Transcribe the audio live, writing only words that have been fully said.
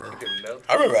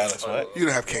I remember Alex Mack. You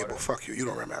didn't have cable. Fuck you. You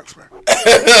don't remember Alex Mack.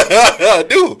 I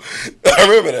do. I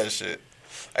remember that shit.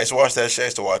 I used to watch that shit. I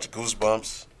used to watch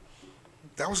Goosebumps.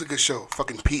 That was a good show.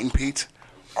 Fucking Pete and Pete.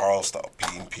 All Stop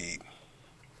Pete and Pete.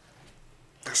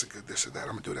 That's a good this or that. I'm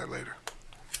gonna do that later.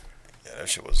 Yeah, that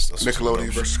shit was.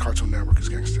 Nickeloden versus Cartoon Network is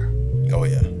gangster. Oh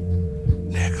yeah.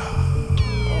 Nigga.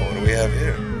 Oh, what do we have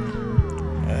here?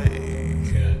 Hey.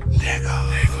 Nigga.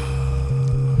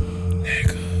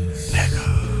 Niggas. Nigga.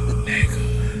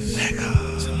 Niggas. Nigga.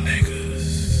 Some niggas.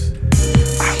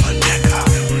 I'm a nigga.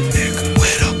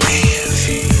 With a pen.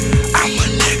 I'm a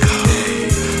nigga.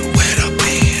 With a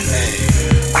pen.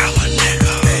 I'm a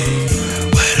nigga.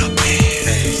 With a pen.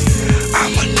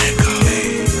 I'm a nigga.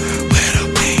 With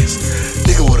a pen.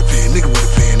 Nigga with a pen. Nigga with a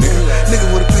pen. Nigga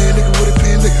with a pen. Nigga with a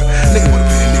pen. Nigga with a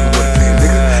pen. Nigga with a pen.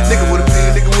 Nigga with a pen. Nigga with a pen. Nigga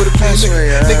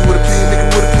with a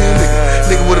pen.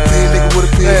 Nigga with a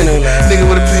pen. Nigga with a pen. Nigga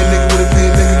with a pen. Nigga with a pen. Nigga with a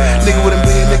pen. Nigga with a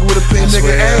pen. Nigga with a pen.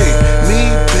 Nigga. Hey,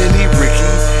 me, Benny, Ricky,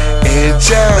 and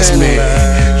Jasmine.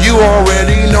 You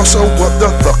already know, so what the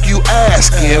fuck you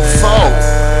asking for?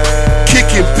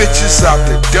 Kicking bitches out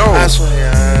the door.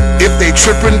 If they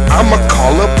trippin', I'ma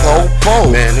call a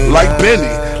po-po. Like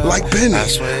Benny.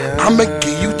 I'ma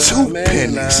give you 2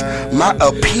 pennies. My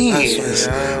opinions.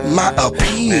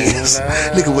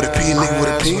 Nigga with a pen, nigga with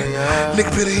a pen.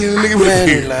 Nigga with a pen, nigga with a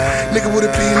pen. Nigga with a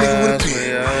pen, nigga with a pen.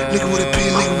 Nigga with a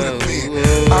pen, nigga with a pen.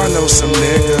 I know some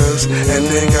niggas and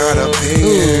they got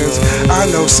opinions. I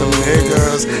know some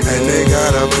niggas and they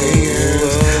got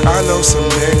opinions. I know some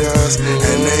niggas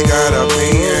and they got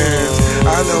opinions.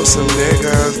 I know some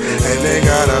niggas and they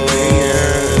got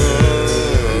opinions.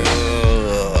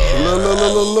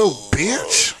 Little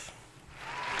bitch.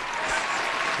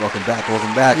 Welcome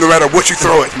back. No matter what you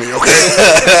throw at me,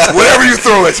 okay? Whatever you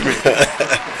throw at me.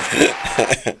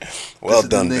 Well this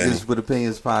done, is the Ben. Niggas with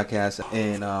Opinions podcast,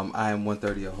 and I am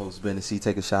 130, your host, Ben C.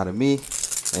 Take a shot at me,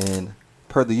 and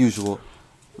per the usual,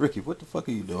 Ricky, what the fuck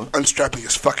are you doing? Unstrapping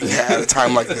his fucking hat at a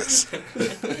time like this.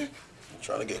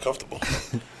 Trying to get comfortable.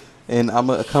 And I'm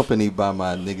accompanied by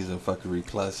my niggas in fuckery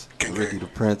plus, Ricky the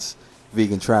Prince,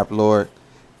 Vegan Trap Lord,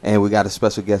 and we got a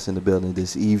special guest in the building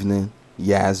this evening,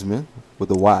 Yasmine, with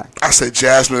a Y. I said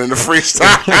Jasmine in the freestyle.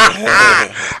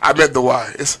 I meant the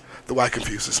Y. The Y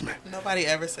confuses me. Nobody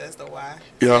ever says the Y.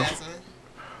 Yeah. Yasmine.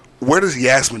 Where does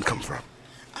Yasmine come from?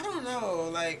 I don't know.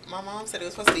 Like, my mom said it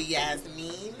was supposed to be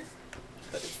Yasmine,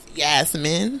 but it's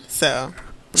Yasmine, so not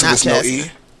there's no Jasmine.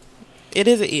 E? It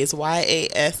is an E. It's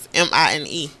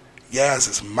Yasmine. Yaz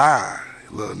is my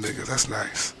little nigga. That's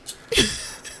nice.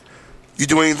 You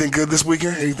doing anything good this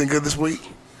weekend? Anything good this week?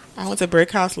 I went to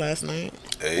Brick House last night.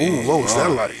 Hey. Ooh, what was that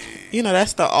like? You know,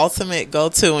 that's the ultimate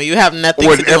go-to when you have nothing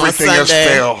When to do everything on else Sunday.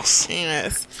 fails.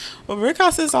 Yes. Well, Brick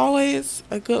House is always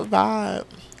a good vibe.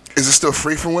 Is it still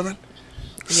free for women?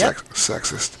 Yep.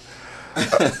 Sexist.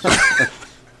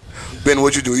 Ben,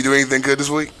 what'd you do? You do anything good this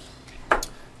week?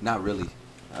 Not really.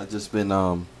 I just been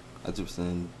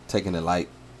taking it light,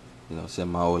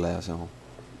 sending my old ass home.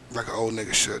 Like an old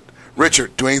nigga should.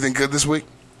 Richard, do anything good this week?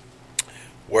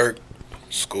 Work,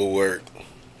 schoolwork,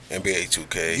 NBA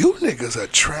 2K. You niggas are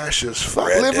trash as fuck.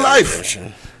 Red Live Dead life.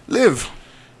 Redemption. Live.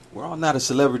 We're all not a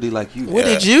celebrity like you. What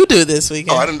did you do this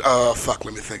weekend? Oh, I didn't. Fuck.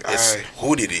 Let me think.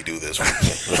 Who did he do this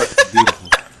with?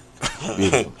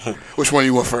 Beautiful. Which one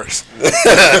you want first?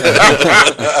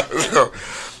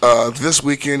 This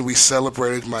weekend we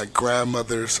celebrated my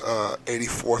grandmother's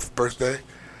 84th birthday.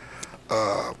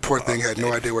 Poor thing had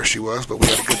no idea where she was, but we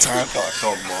had a good time.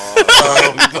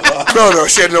 No,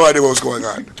 she had no idea what was going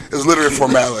on. It was literally a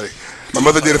formality. My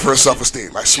mother did it for her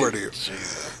self-esteem. I swear to you.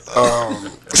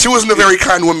 She wasn't a very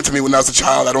kind woman to me when I was a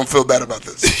child. I don't feel bad about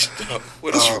this.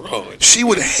 What is wrong with you? She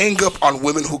would hang up on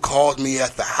women who called me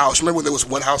at the house. Remember when there was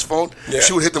one house phone? Yeah.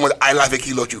 She would hit them with "I love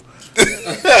you."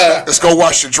 Let's go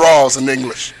wash your drawers in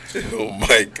English. Oh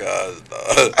my God.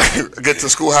 I get to the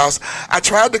schoolhouse. I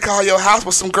tried to call your house,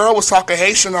 but some girl was talking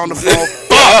Haitian on the phone.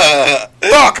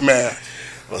 Fuck, man.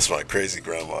 That's my crazy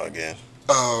grandma again.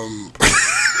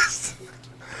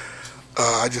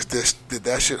 I just did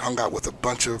that shit. Hung out with a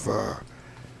bunch of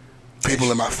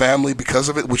people in my family because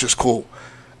of it, which is cool.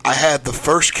 I had the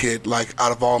first kid,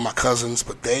 out of all my cousins,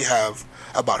 but they have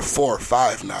about 4 or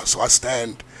 5 now. So I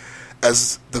stand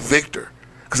as the victor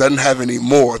because I didn't have any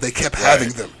more. They kept having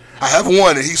them. I have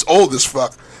one, and he's old as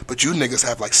fuck, but you niggas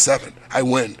have 7. I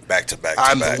win. Back to back.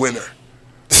 I'm the winner.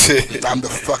 I'm the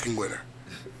fucking winner.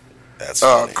 That's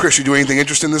funny. Chris, you do anything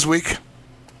interesting this week?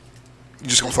 You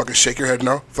just gonna fucking shake your head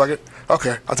no? Fuck it?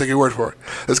 Okay, I'll take your word for it.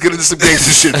 Let's get into some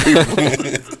gangster shit, people.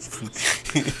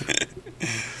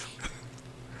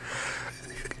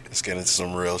 Let's get into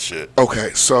some real shit.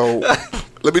 Okay, so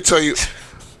Let me tell you.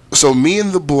 So me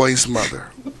and the boy's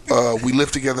mother, we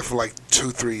lived together for like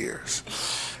 2-3 years.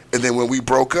 And then when we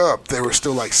broke up, there were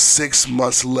still like 6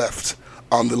 months left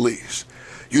on the leash.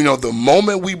 You know, the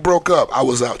moment we broke up, I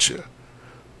was out here.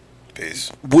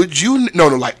 Peace. Would you? No,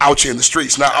 like out here in the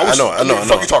streets. Now I know. What the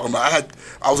fuck you talking about?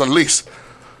 I was on the lease.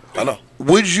 I know.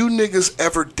 Would you niggas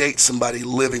ever date somebody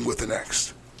living with an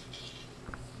ex?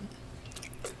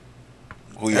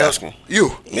 Who you asking?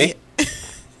 You. Me?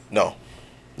 No,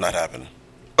 not happening.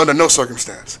 Under no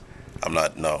circumstance. I'm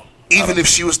not. No. Even if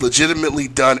she was legitimately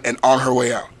done and on her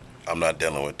way out. I'm not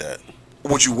dealing with that.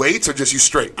 Would you wait or just you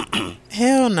straight?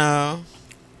 Hell no.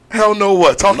 Hell no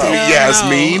what? Talk to me,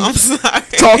 Yasmine. No. I'm sorry.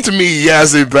 Talk to me,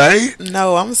 Yazzie Bay.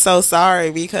 No, I'm so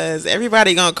sorry because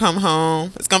everybody gonna come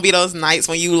home. It's gonna be those nights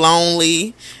when you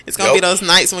lonely. It's gonna be those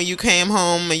nights when you came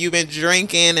home and you've been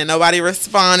drinking and nobody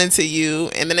responding to you.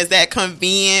 And then it's that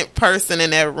convenient person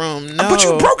in that room. No. But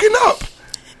you broken up.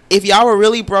 If y'all were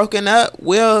really broken up,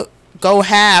 we'll go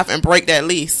half and break that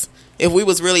lease. If we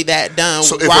was really that done,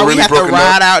 so why we have to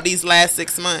ride out these last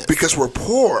 6 months? Because we're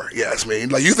poor, Yasmine.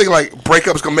 Like, you think like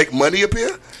breakups gonna make money up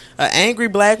here? An angry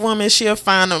black woman, she'll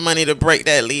find the money to break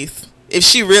that lease if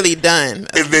she really done.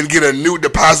 And then get a new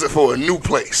deposit for a new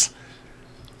place.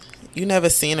 You never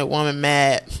seen a woman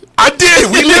mad. I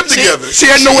did. We lived together. She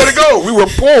had nowhere to go. We were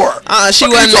poor. She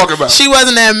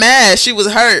wasn't that mad. She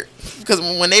was hurt because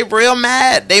when they real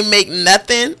mad, they make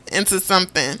nothing into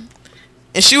something.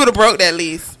 And she would have broke that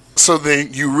lease. So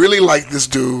then you really like this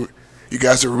dude. You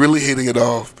guys are really hitting it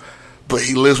off, but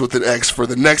he lives with an ex for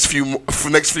the next few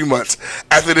months.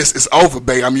 After this, it's over,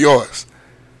 babe. I'm yours.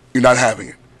 You're not having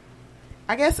it.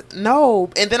 I guess no.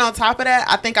 And then on top of that,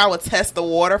 I think I would test the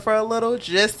water for a little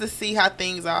just to see how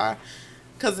things are.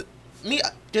 Because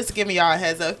just to give me y'all a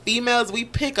heads up, females, we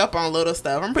pick up on little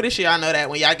stuff. I'm pretty sure y'all know that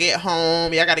when y'all get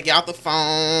home, y'all got to get out the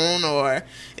phone, or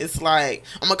it's like,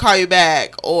 I'm going to call you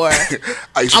back, or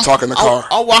I used to talk in the car.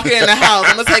 I'll walk in the house,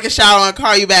 I'm going to take a shower and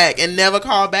call you back, and never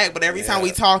call back. But every time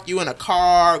we talk, you in a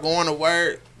car, going to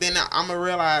work, then I'm going to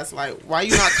realize, like, why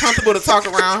you not comfortable to talk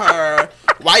around her?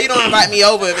 Why you don't invite me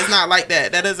over if it's not like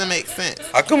that? That doesn't make sense.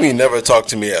 How come you never talk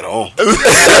to me at home?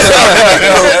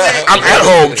 I'm at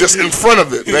home, just in front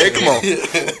of it, babe. Come on.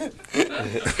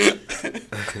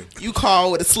 You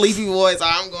call with a sleepy voice,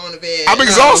 I'm going to bed. I'm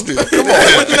exhausted. Come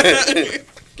on.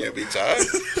 Can't be tired.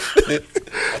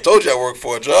 I told you I work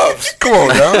 4 jobs. Come on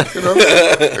now. You know,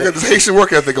 I got this Haitian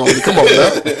work ethic on me. Come on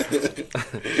now.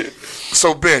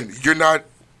 So, Ben, you're not...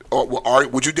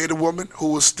 would you date a woman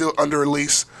who was still under a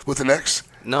lease with an ex?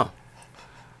 No.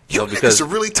 You niggas are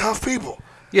really tough people.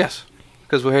 Yes,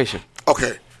 because we're Haitian.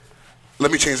 Okay,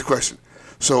 let me change the question.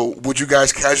 So, would you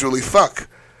guys casually fuck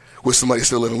with somebody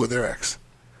still living with their ex?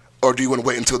 Or do you want to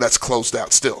wait until that's closed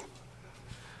out still?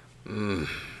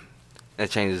 That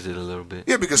changes it a little bit.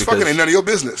 Yeah, because fucking ain't none of your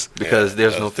business. Because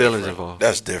there's no feelings involved.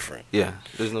 That's different. Yeah,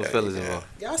 there's no feelings involved.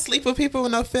 Y'all sleep with people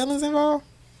with no feelings involved?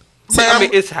 I mean,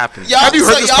 it's happening. Have you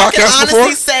heard this y'all podcast can honestly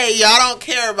before? say y'all don't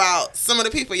care about some of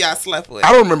the people y'all slept with.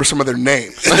 I don't remember some of their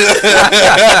names. Like,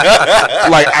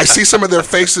 I see some of their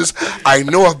faces. I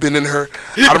know I've been in her.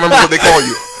 I don't remember what they call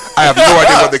you. I have no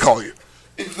idea what they call you.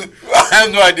 I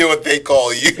have no idea what they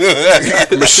call you.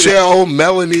 Michelle,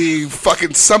 Melanie,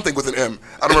 fucking something with an M.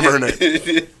 I don't remember her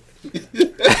name.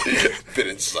 Been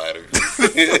inside of you.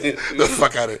 The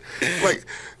fuck out of it. Like,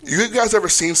 you guys ever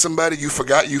seen somebody you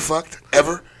forgot you fucked?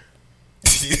 Ever?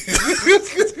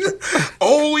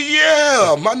 Oh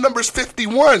yeah, my number's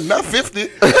 51, not 50.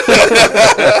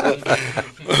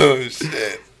 Oh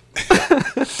shit.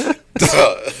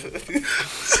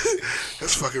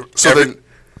 That's fucking. So then,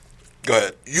 go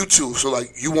ahead. You two. So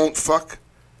like, you won't fuck,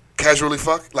 casually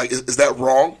fuck. Like, is that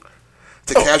wrong?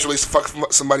 To casually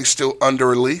fuck somebody still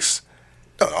under a lease?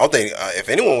 No, I don't think if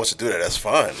anyone wants to do that, that's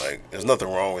fine. Like, there's nothing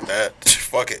wrong with that.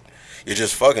 Fuck it. You're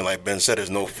just fucking. Like Ben said, there's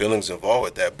no feelings involved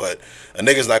with that. But a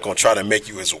nigga's not gonna try to make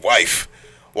you his wife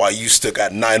while you still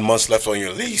got 9 months left on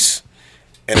your lease.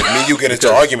 And if me and you get into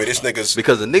an argument, this nigga's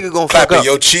because a nigga gonna fuck clapping up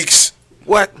your cheeks.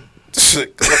 What?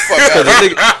 Get the fuck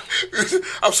out.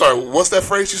 I'm sorry. What's that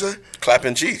phrase you say?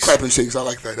 Clapping cheeks. Clapping cheeks. I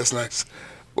like that. That's nice.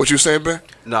 What you saying, Ben?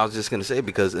 No, I was just gonna say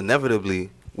because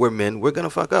inevitably we're men. We're gonna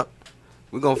fuck up.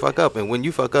 We're gonna fuck up, and when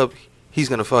you fuck up, he's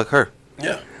gonna fuck her.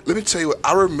 Yeah. Let me tell you what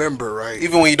I remember. Right.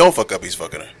 Even when you don't fuck up, he's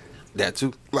fucking her. That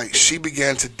too. Like, she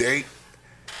began to date,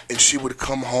 and she would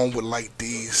come home with like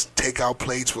these takeout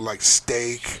plates with like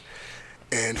steak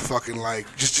and fucking like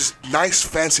just nice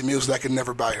fancy meals that I could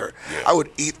never buy her. Yeah. I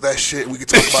would eat that shit. And we could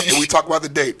talk about and we talk about the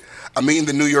date. I'm eating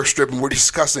the New York Strip, and we're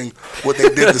discussing what they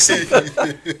did this evening.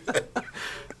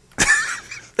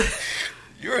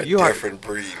 You're a You are- different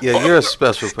breed. Yeah, you're a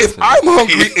special person. If I'm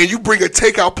hungry and you bring a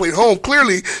takeout plate home,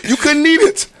 clearly you couldn't eat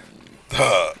it.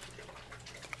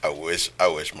 I wish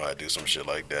I'd do some shit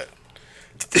like that.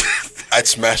 I'd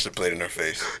smash the plate in her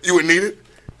face, You wouldn't eat it?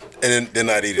 and then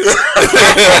I'd eat it.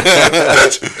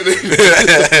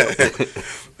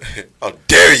 How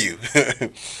dare you?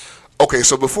 Okay,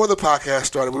 so before the podcast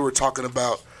started, we were talking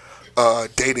about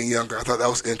dating younger. I thought that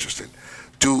was interesting.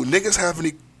 Do niggas have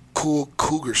any cool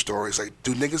cougar stories? Like,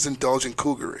 do niggas indulge in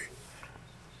cougary?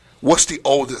 What's the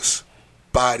oldest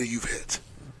body you've hit?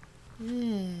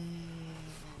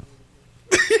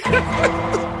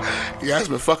 You guys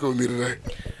been fucking with me today.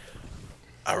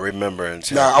 I remember in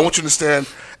Tampa. Now, I want you to stand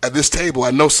at this table. I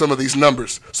know some of these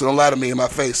numbers, so don't lie to me in my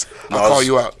face. I'll call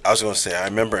you out. I was gonna say I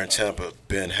remember in Tampa,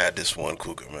 Ben had this one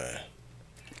cougar, man.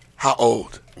 How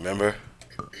old? Remember?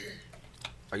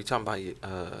 Are you talking about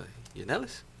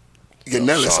Yanellis?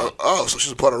 Yanellis. Sean. Oh, so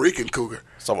she's a Puerto Rican cougar.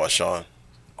 It's talking about Sean.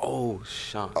 Oh,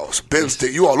 Sean. Oh, so Ben's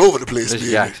dick. You all over the place, Miss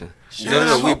man. Jackson. Sean,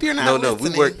 I hope you're not we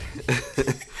listening. worked.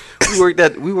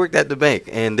 we worked at the bank,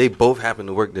 and they both happened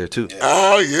to work there too.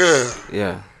 Oh, yeah.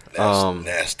 Yeah.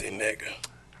 Nasty nigga.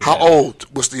 How old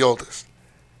was the oldest?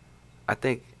 I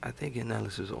think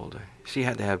Yanellis was older. She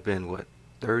had to have been what,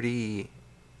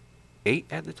 38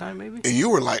 at the time, maybe. And you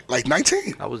were like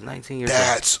 19. I was 19 years old.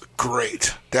 That's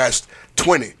great. That's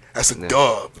 20. That's a Yeah.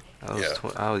 dub.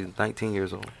 I was 19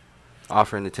 years old,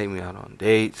 offering to take me out on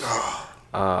dates,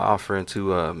 offering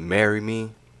to marry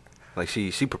me. Like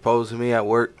she proposed to me at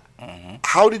work.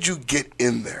 How did you get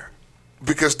in there?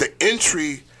 Because the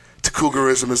entry to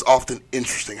Cougarism is often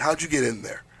interesting. How'd you get in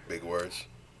there? Big words.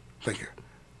 Thank you.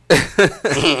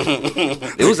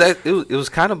 It was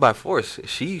kind of by force.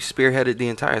 She spearheaded the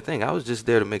entire thing. I was just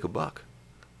there to make a buck.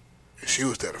 She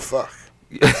was there to fuck.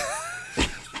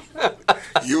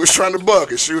 You was trying to buck,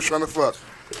 and she was trying to fuck.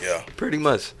 Yeah. Pretty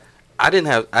much. I didn't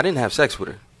have sex with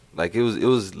her. Like it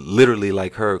was literally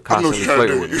like her constantly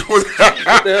flirting with me.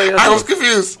 I was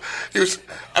confused.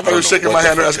 I thought he was shaking my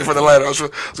hand or asking for the lighter. I was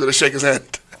going to shake his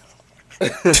hand.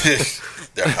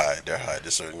 They're high.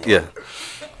 Just so you know. Yeah.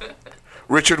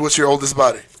 Richard, what's your oldest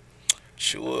body?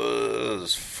 She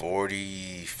was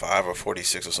 45 or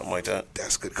 46 or something like that.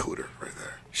 That's good cooter right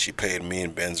there. She paid me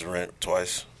and Ben's rent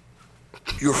twice.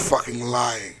 You're fucking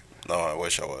lying. No, I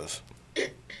wish I was.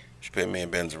 She paid me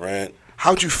and Ben's rent.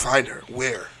 How'd you find her?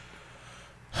 Where?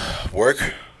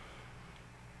 Work.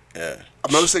 Yeah.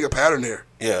 I'm noticing a pattern here.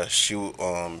 Yeah, she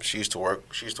used to work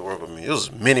with me. It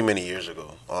was many years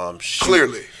ago.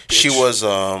 Clearly. She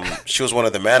bitch. was one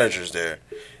of the managers there,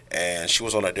 and she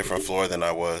was on a different floor than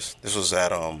I was. This was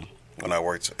at when I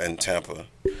worked in Tampa.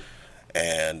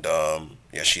 And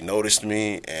yeah, she noticed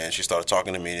me and she started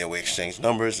talking to me, and we exchanged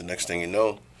numbers. The next thing you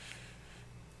know,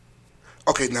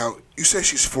 Okay, now, you said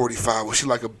she's 45. Was she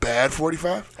like a bad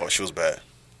 45? oh, she was bad.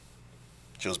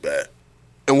 She was bad.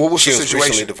 And what was She the was recently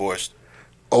situation? divorced,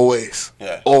 Always.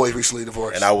 Yeah. Always recently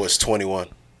divorced. and I was 21.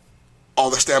 All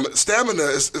the stamina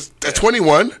is at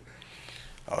 21,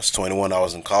 I was 21. I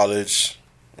was in college,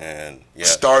 and yeah,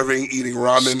 starving, eating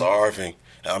ramen. starving.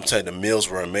 And I'm telling you, the meals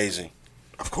were amazing.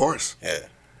 Of course. Yeah,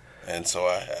 and so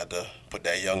I had to put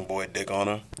that young boy dick on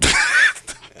her,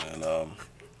 and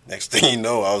next thing you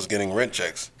know, I was getting rent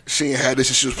checks. She ain't had this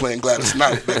and she was playing Gladys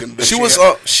Knight back in the day. She was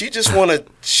she just wanted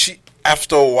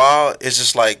after a while, it's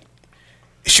just like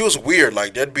she was weird.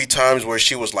 Like there'd be times where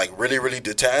she was like really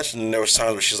detached, and there was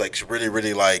times where she's like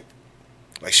really like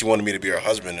she wanted me to be her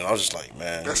husband, and I was just like,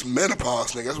 man, That's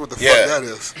menopause, nigga. That's what the yeah. fuck that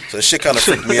is. So the shit kind of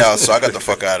freaked me out, so I got the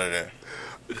fuck out of there.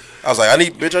 I was like, I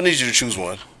need you to choose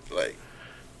one. Like,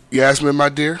 Yasmine, my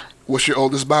dear, what's your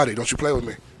oldest body? Don't you play with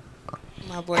me.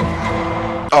 My boyfriend.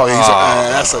 Oh,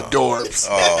 that's adorbs.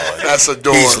 oh, That's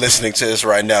adorbs. he's listening to this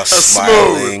right now, That's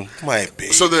smiling. My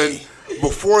baby. So then,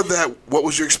 before that, what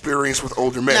was your experience with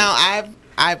older men? Now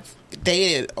I've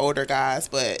dated older guys,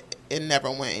 but it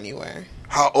never went anywhere.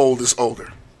 How old is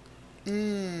older?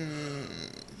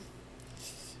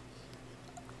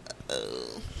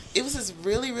 It was this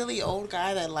really old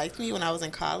guy that liked me when I was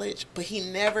in college, but he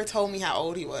never told me how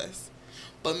old he was.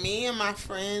 But me and my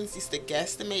friends used to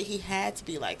guesstimate he had to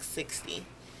be like 60.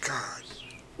 God.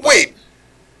 Wait,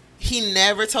 He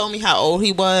never told me how old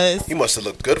he was. he must have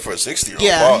looked good for a 60-year-old.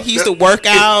 Yeah, boss. he used to work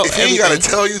out. If he ain't got to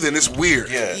everything. tell you, then it's weird.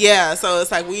 Yeah. Yeah, so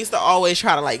it's like we used to always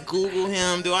try to like Google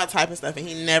him, do all type of stuff, and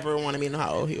he never wanted me to know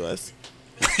how old he was.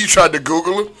 You tried to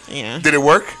Google him? Yeah. Did it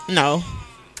work? No.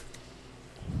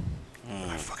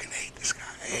 I fucking hate this guy.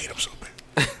 I hate him so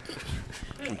bad.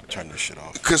 Turn this shit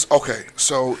off. Because, okay,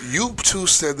 so you two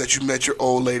said that you met your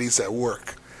old ladies at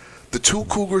work. the two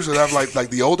cougars that I've like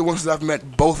the older ones that I've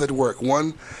met, both at work.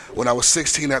 One when I was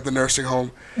 16 at the nursing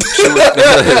home. She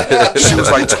was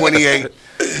like 28,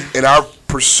 and I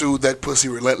pursued that pussy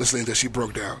relentlessly until she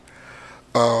broke down.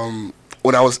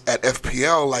 When I was at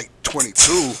FPL, like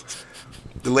 22,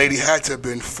 the lady had to have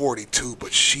been 42,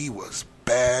 but she was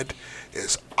bad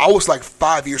as... I was like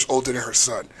 5 years older than her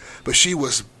son, but she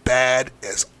was bad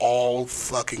as all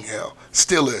fucking hell.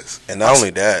 Still is. And not only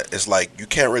that, it's like you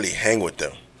can't really hang with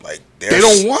them. Like they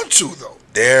don't want to though.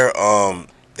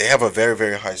 They have a very,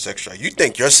 very high sex drive. You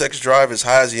think your sex drive is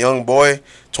high as a young boy,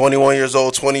 21 years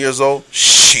old, 20 years old?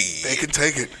 Shit. They can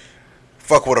take it.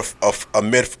 Fuck with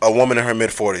a woman in her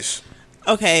mid-40s.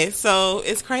 Okay, so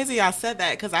it's crazy y'all said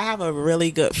that because I have a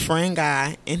really good friend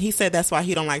guy, and he said that's why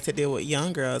he don't like to deal with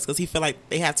young girls because he feel like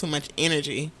they have too much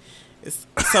energy.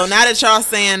 So now that y'all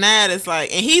saying that, it's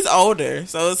like, and he's older,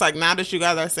 so it's like now that you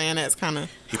guys are saying that, it's kind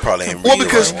of... He probably ain't well,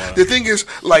 because the thing is,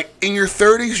 like, in your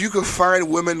 30s, you can find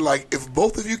women, like, if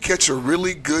both of you catch a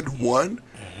really good one,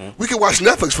 we can watch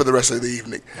Netflix for the rest of the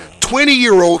evening.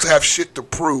 20-year-olds have shit to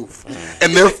prove,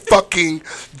 and they're fucking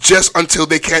just until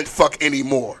they can't fuck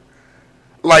anymore.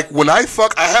 Like, when I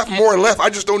fuck, I have more left. I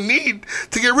just don't need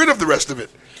to get rid of the rest of it.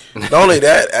 Not only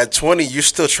that, at 20, you're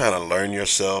still trying to learn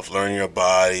yourself, learn your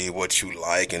body, what you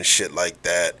like, and shit like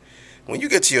that. When you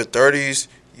get to your 30s,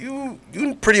 you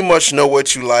pretty much know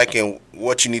what you like and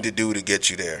what you need to do to get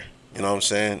you there. You know what I'm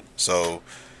saying? So,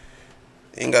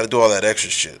 you ain't got to do all that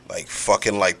extra shit. Like,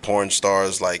 fucking like porn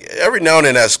stars. Like, every now and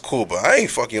then that's cool, but I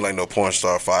ain't fucking like no porn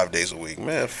star 5 days a week.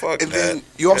 Man, fuck and that. Then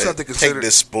you also have to consider... Take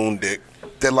this spoon dick.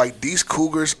 That, like, these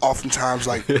cougars oftentimes,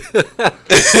 like, the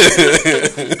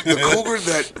cougar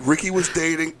that Ricky was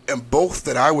dating and both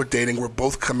that I was dating were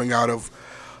both coming out of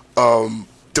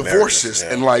divorces. Marriages,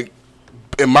 yeah. And, like,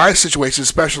 in my situation,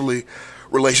 especially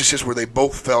relationships where they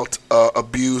both felt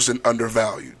abused and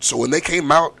undervalued. So when they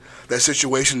came out that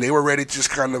situation, they were ready to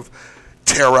just kind of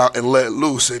tear out and let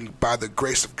loose. And by the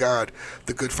grace of God,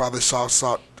 the good Father saw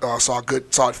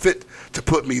it fit to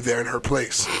put me there in her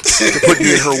place, to put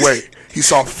me in her way. He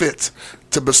saw fit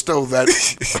to bestow that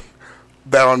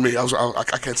on me.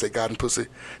 I can't say God and pussy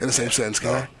in the same sentence,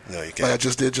 can I? No, you can't. Like I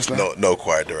just did just now? No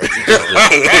quiet direction.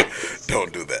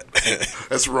 Don't do that.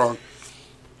 That's wrong.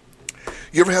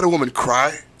 You ever had a woman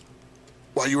cry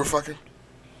while you were fucking?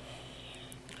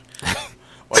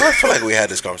 Well, I feel like we had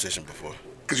this conversation before.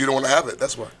 Because you don't want to have it,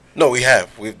 that's why. No, we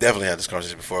have. We've definitely had this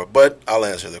conversation before. But I'll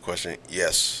answer the question,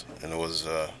 yes. And it was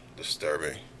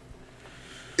disturbing.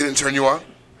 It didn't turn you on?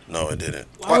 No, it didn't.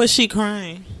 Why was she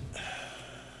crying?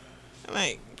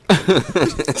 Like...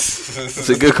 It's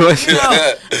a good question. No,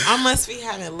 I must be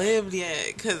haven't lived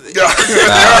yet. Cause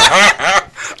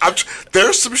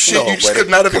there's some shit No, you just but could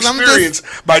not have experienced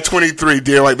by 23,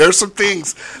 dear. Like, there's some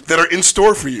things that are in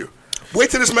store for you. Wait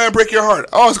till this man break your heart.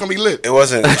 Oh, it's gonna be lit.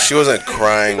 She wasn't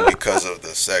crying because of the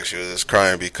sex. She was just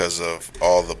crying because of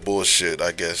all the bullshit,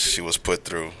 I guess, she was put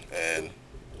through. And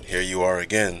here you are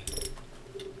again.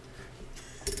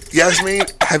 Yasmine,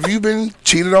 have you been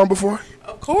cheated on before?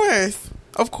 Of course.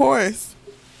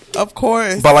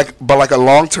 By like a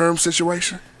long-term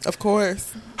situation? Of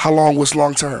course. How long was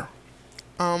long-term?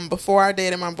 Before I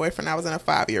dated my boyfriend, I was in a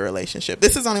 5-year relationship.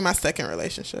 This is only my second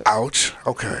relationship. Ouch.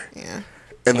 Okay. Yeah.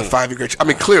 And the 5-year grade. I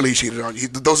mean, clearly he cheated on you.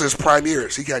 Those are his prime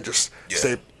years. He can't just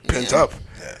stay pent up.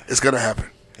 Yeah. It's gonna happen.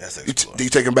 That's Do you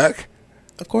take him back?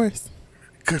 Of course.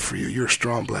 Good for you. You're a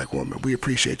strong black woman. We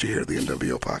appreciate you here at the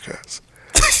NWO podcast.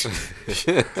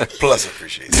 Plus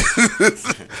appreciate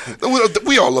it.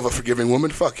 We all love a forgiving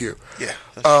woman. Fuck you. Yeah.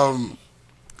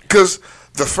 Because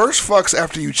the first fucks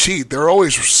after you cheat, they're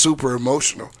always super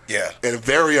emotional. Yeah. And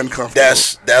very uncomfortable.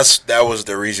 That was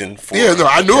the reason for Yeah, no,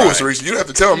 I knew crying. it was the reason. You don't have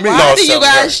to tell me. Why did you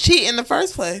guys cheat in the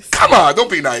first place? Come on,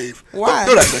 don't be naive. Why?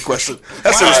 Don't ask that question.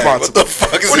 That's Why? irresponsible. What the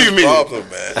fuck is What do you his mean? problem,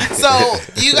 man? So,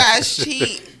 you guys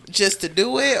cheat just to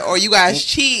do it, or you guys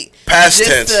cheat Past just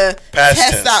tense. to Past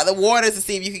test tense. out the waters to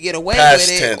see if you could get away Past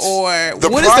with it, tense. or The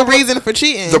what is the problem- reason for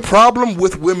cheating? The problem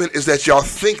with women is that y'all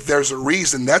think there's a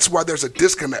reason. That's why there's a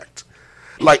disconnect.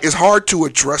 Like, it's hard to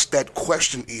address that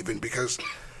question even because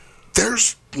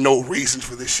there's no reason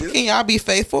for this shit. Can y'all be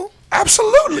faithful?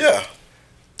 Absolutely. Yeah.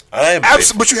 I am.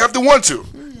 But you have to want to.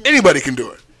 Anybody can do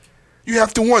it. You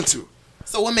have to want to.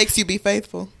 So what makes you be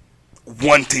faithful?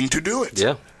 Wanting to do it.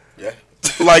 Yeah. Yeah.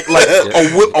 Like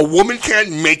a woman can't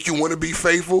make you want to be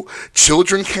faithful.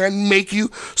 Children can't make you.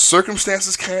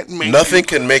 Circumstances can't make you. Nothing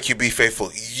can make you be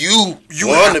faithful. You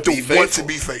want have to to be faithful. want to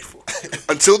be faithful.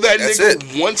 Until that That's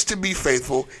nigga wants to be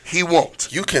faithful, he won't.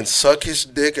 You can suck his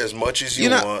dick as much as you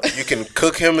want. You can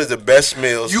cook him as the best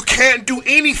meals. You can't do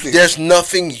anything. There's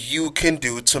nothing you can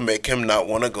do to make him not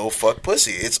want to go fuck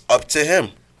pussy. It's up to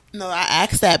him. No, I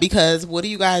asked that because what do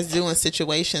you guys do in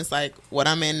situations like what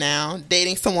I'm in now,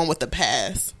 dating someone with the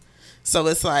past? So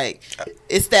it's like,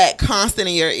 it's that constant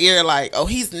in your ear, like, oh,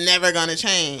 he's never going to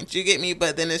change. You get me?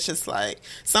 But then it's just like,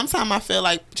 sometimes I feel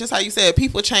like, just how you said,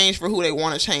 people change for who they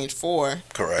want to change for.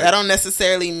 Correct. That don't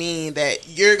necessarily mean that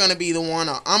you're going to be the one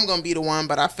or I'm going to be the one,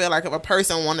 but I feel like if a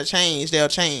person want to change, they'll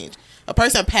change. A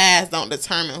person past don't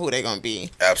determine who they're going to be.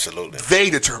 Absolutely.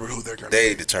 They determine who they're going to be.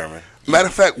 They determine. Matter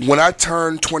of fact, when I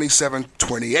turned 27,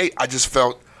 28, I just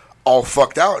felt all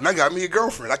fucked out, and I got me a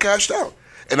girlfriend. I cashed out.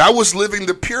 And I was living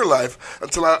the pure life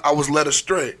until I was led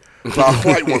astray by a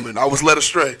white woman. I was led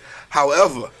astray.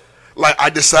 However, like, I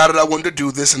decided I wanted to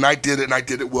do this, and I did it, and I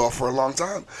did it well for a long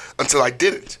time until I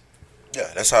didn't. Yeah,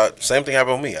 that's how. Same thing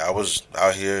happened with me. I was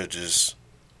out here just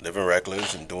living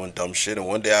reckless and doing dumb shit, and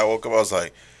one day I woke up, I was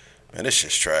like, man, this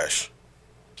shit's trash.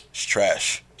 It's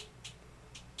trash.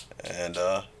 And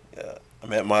yeah, I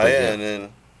met Maya, and then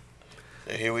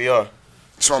here we are.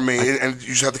 So, I mean, and you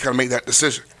just have to kind of make that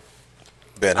decision.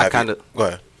 Ben, I kind of go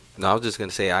ahead. No, I was just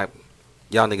gonna say,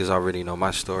 y'all niggas already know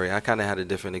my story. I kind of had a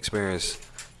different experience.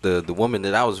 The woman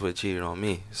that I was with cheated on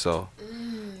me. So,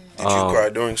 did you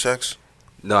cry during sex?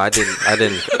 No, I didn't. I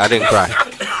didn't cry.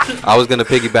 I was gonna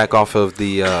piggyback off of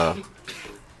the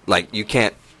like, you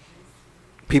can't.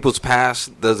 People's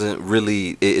past doesn't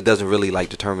really like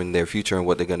determine their future and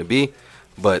what they're gonna be,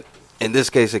 but in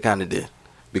this case, it kind of did,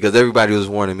 because everybody was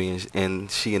warning me, and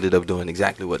she ended up doing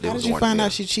exactly what they was warning me. How did you find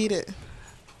out she cheated?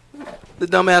 The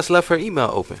dumbass left her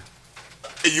email open.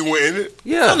 And you went in it?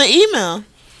 Yeah. On the email?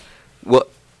 Well,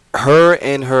 her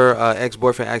and her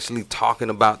ex-boyfriend actually talking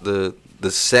about the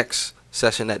sex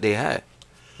session that they had,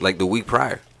 like the week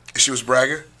prior. She was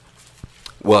bragging?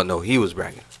 Well, no, he was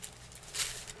bragging.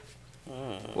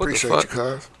 What Appreciate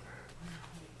the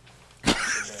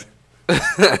you,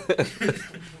 cuz.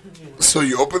 So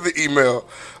you opened the email,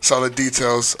 saw the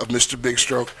details of Mr. Big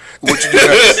Stroke. What you do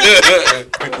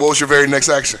next? What was your very next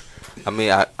action? I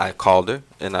mean, I called her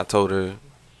and I told her,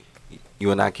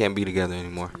 you and I can't be together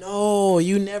anymore. No,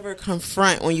 you never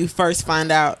confront when you first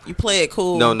find out. You play it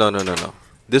cool. No.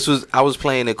 I was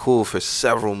playing it cool for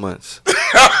several months.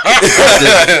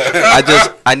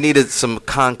 I needed some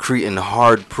concrete and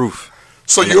hard proof.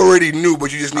 So you already knew,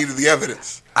 but you just needed the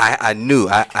evidence. I knew.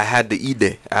 I had the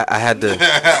ide. I had the.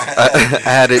 I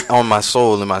had it on my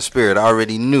soul and my spirit. I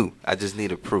already knew. I just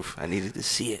needed proof. I needed to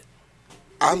see it.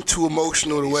 I'm too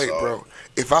emotional to wait, bro.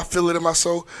 If I feel it in my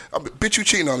soul, bitch, you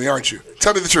cheating on me, aren't you?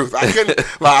 Tell me the truth. I couldn't.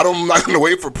 I'm not gonna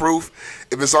wait for proof.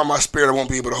 If it's on my spirit, I won't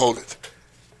be able to hold it.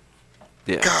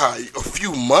 Yeah. God, a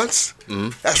few months? Mm-hmm.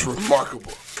 That's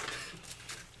remarkable.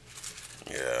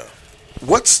 Yeah.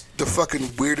 What's the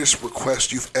fucking weirdest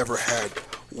request you've ever had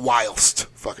whilst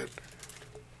fucking?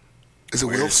 Is it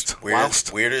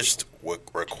whilst? Weirdest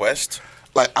request?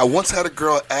 Like, I once had a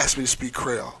girl ask me to speak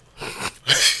Creole.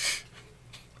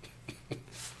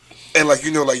 And like,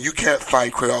 you know, like, you can't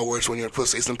find Creole words when you're in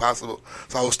pussy. It's impossible.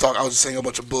 So I was just saying a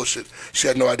bunch of bullshit. She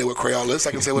had no idea what Creole is.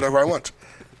 I can say whatever I want.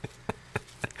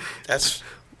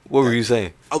 What were you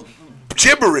saying?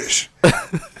 Gibberish. She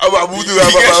doesn't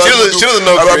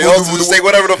know Creole, so say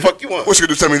whatever the fuck you want. What you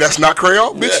gonna do? Tell me that's not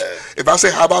Creole, bitch? Yeah. If I say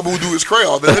Hababudu is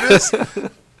Creole, then it is.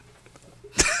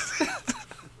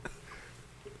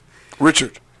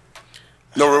 Richard,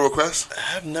 no real requests?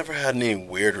 I've never had any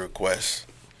weird requests.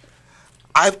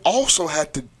 I've also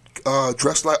had to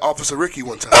dress like Officer Ricky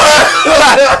one time. You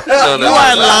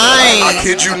are lying. I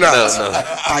kid you not.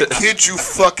 I kid you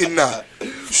fucking not.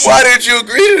 Why did you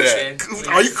agree to that?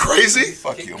 Are you crazy?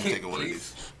 Fuck you, I'm taking one of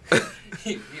these.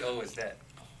 He always that.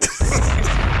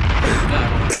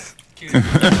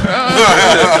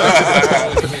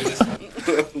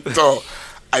 So,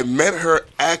 I met her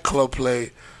at Club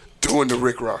Play doing the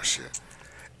Rick Ross shit.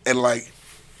 And, like,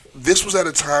 this was at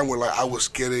a time where, like, I was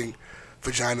getting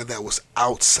vagina that was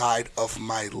outside of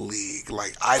my league.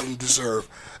 Like, I didn't deserve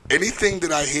anything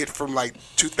that I hit from, like,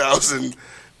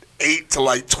 2008 to,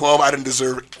 like, 12. I didn't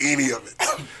deserve any of it.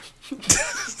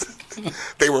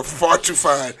 They were far too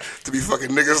fine to be fucking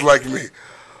niggas like me.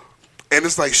 And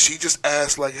it's like, she just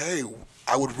asked, like, hey,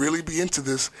 I would really be into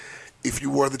this if you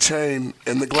wore the chain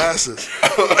and the glasses,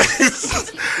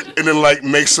 and then like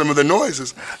make some of the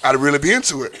noises, I'd really be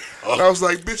into it. And I was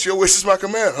like, bitch, your wish is my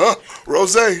command, huh?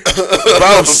 Rose,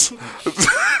 bounce,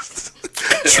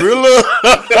 Trilla,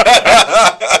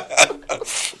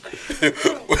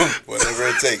 Whatever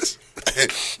it takes.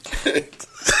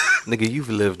 Nigga, you've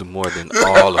lived more than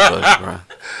all of us, bro.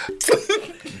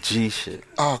 G shit.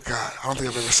 Oh God, I don't think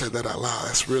I've ever said that out loud.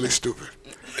 That's really stupid.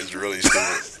 It's really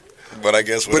stupid. But I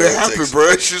guess But whatever it happened, takes.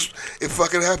 bro. It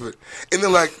fucking happened. And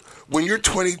then like when you're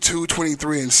 22,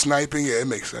 23 and sniping, yeah, it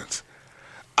makes sense.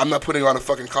 I'm not putting on a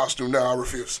fucking costume now. I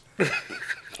refuse.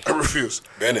 I refuse.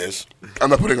 Ben is. I'm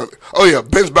not putting on. Oh yeah,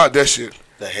 Ben's about that shit.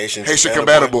 The Haitian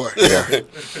Cabana boy. Yeah.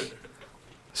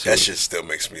 That shit still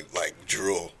makes me like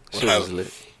drool. Shit was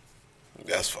lit.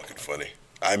 That's fucking funny.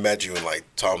 I imagine you in like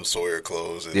Tom Sawyer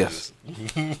clothes. And Yes.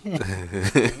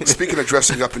 Speaking of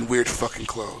dressing up in weird fucking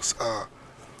clothes,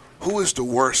 who is the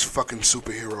worst fucking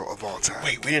superhero of all time?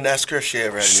 Wait, we didn't ask her if she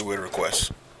ever had any weird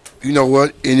requests. You know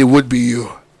what? And it would be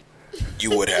you.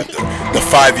 You would have to. The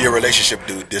 5-year relationship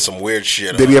dude did some weird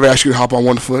shit. Did he ever ask you to hop on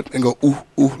one foot and go ooh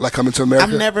ooh like Coming to America?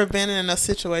 I've never been in a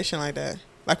situation like that.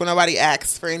 Like when nobody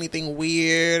asks for anything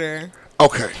weird or.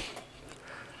 Okay.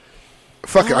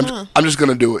 Fuck it. I'm just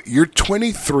gonna do it. You're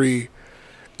 23,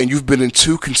 and you've been in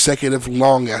 2 consecutive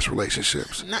long ass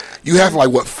relationships. Nah. You have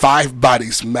like what 5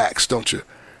 bodies max, don't you?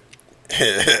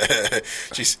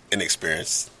 She's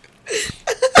inexperienced.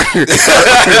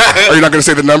 Are you not gonna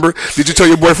say the number? Did you tell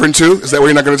your boyfriend too? Is that what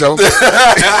you're not gonna tell him?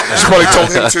 She probably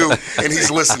told him too, and he's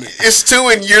listening. It's 2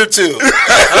 in year 2.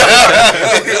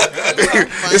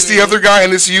 It's the other guy,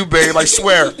 and it's you, babe. I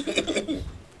swear.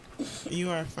 You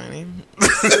are funny.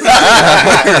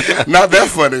 Not that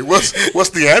funny. What's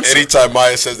the answer? Anytime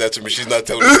Maya says that to me, she's not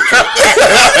telling me the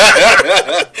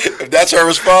truth. If that's her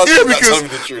response, Yeah, she's not telling me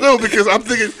the truth. no, because I'm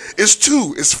thinking it's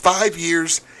 2. It's 5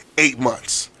 years, 8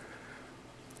 months.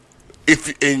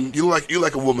 And you like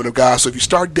a woman of God, so if you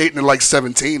start dating at like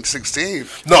 17, 16,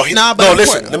 No, but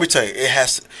listen. Let me tell you.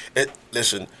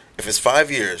 Listen. If it's 5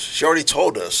 years, she already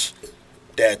told us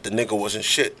that the nigga wasn't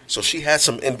shit. So she had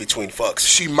some in between fucks.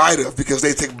 she might have because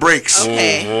they take breaks.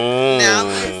 Okay. Now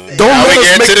listen. Don't Now let we us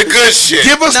get make into the good shit.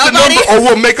 Give us Nobody- the number, or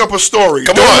we'll make up a story.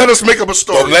 Come Don't on. let us make up a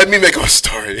story. Don't let me make up a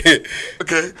story.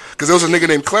 Okay, because there was a nigga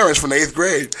named Clarence from the 8th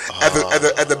grade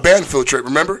at the band field trip.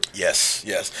 Remember? Yes. Of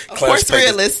Clarence course, played the-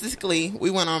 realistically, we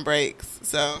went on breaks.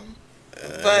 So,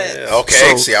 but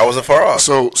Okay, So- see, I wasn't far off.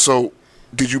 So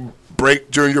did you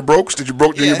break during your breaks? Did you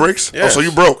broke during your Yes. breaks? Yes. Oh, so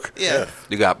you broke. yeah.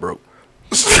 You got broke.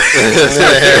 So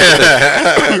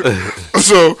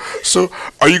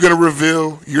are you gonna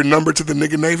reveal your number to the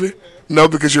nigga Navy? No,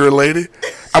 because you're a lady.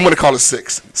 I'm gonna call it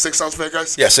 6. 6 sounds fair,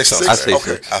 guys. Yeah, 6 sounds I say fair.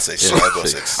 six. I say 6. Yeah, I'll go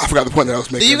 6. 6. I forgot the point that I was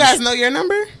Do making. you guys know your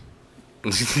number?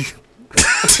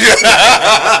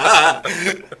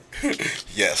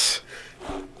 Yes.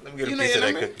 Let me get You a know piece your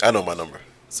of that. number? I know my number.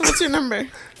 So what's your number?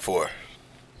 4.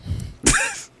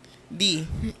 D.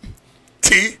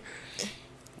 T?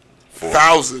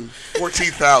 14,000.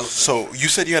 So you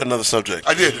said you had another subject.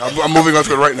 I did. I'm moving on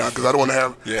to it right now because I don't want to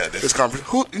have Yeah, this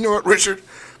conversation. You know what, Richard?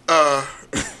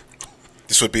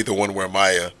 This would be the one where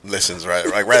Maya listens, right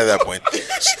at that point.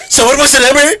 So what was the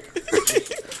number?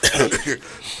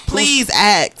 Please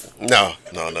ask. No.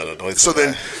 Don't listen So to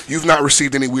then that. you've not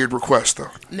received any weird requests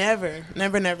though. Never.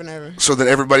 So then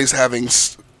everybody's having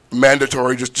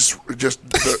mandatory just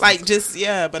Like just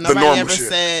but The nobody normal ever shit.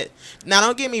 said. Now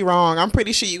don't get me wrong. I'm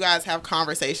pretty sure you guys have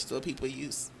conversations with people you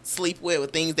sleep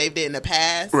with things they did in the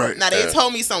past. Right. Now they Yeah.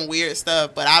 told me some weird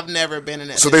stuff, but I've never been in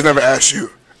that. So they've never asked you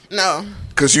No.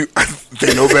 because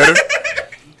they know better.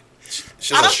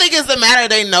 She's I like, don't think it's the matter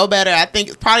they know better. I think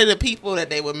it's probably the people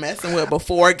that they were messing with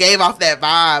before gave off that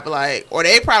vibe, like, or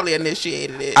they probably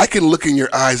initiated it. I can look in your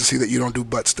eyes and see that you don't do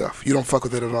butt stuff. You don't fuck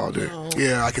with it at all, dude. No.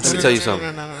 Yeah, I can Let see. me tell you No,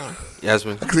 something. no.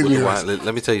 Yasmine, see with the your wine, eyes.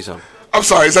 let me tell you something. I'm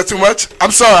sorry. Is that too much? I'm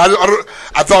sorry.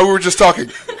 I thought we were just talking.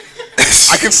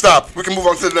 I can stop. We can move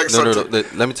on to the next No.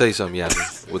 subject. Let me tell you something,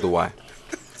 Yasmine, with the Y.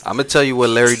 I'm gonna tell you what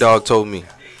Larry Dog told me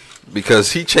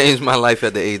because he changed my life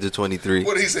at the age of 23.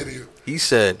 What did he say to you? He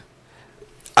said,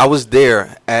 I was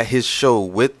there at his show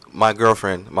with my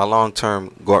girlfriend, my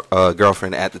long-term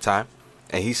girlfriend at the time,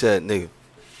 and he said, nigga,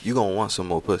 you gonna want some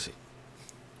more pussy.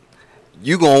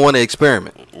 You gonna want to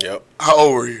experiment. Yep. How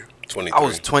old were you? 23. I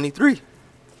was 23.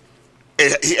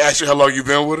 And he asked you how long you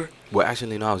been with her. Well,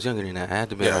 actually, no, I was younger than that. I had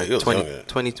to be Yeah, like he was 20, younger.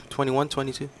 21,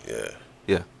 22. Yeah.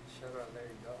 Yeah.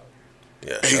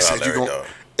 Yeah. And he shout out said you Larry going. Dog.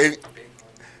 And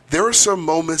there are some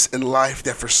moments in life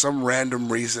that, for some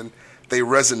random reason, they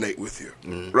resonate with you,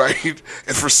 right?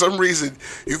 And for some reason,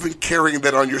 you've been carrying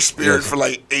that on your spirit for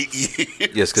like 8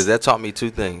 years. Yes, because that taught me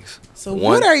two things. So One,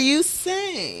 what are you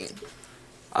saying?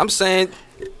 I'm saying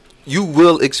you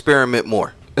will experiment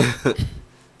more.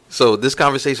 So this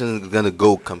conversation is going to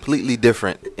go completely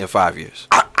different in 5 years.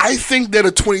 I think that a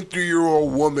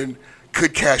 23-year-old woman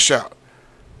could cash out.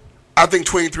 I think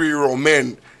 23-year-old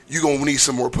men, you're going to need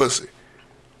some more pussy.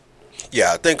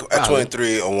 Yeah, I think at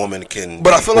 23, a woman can.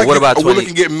 But I feel like what about a woman 20?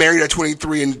 can get married at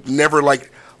 23 and never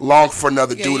like long for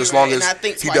another Yeah, dude you're as long right, as and I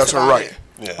think he twice does her about right.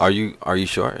 it. Yeah. Are you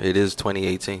sure? It is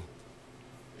 2018.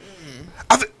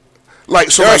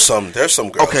 So There's some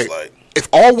girls okay, like. if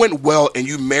all went well and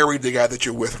you married the guy that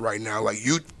you're with right now, like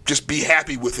you just be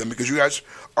happy with him because you guys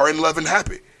are in love and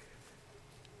happy.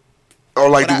 Or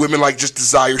like do women like just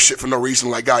desire shit for no reason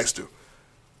like guys do?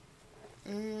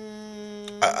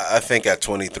 I think at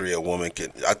 23, a woman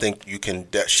can. I think you can.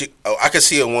 I could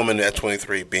see a woman at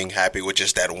 23 being happy with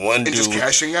just that one dude just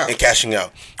cashing out. and cashing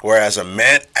out. Whereas a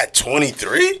man at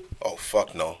 23, oh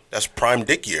fuck no, that's prime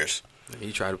dick years.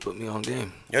 You try to put me on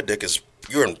game. Your dick is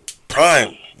you're in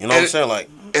prime. You know what I'm saying? Like,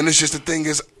 and it's just the thing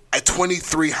is, at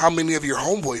 23, how many of your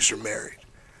homeboys are married?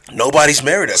 nobody's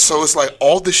married at. So it's like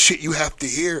all the shit you have to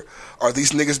hear are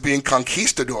these niggas being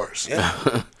conquistadors.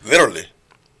 Yeah, literally.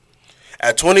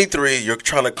 At 23, you're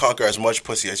trying to conquer as much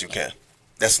pussy as you can.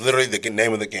 That's literally the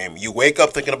name of the game. You wake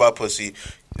up thinking about pussy.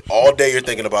 All day you're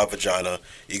thinking about vagina.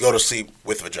 You go to sleep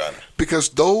with vagina. Because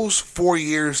those 4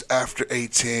 years after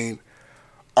 18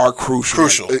 are crucial.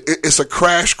 Crucial. It's a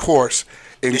crash course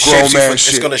in It grown shapes you man for,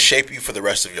 shit. it's going to shape you for the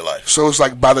rest of your life. So it's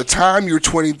like by the time you're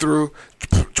 22,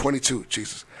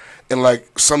 Jesus. And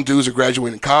like some dudes are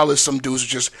graduating college, some dudes are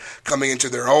just coming into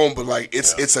their own, but like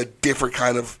it's a different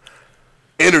kind of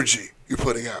energy you're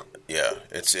putting out. Yeah,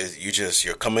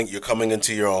 you're coming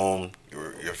into your own.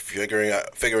 You're figuring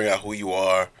out who you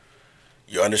are.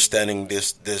 You're understanding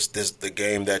the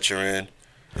game that you're in.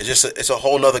 It's a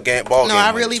whole nother ball game. No,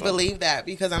 I really believe that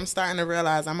because I'm starting to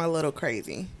realize I'm a little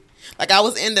crazy. Like I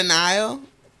was in denial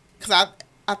because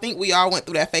I think we all went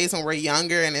through that phase when we're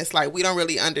younger and it's like we don't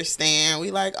really understand.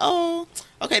 We like, oh,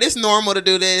 okay, this is normal to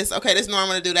do this. Okay, this is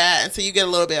normal to do that. Until you get a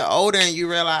little bit older and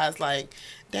you realize like,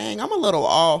 dang, I'm a little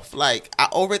off. Like I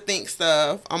overthink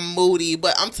stuff. I'm moody,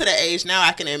 but I'm to the age now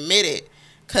I can admit it.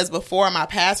 Because before my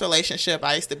past relationship,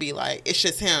 I used to be like, it's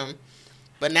just him.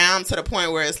 But now I'm to the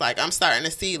point where it's like I'm starting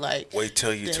to see like. Wait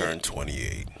till you turn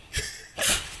 28.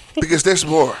 Because there's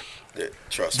more. Yeah,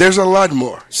 trust me. There's a lot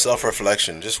more.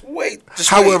 Self-reflection. Just wait.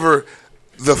 However,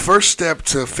 the first step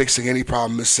to fixing any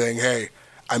problem is saying, hey,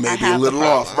 I may be a little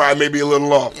off. Right, I may be a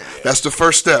little off. Yeah. That's the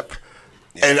first step.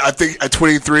 Yeah. And I think at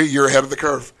 23, you're ahead of the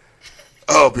curve.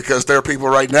 Oh, because there are people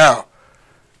right now.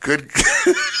 Good.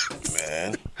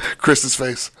 Man. Kristen's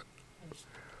face.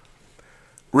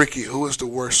 Ricky, who is the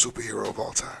worst superhero of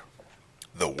all time?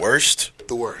 The worst?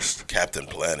 The worst. Captain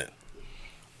Planet.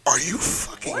 Are you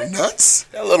fucking nuts?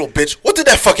 That little bitch. What did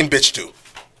that fucking bitch do?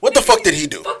 What the fuck did he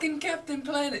do? Fucking Captain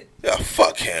Planet. Yeah,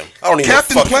 fuck him. I don't even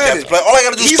Captain fucking Planet. Captain Planet. All I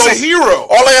gotta do is He's a hero.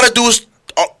 All I gotta do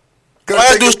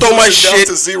is throw my shit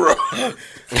to zero.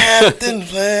 Captain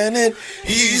Planet,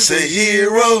 he's a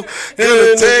hero.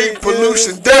 Gonna take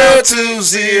pollution down to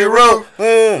zero.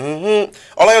 Mm-hmm.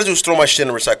 All I gotta do is throw my shit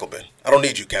in the recycle bin. I don't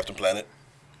need you, Captain Planet.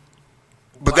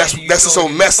 But that's his whole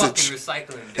message.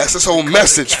 That's his whole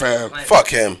message, fam. Fuck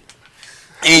him.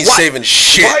 He ain't saving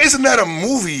shit. Why isn't that a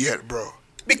movie yet, bro?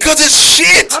 Because it's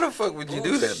shit. How the fuck would you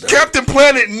do that, though? Captain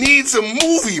Planet needs a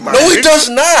movie, man. No, he does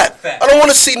not. I don't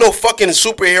want to see no fucking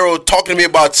superhero talking to me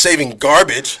about saving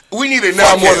garbage. We need it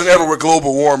now more than ever with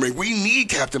global warming. We need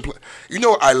Captain Planet. You know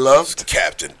what I loved?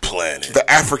 Captain Planet. The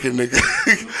African nigga.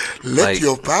 Let Like,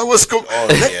 your powers come.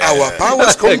 Let yeah. our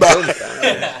powers come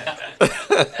back.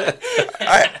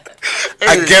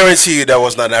 I guarantee you that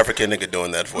was not an African nigga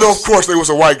doing that voice. No, of course there was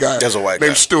a white guy. There's a white guy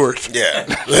named Stewart. Yeah.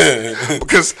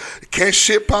 Because can't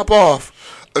shit pop off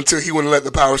until he wouldn't let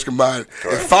the powers combine.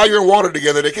 If fire and water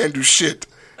together, they can't do shit.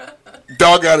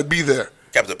 Dog got to be there.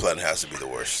 Captain Planet has to be the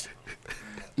worst.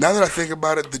 Now that I think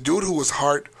about it, the dude who was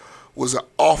Hart was an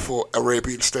awful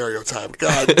Arabian stereotype.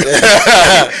 God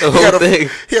damn.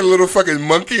 He had a little fucking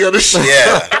monkey on his shit.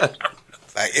 Yeah.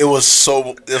 Like it was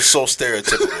so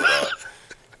stereotypical.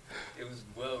 It was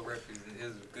well represented. It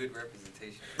was a good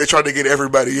representation. They tried to get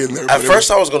everybody in there. At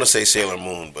first, I was gonna say Sailor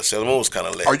Moon, but Sailor Moon was kind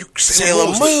of late. Are you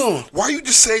Sailor Moon? Why are you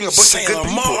just saying a bunch of good Sailor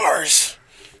people? Mars,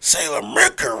 Sailor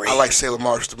Mercury. I like Sailor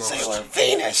Mars the most. Sailor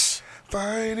Venus.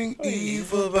 Fighting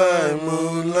evil by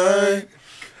moonlight,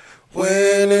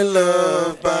 winning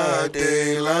love by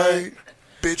daylight.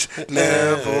 bitch,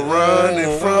 never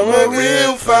running from a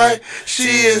real fight. She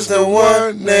is the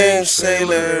one named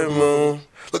Sailor Moon.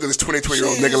 Look at this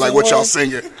 22-year-old nigga like, what y'all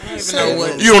singing?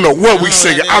 You don't know what we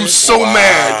singing. I'm so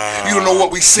mad. You don't know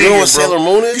what we singing, You know what bro. Sailor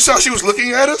Moon is? You saw she was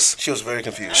looking at us? She was very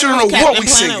confused. She don't know what we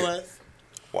singing.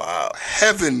 Wow.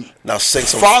 Heaven. Now sing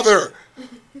some. Father.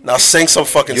 Now sing some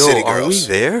fucking Yo, City are Girls.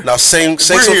 we there? Now sing We're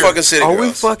some here. fucking City Are Girls.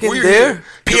 we fucking We're there? here.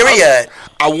 Period.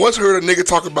 I once heard a nigga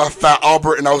talk about Fat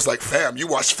Albert, and I was like, fam, you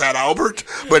watch Fat Albert?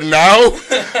 But now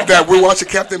that we're watching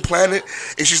Captain Planet,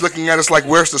 and she's looking at us like,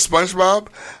 where's the SpongeBob?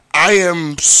 I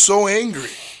am so angry.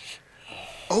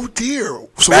 Oh, dear.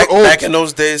 So Back, we're old. back in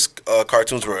those days,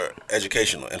 cartoons were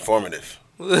educational, informative.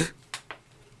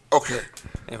 Okay.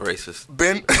 And racist.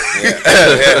 Ben,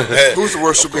 Yeah. who's the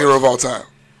worst superhero of all time?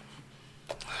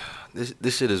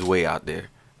 This shit is way out there.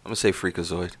 I'm gonna say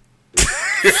Freakazoid.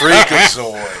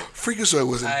 Freakazoid. Freakazoid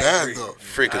wasn't I bad, agree. though.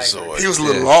 Freakazoid. He was a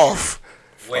little Yeah. off.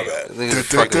 Wait, bad. I think it's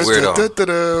fucking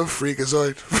weirdo.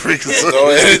 Freakazoid. Fucking He was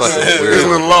a weirdo.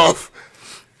 little off.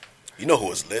 You know who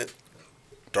was lit?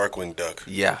 Darkwing Duck.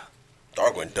 Yeah.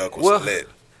 Darkwing Duck was Well, lit.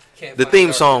 can't The find theme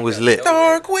Darkwing song was Duck. lit.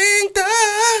 Darkwing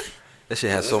Duck. That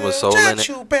shit has so much soul in it.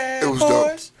 It was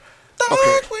dope.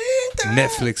 Darkwing Duck.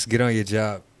 Netflix, get on your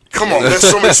job. Come on, there's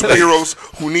so many superheroes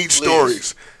who need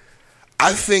stories.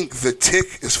 I think the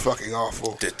Tick is fucking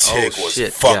awful. The Tick was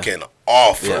shit, fucking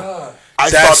awful. Yeah.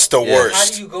 That's the Yeah. How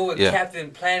worst. do you go with Yeah. Captain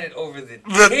Planet over the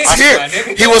The Tick, my Tick.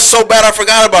 nigga? He was so bad I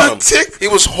forgot about him. The Tick. He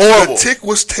was horrible. The Tick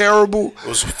was terrible. It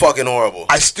was fucking horrible.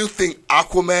 I still think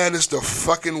Aquaman is the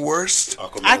fucking worst.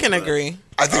 I can agree.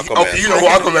 I think Aquaman. you know who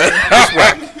Aquaman.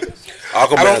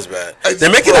 Aquaman is bad. I- They're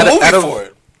making a I movie don't- for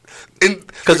it. And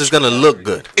Because it's gonna look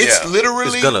good. it's Yeah.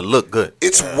 literally It's gonna look good.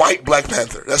 it's white Black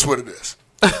Panther. That's what it is.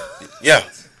 Yeah.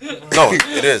 No,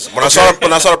 it is. When I saw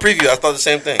the preview, I thought the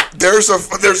same thing. There's a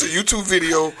YouTube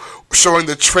video showing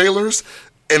the trailers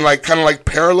and like kind of like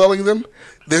paralleling them.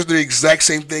 They're the exact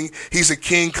same thing. He's a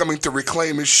king coming to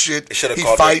reclaim his shit. They should have He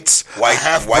called fights it White a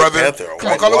half White brother. Panther. or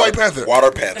Come on, call it White Water- Panther.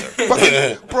 Water Panther.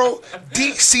 Fucking, bro,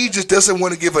 DC just doesn't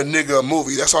want to give a nigga a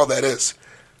movie. That's all that is.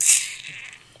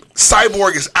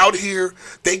 Cyborg is out here.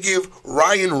 They give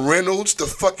Ryan Reynolds the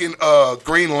fucking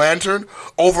Green Lantern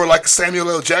over like Samuel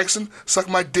L. Jackson. Suck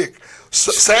my dick.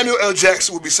 Samuel L.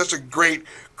 Jackson would be such a great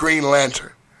Green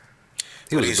Lantern.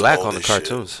 He was he's black old on the as shit.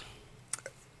 cartoons.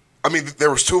 I mean,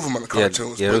 there was two of them on the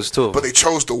cartoons. yeah, but, there was two of but them. they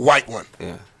chose the white one.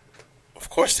 Yeah. Of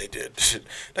course they did.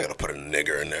 They're gonna put a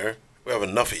nigger in there. We have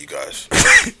enough of you guys.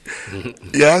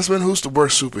 Yasmine, who's the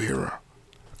worst superhero?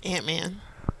 Ant-Man.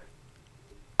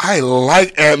 I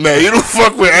like Ant-Man. You don't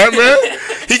fuck with Ant-Man?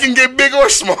 He can get big or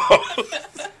small.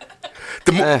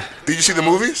 Did you see the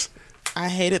movies? I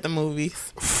hated the movies.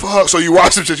 Fuck. So you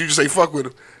watch them shit, you just say fuck with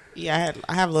him. Yeah,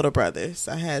 I have little brothers.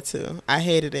 I had to. I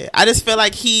hated it. I just feel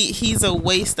like he's a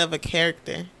waste of a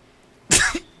character.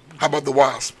 How about the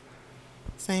Wasp?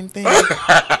 Same thing.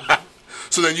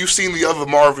 So then you've seen the other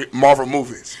Marvel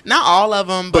movies, Not all of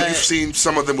them, but but you've seen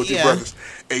some of them with your Yeah. brothers,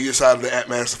 and you decided that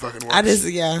Ant-Man is the fucking worst. I just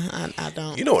I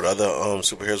don't. You know what other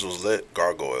superheroes was lit?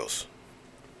 Gargoyles.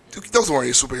 Those weren't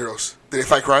any superheroes. Did they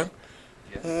fight crime?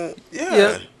 Yeah.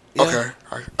 Yeah. Okay,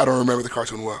 I don't remember the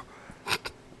cartoon well.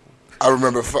 I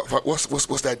remember what's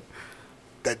that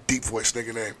deep voice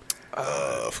nigga name?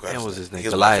 I forgot What was his name? He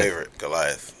was Goliath. my favorite.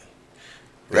 Goliath.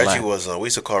 Goliath. Reggie was. We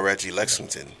used to call Reggie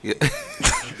Lexington. Yeah.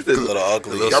 The little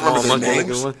ugly. little Y'all remember small their monkey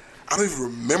names? looking one. I don't even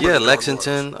remember. Yeah, the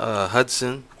Lexington,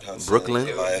 Hudson, Brooklyn.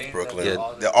 Goliath, Brooklyn.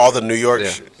 Yeah. All the New York Yeah.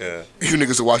 shit. Yeah. You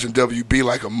niggas are watching WB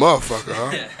like a motherfucker,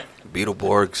 huh?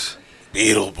 Beetleborgs.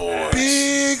 Beetleborgs.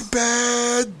 Big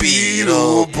bad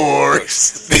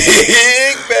Beetleborgs.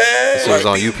 Big bad. This was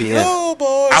on UPN.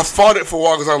 Beetleborgs. I fought it for a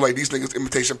while because I'm like, these niggas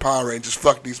imitation Power Rangers.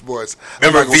 Fuck these boys.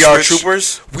 Remember I'm not VR gonna switch.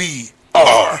 Troopers? We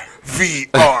are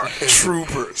VR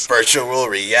Troopers. Virtual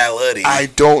reality. I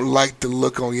don't like the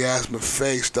look on Yasmin's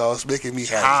face, though. It's making me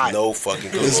Has hot. no fucking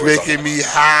clue. It's what we're making talking me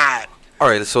hot. All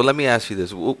right, so let me ask you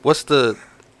this: what's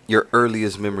your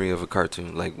earliest memory of a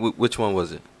cartoon? Like, which one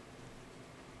was it?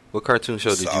 What cartoon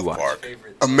show did you South watch? Park.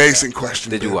 Amazing question.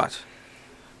 Did you man. watch?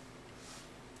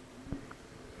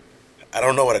 I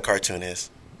don't know what a cartoon is.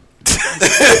 You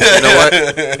know what?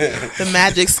 The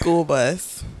Magic School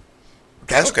Bus.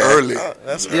 That's Okay. early.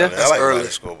 That's Yeah, early. that's I like early.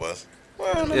 Magic School Bus.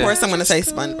 Of Yeah. course, I'm gonna say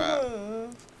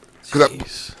SpongeBob.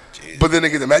 Jeez. But then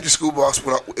again, the Magic School Bus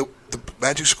went on, the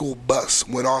Magic School Bus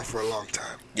went on for a long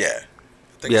time. Yeah.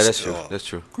 I think Yeah, it's that's still true. on. That's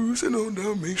true. Cruising on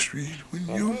down Main Street when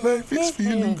your life is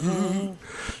feeling good.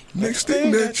 Next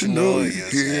thing that you know, you're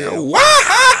here. Wow!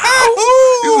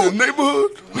 You in the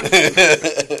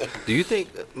neighborhood. Do you think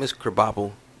Miss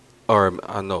Krabappel, or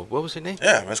no, what was her name?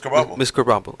 Yeah, Miss Kerbapple. Miss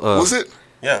Krabappel. Was it?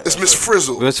 Yeah. It's Miss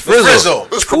Frizzle. Miss Frizzle.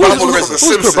 It's Who's Krabappel from The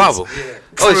Simpsons. Krabappel? From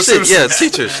Oh The shit! Yeah,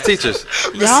 Simpsons. teachers.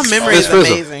 Y'all memory Miss is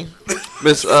Frizzle. amazing.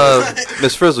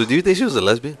 Miss Frizzle. Do you think she was a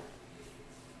lesbian?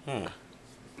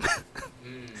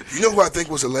 You know who I think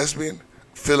was a lesbian?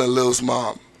 Phil and Lil's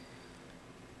mom.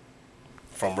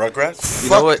 From Rugrats? You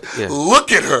know what? Yeah.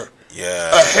 Look at her.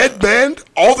 Yeah. A headband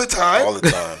all the time. All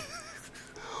the time.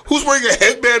 Who's wearing a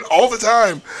headband all the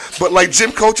time? But like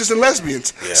gym coaches and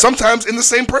lesbians. Yeah. Sometimes in the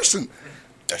same person.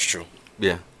 That's true.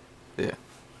 Yeah.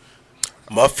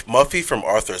 Muffy from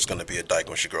Arthur is going to be a dyke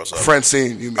when she grows up.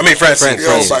 Francine, you mean? I mean, Francine.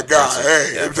 Oh my God. Francine.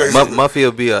 Hey. Yeah, let me tell you something. Muffy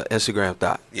will be an Instagram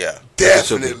thought. Yeah.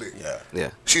 Definitely.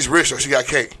 Yeah. She's rich though. She got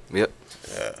cake. Yep.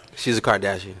 Yeah. She's a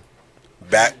Kardashian.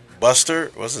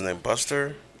 Buster. What's his name?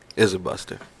 Buster? Is a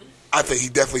buster. I think he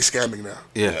definitely scamming now.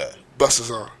 Yeah.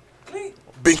 Buster's on.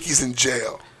 Binky's in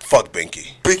jail. Fuck Binky.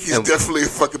 Binky's And- definitely in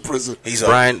fucking prison. He's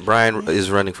Brian is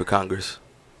running for Congress.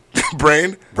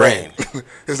 Brain? Brain.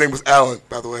 His name was Alan,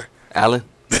 by the way.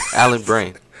 Alan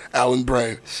Brain. Alan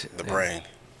Brain. The brain.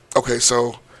 Okay,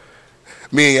 so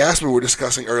me and Yasmine were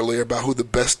discussing earlier about who the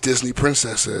best Disney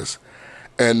princess is.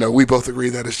 And we both agree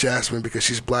that it's Jasmine because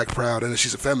she's black proud and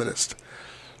she's a feminist.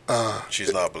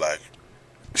 She's not black.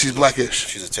 She's blackish.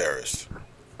 She's a terrorist.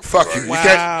 Fuck you. You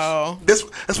Wow. can't.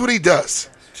 That's what he does.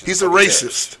 He's a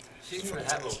racist. She didn't even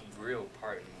have a real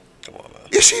part. Come on, man.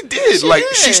 Yeah, she did. She Like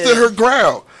did. she stood her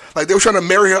ground. Like they were trying to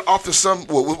marry her off to some.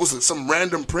 What was it? Some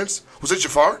random prince? Was it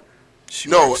Jafar?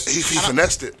 No, works- he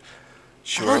finessed it.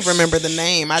 She I don't works- remember the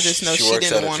name. I just know she works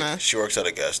didn't at a- want to. She works at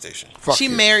a gas station. Fuck She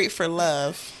you. married for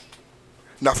love.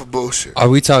 Not for bullshit. Are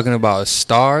we talking about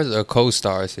stars or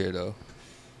co-stars here, though?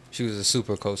 She was a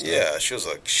super co-star. Yeah,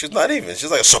 she's not even. She's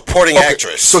like a supporting Okay,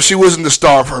 actress. so she wasn't the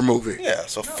star of her movie. yeah,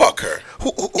 so fuck her. Who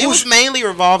It was was mainly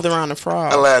revolved around the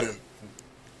frog. Aladdin?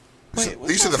 Wait, what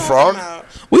you said y'all the frog? talking about?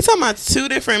 We talking about two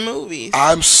different movies.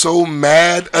 I'm so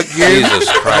mad again.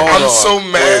 Jesus Christ. I'm Hold so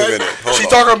on. mad. Wait a minute. Hold She on.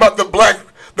 talking about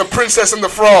the princess and the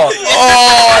frog.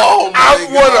 Oh I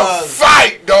want to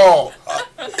fight, dog.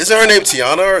 Isn't her name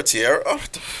Tiana or Tiara? Oh,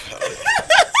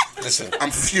 listen,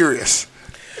 I'm furious.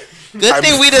 Good I'm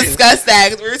thing we fu- discussed that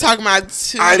because we were talking about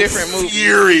two I'm different movies.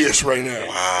 furious right now.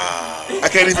 wow. I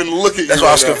can't even look at you. That's why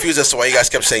I was right now. confused as to why you guys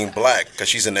kept saying black, because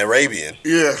she's an Arabian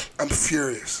Yeah, I'm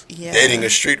furious. Yeah. dating a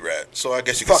street rat. So I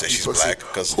guess you could Fuck say you, she's pussy. black,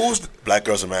 because Who's the- black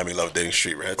girls in Miami love dating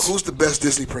street rats. Who's the best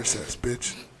Disney princess,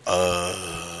 bitch?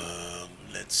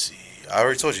 Let's see. I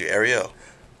already told you, Ariel.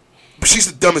 But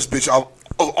she's the dumbest bitch of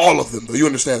all of them, though. You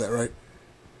understand that, right?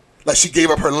 Like, she gave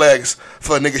up her legs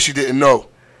for a nigga she didn't know.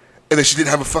 And then she didn't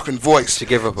have a fucking voice. She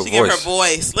gave up her She gave her voice.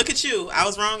 voice. Look at you. I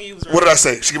was wrong. You was wrong. What did I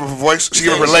say? She gave up her voice? She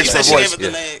gave up her legs for a She gave voice. up the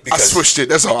Yeah. legs. I switched it.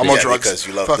 That's all. I'm on drugs. Because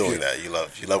you love Fuck doing you. that. You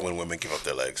love when women give up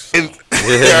their legs. And,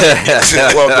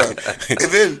 well done. And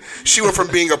then she went from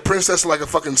being a princess to like a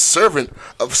fucking servant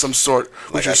of some sort,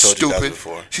 which Like I is told you guys stupid.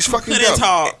 before. She's fucking Couldn't dumb.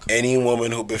 talk. Any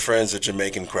woman who befriends a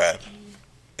Jamaican crab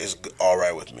is all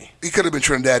right with me. He could have been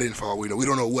Trinidadian for all we know. We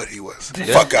don't know what he was.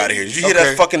 Fuck out of here! Did you hear Okay.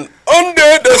 that fucking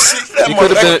under the sea?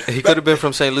 That He could have been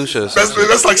from St. Lucia. Or That's, something.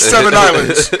 that's like 7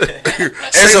 islands.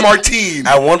 Saint Martin.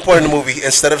 At one point in the movie,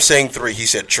 instead of saying 3, he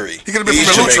said tree. He could have been He's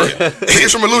from Jamaican. Malutra.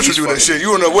 He's from Malutra do that fucking- shit.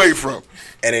 You don't know where he from.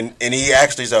 And he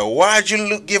actually said, "Why'd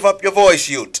you give up your voice,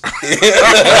 Ute?" He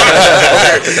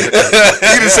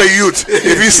didn't say Ute.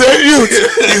 If he said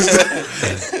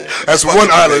Ute, that's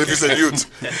one island if he said Ute.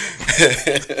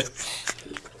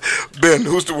 Ben,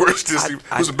 who's the worst Disney?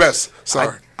 Who's the best?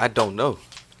 Sorry. I don't know.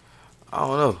 I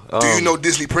don't know. Do you know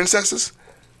Disney princesses?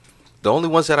 The only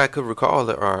ones that I could recall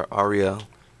are Ariel,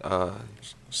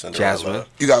 Cinderella. Jasmine.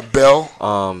 You got Belle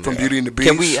Um, from Beauty and the Beast.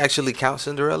 Can we actually count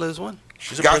Cinderella as one?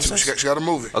 She's a Got to. princess. She got a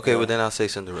movie. Okay, well then I'll say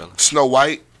Cinderella. Snow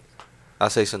White. I'll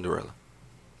say Cinderella,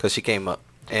 because she came up,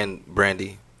 and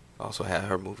Brandy also had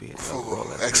her movie.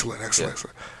 Oh, excellent. Yeah. Excellent.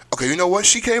 Okay, you know what?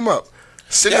 She came up.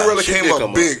 Cinderella she came did up come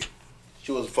up. big.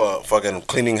 She was fucking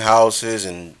cleaning houses,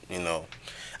 and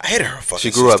I hated her fucking. She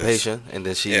grew up sisters. Haitian, and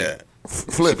then she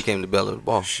Flip. became the belle of the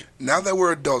ball. Now that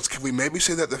we're adults, can we maybe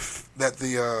say that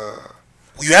the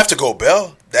You have to go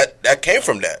Belle. That came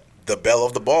from that. The Belle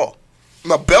of the Ball.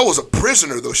 now Belle was a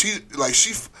prisoner though. She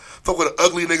fucked with an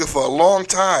ugly nigga for a long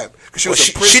time because she was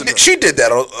a prisoner. She did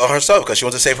that on herself because she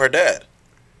wanted to save her dad.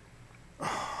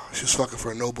 She was fucking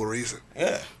for a noble reason.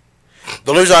 Yeah.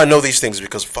 The only reason I know these things is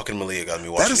because fucking Malia got me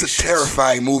watching. That is a these shits.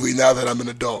 terrifying movie. Now that I'm an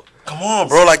adult, Come on,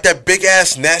 bro. Like that big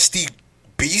ass nasty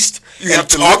beast you and have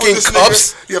to live talking with this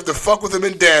cups, nigga. You have to fuck with him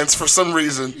and dance for some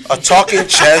reason. a talking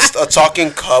chest, a talking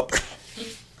cup.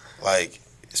 Like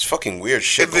it's fucking weird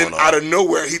shit And then going out on. of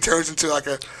nowhere, he turns into like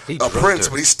He a drugged prince,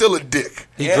 her. but he's still a dick.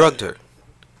 He Yeah. drugged her.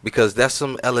 Because that's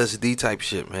some LSD type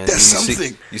shit, man. That's you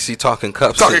something. You see talking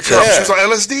cups. Talking and cups. shit. She was on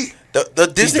LSD. The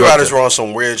Disney drugged writers her. were on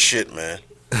some weird shit, man.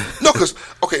 No, because,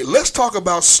 okay, let's talk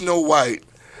about Snow White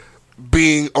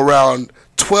being around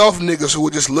 12 niggas who were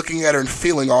just looking at her and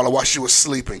feeling all while she was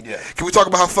sleeping. Yeah. Can we talk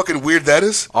about how fucking weird that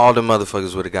is? All the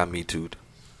motherfuckers would have got me too'd.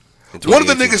 One of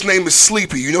the niggas' name is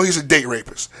Sleepy. You know he's a date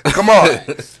rapist. Come on.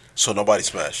 So nobody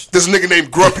smashed. This nigga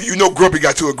named Grumpy. You know Grumpy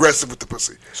got too aggressive with the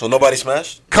pussy. So nobody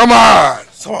smashed? Come on.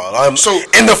 Come on. I'm So-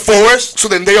 in the forest? So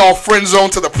then they all friend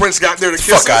zoned till the prince got there to kiss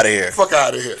Fuck her. outta here. Fuck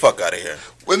out of here. Fuck out of here.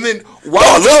 And then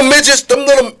Oh, little midgets, them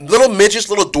little midgets,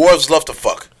 little dwarves love to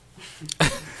fuck.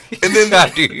 and then How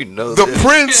do you know the this?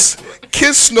 prince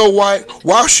kissed Snow White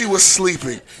while she was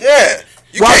sleeping. Yeah.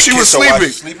 You While can't she was kiss her while sleeping.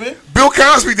 she's sleeping. Bill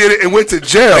Cosby did it and went to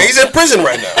jail. He's in prison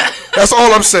right now. That's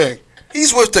all I'm saying.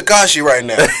 He's with Takashi right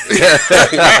now.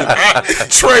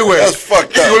 Treyway. That's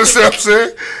fucked up. You understand what I'm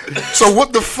saying? So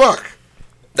what the fuck?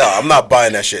 No, I'm not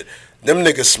buying that shit. Them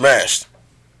niggas smashed.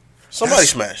 Somebody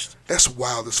smashed. That's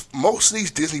wild. Most of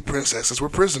these Disney princesses were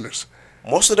prisoners.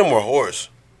 Most of them were whores.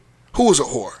 Who was a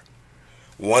whore?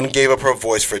 One gave up her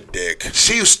voice for dick.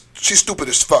 She's stupid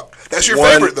as fuck. That's your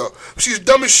One- favorite though. She's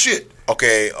dumb as shit.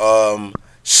 Okay,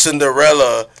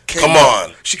 Cinderella. Came Come up.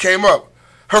 on. She came up.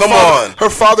 Come on. Her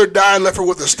father died and left her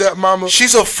with a stepmama.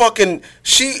 She's a fucking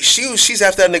she's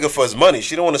after that nigga for his money.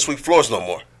 She don't want to sweep floors no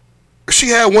more. She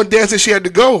had one dance and she had to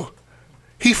go.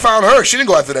 He found her. She didn't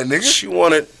go after that nigga. She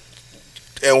wanted.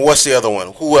 And what's the other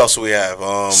one? Who else do we have?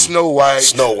 Snow White.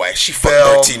 Snow White. She fucked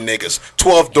Belle. 13 niggas.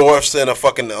 12 dwarfs and a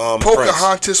fucking prince.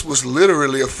 Pocahontas was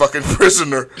literally a fucking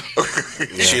prisoner.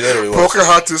 She literally was.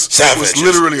 Pocahontas Savages. was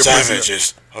literally a prisoner.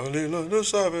 Savages. Only the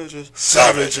savages.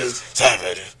 Savages.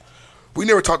 Savages. We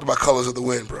never talked about Colors of the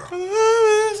Wind, bro. I'm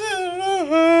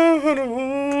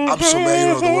so mad you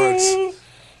know the words.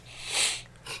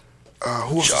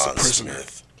 Who else is a John prisoner?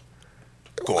 Smith.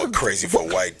 Going crazy for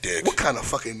white dick. What kind of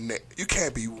fucking name? You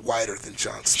can't be whiter than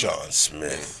John Smith. John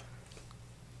Smith.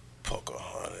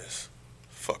 Pocahontas.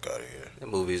 Fuck out of here. That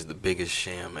movie is the biggest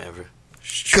sham ever.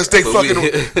 Because they But fucking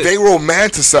they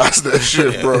romanticize that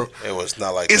shit, Yeah, bro. It was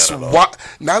not like It's that at all.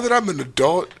 now that I'm an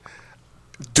adult.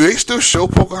 Do they still show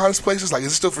Pocahontas places? Like,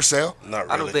 is it still for sale? Not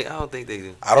really. I don't think they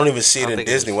do. I don't even see I it don't in think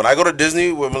Disney. it is. When I go to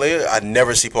Disney with Malia, I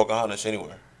never see Pocahontas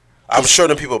anywhere. I'm sure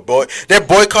them people they're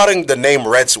boycotting the name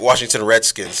Washington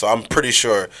Redskins. So I'm pretty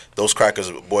sure those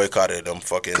crackers boycotted them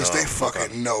fucking. Because they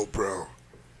fucking know, bro.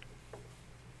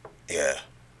 Yeah.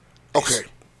 Okay,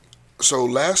 so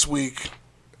last week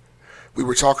we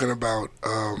were talking about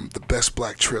the best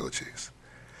black trilogies,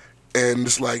 and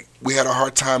it's like we had a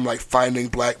hard time like finding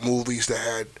black movies that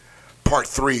had part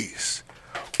 3s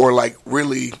or like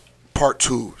really part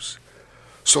 2s.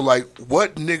 So like,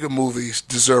 what nigga movies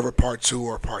deserve a part 2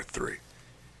 or a part 3?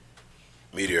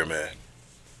 Meteor Man.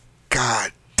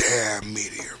 God damn,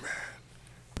 Meteor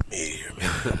Man! Meteor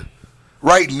Man.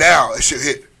 Right now, it should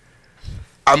hit.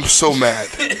 I'm so mad.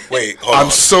 Wait, hold I'm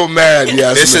on. so mad,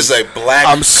 Yasmine. This is a black.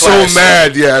 I'm so classic.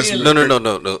 mad, Yasmine.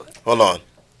 No. Hold on.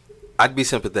 I'd be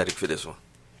sympathetic for this one.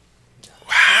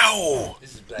 Wow.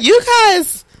 This is black. You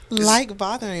guys like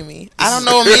bothering me. I don't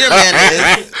know what Meteor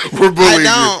Man is. We're bullying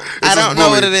I don't know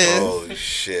what it is. Oh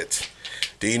shit.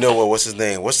 Do you know what's his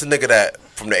name? What's the nigga that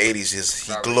from the 80s?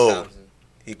 He Robert glowed. Townsend.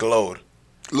 He glowed.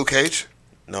 Luke Cage?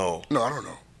 No. No, I don't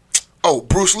know. Oh,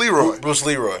 Bruce Leroy. Bruce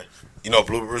Leroy. You know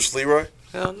Bruce Leroy?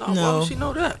 Hell no. No. Why would she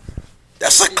know that?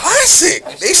 That's a classic.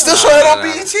 They still show it on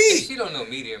Nah. BET. She don't know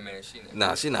Meteor Man. She know.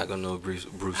 Nah, she's not gonna know Bruce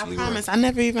I Leroy. promise. I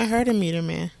never even heard of Meteor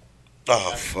Man.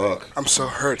 Oh fuck. I'm so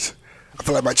hurt. I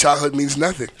feel like my childhood means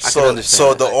nothing. So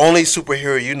understand the that. only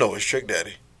superhero you know is Trick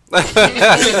Daddy.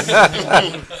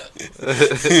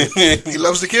 He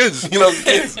loves the kids. You know,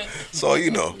 that's all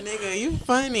you know. Nigga, you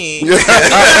funny. You know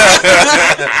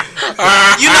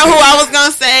who I was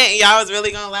gonna say? Y'all was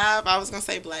really gonna laugh. I was gonna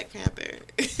say Black Panther.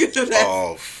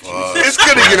 Oh fuck. It's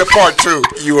gonna get a part 2.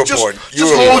 You were just, born. You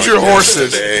Just were hold born your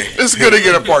horses. yesterday. It's gonna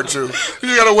get a part 2.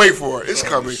 You gotta wait for it. It's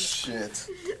coming. Shit.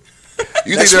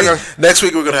 You Next think they're week, next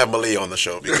week we're gonna have Malia on the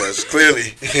show because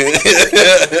clearly,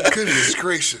 gonna? Goodness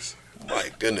gracious. my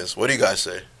goodness, what do you guys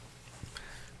say?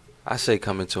 I say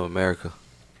Coming to America.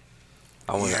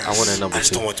 I want Yes. a number I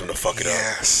just 2. don't want them to fuck it up.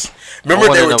 Yes. Remember I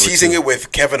want they a were number teasing 2. it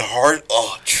with Kevin Hart.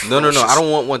 Oh, No. I atrocious.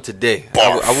 don't want one today.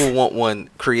 Barf. I would want one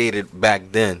created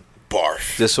back then,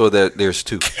 Barf. just so that there's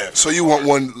 2. So you want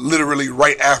one literally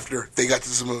right after they got to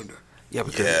Zamunda? Yeah,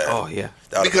 because Yeah. oh yeah,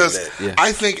 That would've Because been lit. Yeah.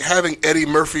 I think having Eddie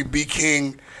Murphy be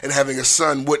king and having a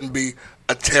son wouldn't be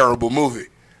a terrible movie.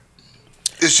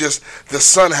 It's just the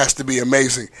son has to be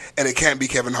amazing, and it can't be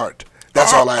Kevin Hart.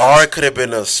 That's all I Or ask. it could have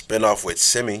been a spinoff with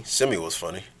Simi. Simi was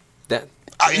funny. that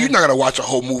You're not gonna watch a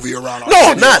whole movie around. No,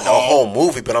 Arsenio not the Hall. whole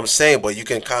movie, but I'm saying, but you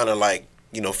can kind of like,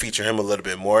 feature him a little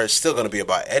bit more. It's still going to be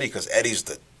about Eddie because Eddie's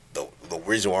the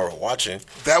reason why we're watching.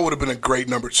 That would have been a great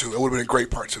number 2. It would have been a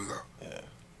great part 2, though. Yeah,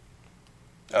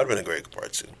 that would have been a great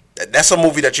part 2. That's a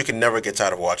movie that you can never get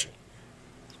tired of watching.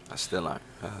 I'm still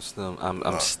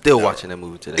watching that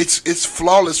movie today. It's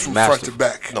flawless from front to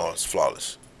back. No, it's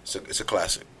flawless. It's a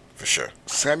classic for sure.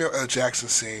 Samuel L. Jackson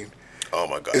scene. Oh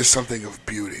my God, is something of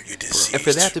beauty. You diseased and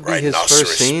for that to be his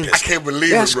first scene, I can't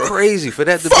believe that's it, bro. crazy. For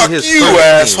that to fuck be his you, first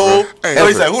asshole. scene, Hey,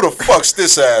 He's like, who the fuck's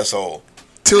this asshole?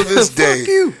 Till this day, Fuck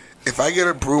you. if I get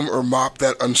a broom or mop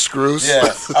that unscrews,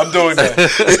 Yeah, I'm doing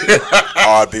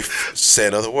that. Say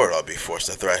another word, I'll be forced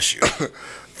to thrash you.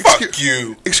 Fuck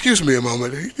you. Excuse me a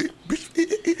moment.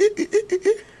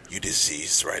 You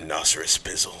diseased rhinoceros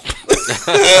pizzle.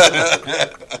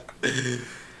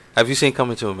 Have you seen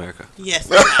Coming to America? Yes.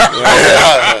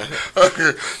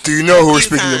 Do you know who we're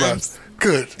Few speaking times. about?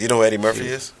 Good. You know who Eddie Murphy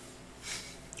is?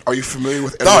 Are you familiar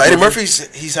with Eddie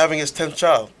Murphy's having his 10th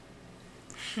child.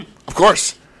 Of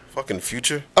course. Fucking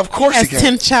Future. Of course he That's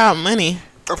can. 10th child money.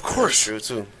 Of course. True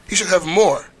too. He should have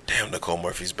more. Damn, Nicole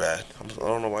Murphy's bad. I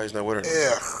don't know why he's not with her.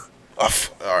 Yeah. All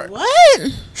right. What?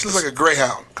 She looks like a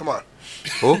greyhound. Come on.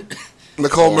 Who?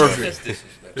 Nicole Oh, Murphy. That's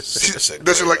disrespectful.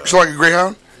 Does she like a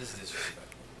greyhound? This is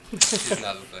disrespectful. She's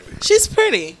not reflecting. She's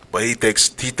pretty. But he thinks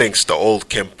the old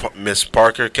Miss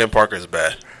Parker. Kim Parker is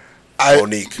bad.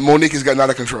 Monique. Monique has gotten out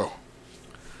of control.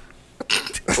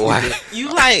 Why?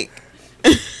 You like.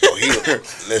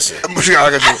 Listen. She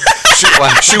got out of control.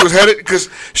 She was headed because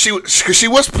she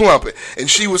was plump and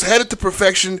she was headed to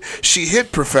perfection. She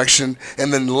hit perfection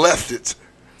and then left it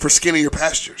for skinnier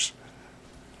pastures.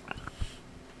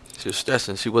 She was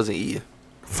stressing. She wasn't eating.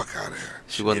 Fuck out of here.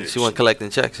 She wasn't collecting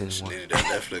checks She anymore. needed that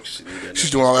Netflix.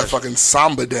 She's doing all that fucking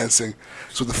samba dancing.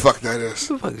 That's what the fuck that is.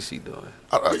 What the fuck is she doing?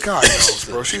 God knows,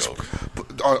 bro. She's on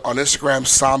Instagram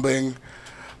sambaing.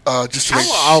 Just to I make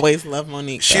will always love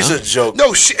Monique. She's though. a joke.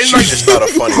 no, She's just not a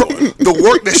funny one. The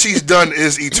work that she's done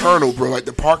is eternal, bro. Like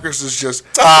the Parkers is just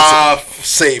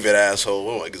Save it, asshole.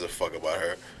 No one gives a fuck about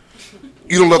her.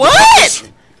 you don't love the What? Parkers.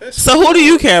 So who do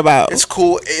you care about? It's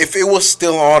cool. If it was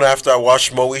still on after I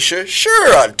watched Moesha,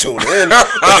 sure, I'd tune in.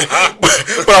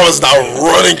 but I was not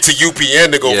running to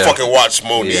UPN to go fucking watch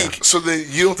Monique. Yeah. So then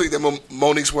you don't think that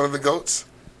Monique's one of the goats?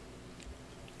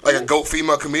 Like a goat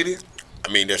female comedian?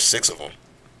 I mean, there's 6 of them.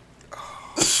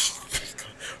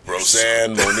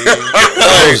 Roseanne, Monique.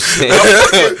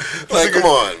 like, come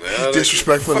on, man.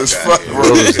 Disrespectful as Fuck fuck, outta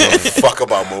bro. here. You don't give a fuck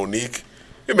about Monique.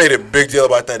 You made a big deal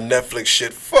about that Netflix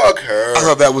shit. Fuck her. I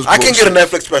thought that was I can get a bullshit.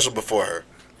 Netflix special before her.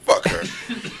 Fuck her.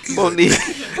 Monique.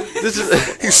 This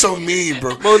is He's so mean,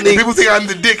 bro. Monique- And people think I'm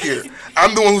the dick here.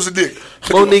 I'm the one who's the dick.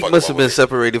 Monique fuck must have about been Monique.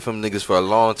 separated from niggas for a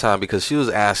long time because she was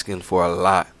asking for a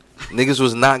lot. Niggas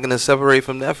was not gonna separate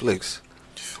from Netflix.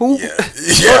 Who?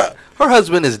 Yeah. Her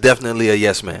husband is definitely a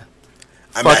yes man.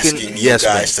 I'm Fucking asking you yes,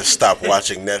 guys to stop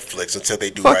watching Netflix until they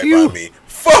do Fuck right you. by me.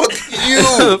 Fuck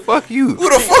you. Fuck you. Who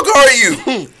the fuck are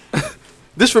you?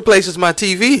 This replaces my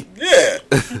TV. Yeah.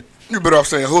 You better off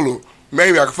saying Hulu.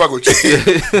 Maybe I can fuck with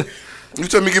you. You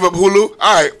tell me to give up Hulu?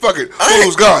 Alright, fuck it.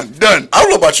 Hulu's gone. Done. I don't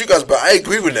know about you guys, but I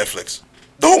agree with Netflix.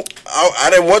 I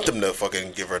didn't want them to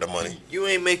fucking give her the money. You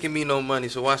ain't making me no money,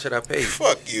 so why should I pay you?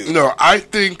 Fuck you. No, I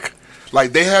think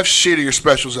like they have shittier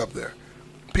specials up there.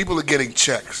 People are getting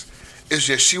checks. It's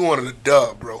just she wanted a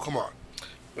dub, bro. Come on.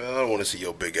 Man, I don't want to see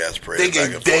your big ass parade. They back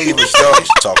gave and Dave forth. a dub. He's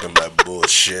talking that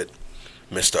bullshit.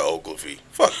 Mr. Ogilvy.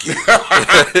 Fuck you.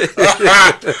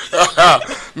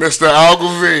 Mr.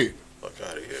 Ogilvy. Fuck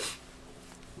out of here.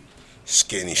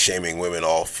 Skinny shaming women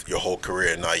off your whole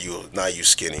career. Now you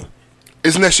skinny.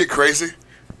 Isn't that shit crazy?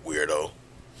 Weirdo.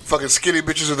 Fucking skinny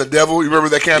bitches are the devil. You remember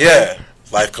that campaign? Yeah.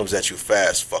 Life comes at you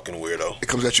fast, fucking weirdo. It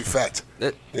comes at you fat.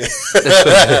 That-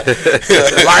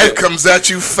 Life comes at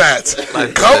you fat.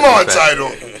 Life Come comes on, at you fat.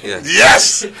 title. Yeah.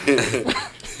 Yes.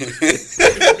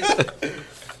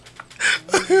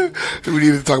 We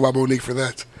needed to talk about Monique for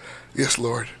that. Yes,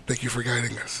 Lord. Thank you for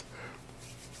guiding us.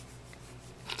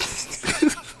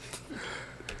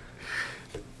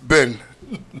 Ben,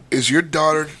 is your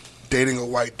daughter dating a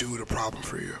white dude a problem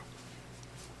for you?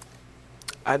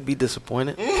 I'd be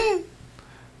disappointed.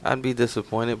 I'd be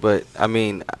disappointed, but I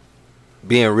mean,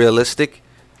 being realistic,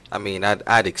 I mean,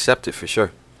 I'd accept it for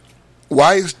sure.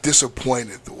 Why is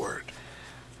disappointed the word?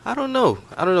 I don't know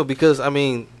because I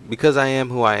mean, because I am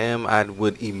who I am, I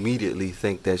would immediately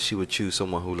think that she would choose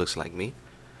someone who looks like me,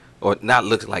 or not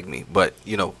looks like me, but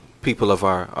you know, people of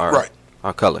our Right.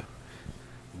 our color.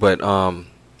 But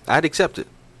I'd accept it.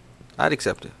 I'd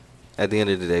accept it at the end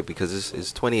of the day because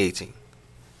it's 2018.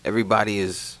 Everybody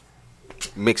is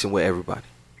mixing with everybody.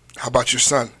 How about your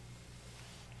son?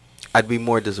 I'd be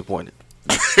more disappointed.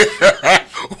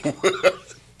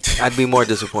 I'd be more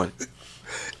disappointed.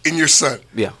 In your son?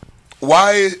 Yeah.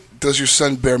 Why does your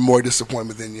son bear more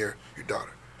disappointment than your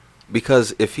daughter?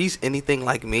 Because if he's anything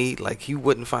like me, like he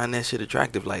wouldn't find that shit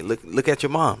attractive. Like look at your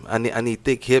mom. I need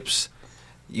thick hips.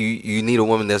 You need a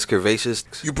woman that's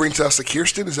curvaceous. You bring to us a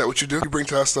Kirsten? Is that what you do? You bring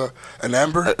to us an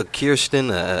Amber? A Kirsten,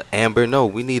 a Amber. No,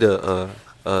 we need a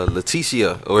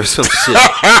Leticia or some shit.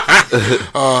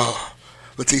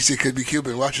 Leticia could be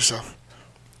Cuban. Watch yourself.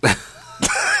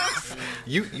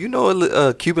 You know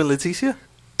a Cuban Leticia?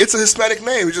 It's a Hispanic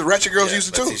name. It's just ratchet girls use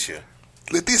it too. Leticia.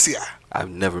 Leticia. I've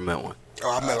never met one.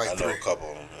 Oh, I met like I know three. a couple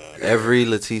of them. Yeah. Every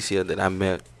Leticia that I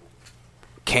met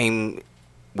came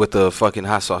with a fucking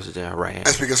hot sausage in her right hand.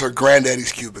 That's because her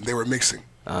granddaddy's Cuban. They were mixing.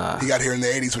 Uh, He got here in the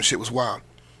 80s when shit was wild.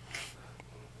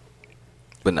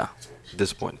 But no,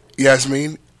 disappointed.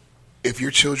 Yasmine, if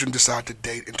your children decide to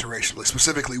date interracially,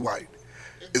 specifically white,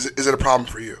 is it a problem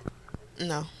for you?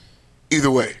 No. Either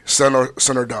way, son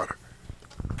or daughter.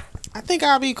 I think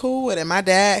I'll be cool with it. My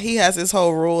dad, he has this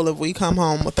whole rule: if we come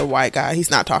home with a white guy,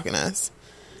 he's not talking to us.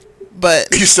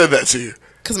 But He said that to you.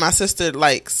 because my sister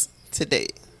likes to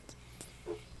date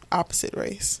opposite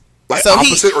race, Like So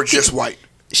opposite or just white?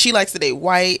 she likes to date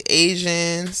white,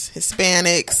 Asians,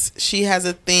 Hispanics. She has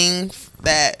a thing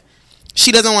that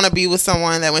she doesn't want to be with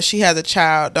someone that when she has a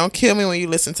child, don't kill me when you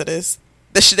listen to this,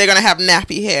 that they're going to have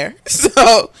nappy hair.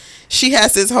 So she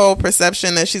has this whole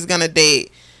perception that she's going to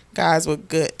date guys with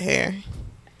good hair.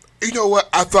 You know what?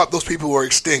 I thought those people were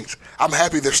extinct. I'm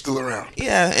happy they're still around.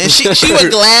 Yeah, and she would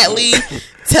gladly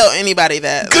tell anybody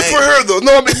that. Good for her though.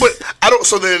 No, I mean, but I don't.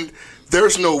 So then,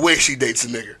 there's no way she dates a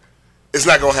nigga. It's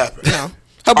not gonna happen. No,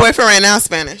 her boyfriend right now is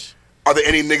Spanish. Are there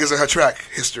any niggas in her track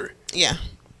history? Yeah,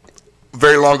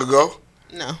 Very long ago.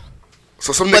 no,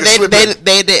 So some but niggas slip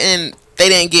in. they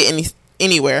didn't get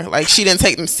anywhere. Like she didn't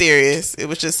take them serious. It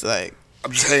was just like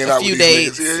I'm just hanging a out few with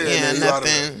these dates. niggas. Yeah, man, you out of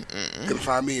there. nothing. Couldn't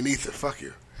find me and Ethan. Fuck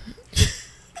you.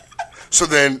 So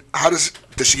then, how does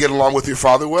she get along with your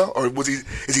father well, or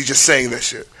is he just saying that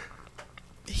shit?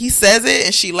 He says it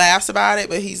and she laughs about it,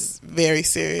 but he's very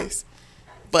serious.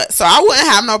 But so I wouldn't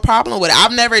have no problem with it.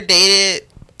 I've never dated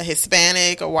a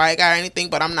Hispanic, a white guy, or anything,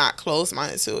 but I'm not close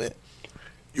minded to it.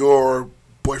 Your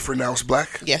boyfriend now is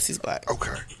black? Yes, he's black.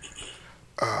 Okay.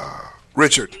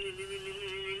 Richard.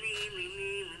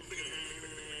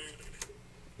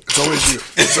 It's always you.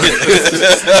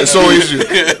 It's always you.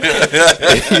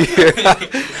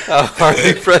 I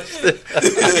hardly pressed it.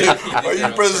 Why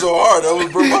you pressing so hard? That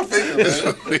would burn my finger,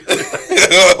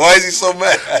 man. Why is he so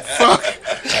mad? Fuck.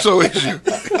 It's always you.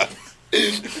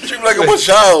 Treat me like I'm a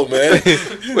child, man.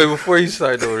 Wait, before you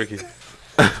start though, Ricky,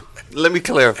 let me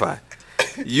clarify.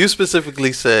 You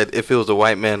specifically said if it was a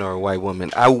white man or a white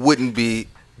woman. I wouldn't be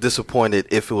disappointed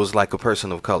if it was like a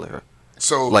person of color.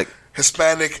 So, Like-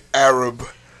 Hispanic, Arab,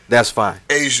 That's fine.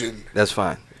 Asian. That's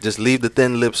fine. Just leave the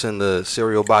thin lips and the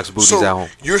cereal box booties So, at home.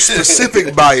 your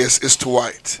specific bias is to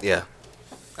white. Yeah.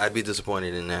 I'd be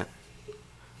disappointed in that.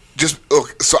 Just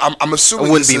okay, so I'm I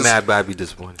assuming wouldn't this be is, mad, but I'd be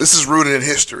disappointed. This is rooted in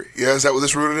history. Yeah, is that what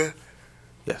this rooted in?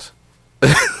 Yes.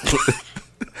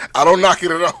 I don't knock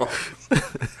it at all.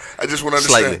 I just want to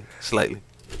understand. Slightly.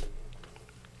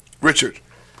 Richard,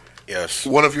 Yes.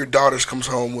 one of your daughters comes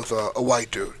home with a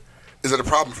white dude. Is it a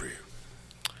problem for you?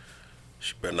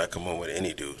 She better not come home with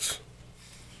any dudes.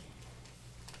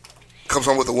 Comes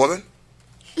home with a woman?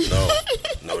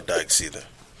 No dykes either.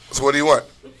 So what do you want?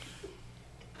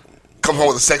 Come home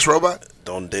with a sex robot?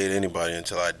 Don't date anybody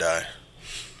until I die.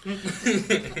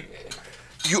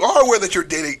 You are aware that you're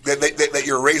dating, that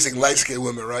you're raising light-skinned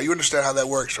women, right? You understand how that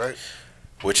works, right?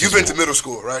 You've been to middle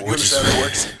school, right? You understand how that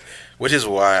works? Which is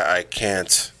why I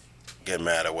can't get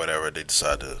mad at whatever they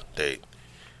decide to date.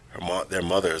 Their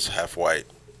mother is half white.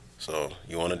 So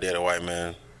you want to date a white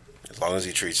man, as long as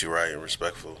he treats you right and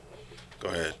respectful, go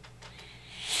ahead.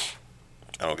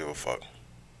 I don't give a fuck.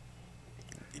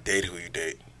 You date who you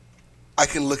date. I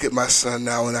can look at my son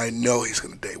now and I know he's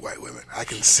going to date white women. I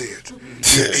can see it.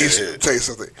 I'll tell you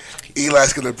something.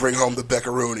 Eli's going to bring home the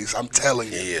beccaroonies. I'm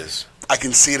telling you. He is. I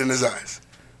can see it in his eyes.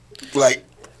 Like,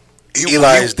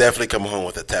 Eli is definitely coming home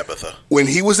with a Tabitha. when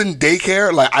he was in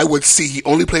daycare, like I would see, he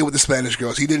only played with the Spanish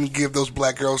girls. He didn't give those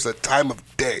black girls the time of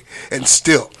day. And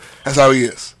still, that's how he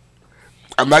is.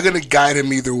 I'm not going to guide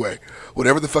him either way.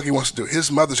 Whatever the fuck he wants to do.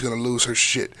 His mother's going to lose her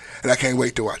shit. And I can't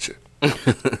wait to watch it.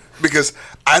 Because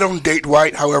I don't date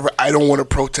white. However, I don't want to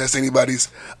protest anybody's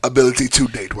ability to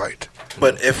date white.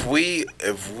 But if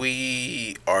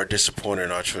we are disappointed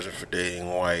in our children for dating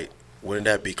white, wouldn't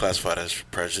that be classified as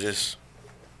prejudice?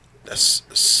 that's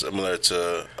similar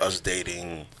to us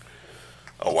dating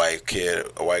a white kid,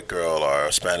 a white girl, or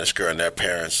a Spanish girl, and their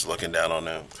parents looking down on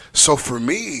them. So for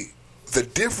me, the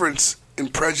difference in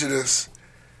prejudice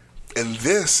and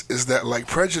this is that, like,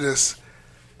 prejudice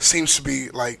seems to be,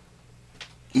 like,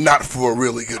 not for a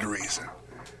really good reason.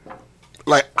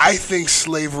 Like, I think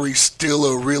slavery's still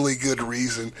a really good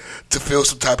reason to feel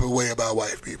some type of way about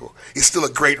white people. It's still a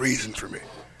great reason for me.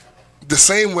 The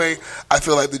same way I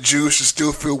feel like the Jews should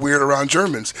still feel weird around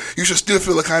Germans. You should still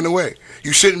feel a kind of way.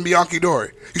 You shouldn't be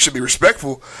Dory. You should be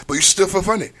respectful, but you should still feel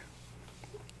funny.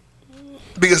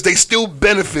 Because they still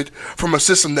benefit from a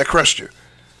system that crushed you.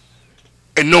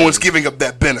 And no one's giving up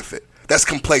that benefit. That's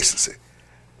complacency.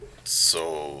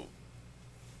 So,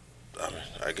 I mean,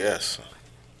 I guess.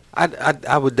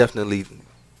 I would definitely,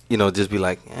 just be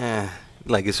like,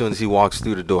 like as soon as he walks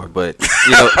through the door. But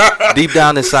deep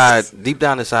down inside,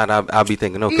 I'll be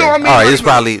thinking, okay, all right, it's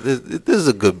probably this is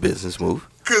a good business move.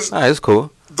 Because all right, it's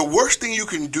cool. The worst thing you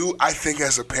can do, I think,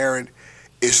 as a parent,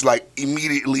 is like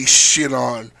immediately shit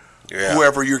on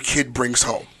whoever your kid brings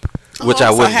home. Which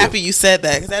I wouldn't. I'm so happy you said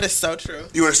that because that is so true.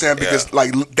 You understand? Because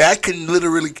like that can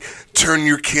literally turn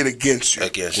your kid against you.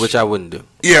 Which I wouldn't do.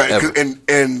 Yeah,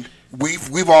 and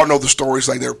we've all know the stories.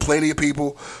 Like there are plenty of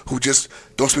people who just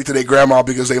don't speak to their grandma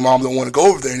because their mom don't want to go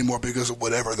over there anymore because of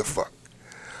whatever the fuck.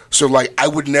 So like I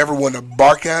would never want to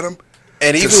bark at him.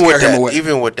 And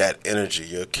even with that energy,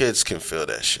 your kids can feel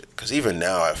that shit. Because even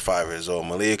now at 5 years old,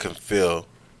 Malia can feel.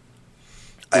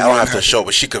 I don't have to show,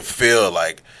 but she could feel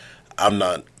like I'm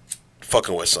not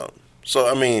fucking with something. So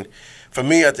I mean, for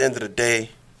me, at the end of the day,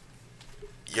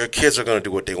 your kids are gonna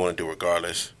do what they want to do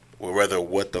regardless,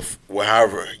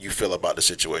 however you feel about the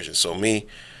situation. So me,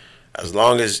 as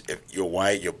long as if you're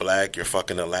white, you're black, you're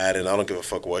fucking Aladdin, I don't give a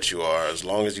fuck what you are. As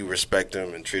long as you respect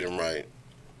them and treat them right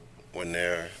when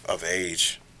they're of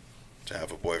age to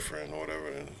have a boyfriend or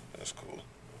whatever, then that's cool.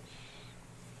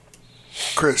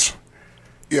 Chris,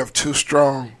 you have 2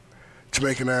 strong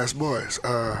Jamaican ass boys.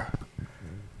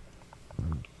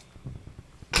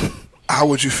 How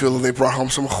would you feel if they brought home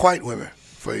some white women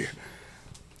for you?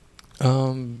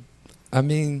 I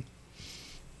mean,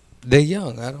 they're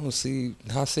young. I don't see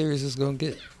how serious it's gonna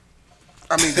get.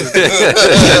 I mean,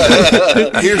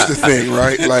 here's the thing,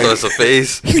 right? Like, so it's a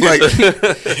phase. Like,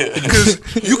 because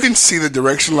you can see the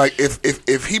direction. Like,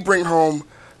 if he bring home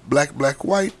black,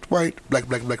 white, black, black,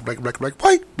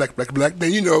 white,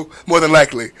 then more than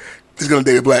likely he's gonna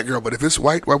date a black girl. But if it's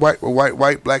white,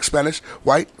 black, Spanish,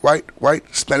 white,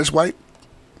 Spanish, white.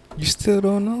 You still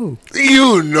don't know.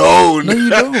 You know. No, you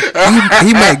don't.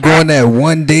 He might go on that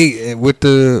one date with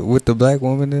the black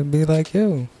woman and be like,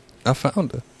 "Yo, I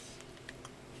found her."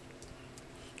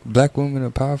 Black women are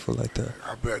powerful like that.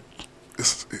 I bet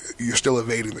you're still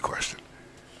evading the question.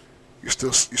 You're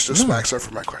still smack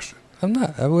surfing my question. I'm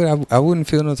not. I wouldn't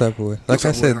feel no type of way. Like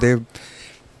I said,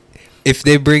 if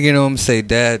they bring it home, say,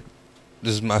 "Dad,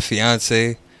 this is my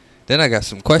fiance," then I got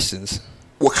some questions.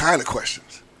 What kind of questions?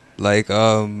 Like, wait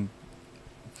a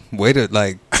hold on.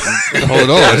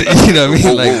 You know what I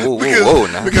mean?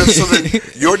 Like, because so then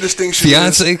your distinction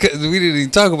fiance, cause we didn't even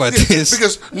talk about this.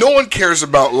 Because no one cares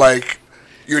about, like,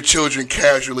 your children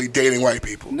casually dating white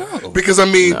people. No. Because, I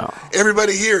mean,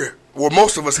 everybody here, well,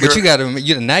 most of us here. But you got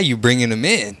to, now you bringing them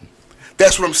in.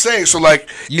 That's what I'm saying. So, like,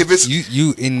 if it's.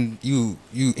 You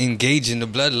engage in the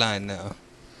bloodline now.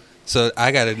 So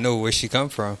I got to know where she come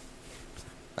from.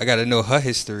 I got to know her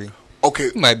history.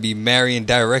 Okay. You might be marrying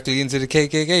directly into the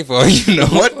KKK for all you know.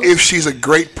 What if she's a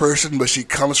great person, but she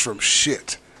comes from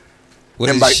shit? What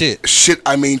and is by shit? Shit,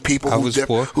 I mean people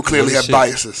who clearly have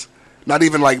biases. Not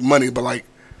even like money, but like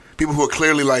people who are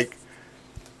clearly like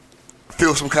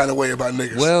feel some kind of way about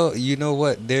niggas. Well, you know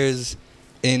what?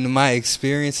 In my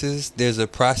experiences, there's a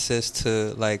process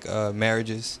to like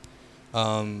marriages.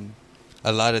 A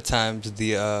lot of times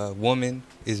the woman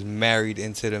is married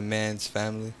into the man's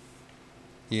family.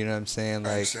 You know what I'm saying?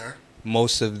 Like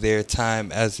most of their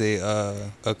time as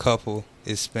a couple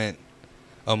is spent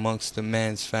amongst the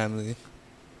man's family.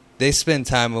 They spend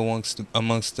time amongst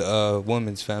the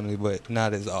woman's family, but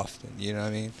not as often. You know what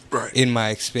I mean? Right. In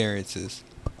my experiences,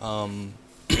 I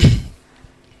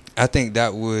think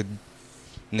that would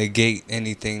negate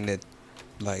anything that,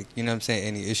 like, you know what I'm saying,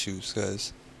 any issues,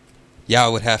 because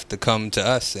y'all would have to come to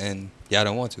us, and y'all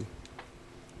don't want to.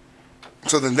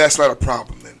 So then that's not a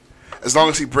problem then. As long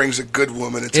as he brings a good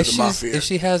woman into the mafia. If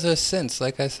she has her sense,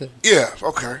 like I said. Yeah,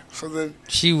 okay. So then.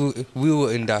 We will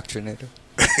indoctrinate her.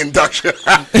 Induction.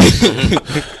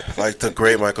 Like the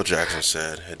great Michael Jackson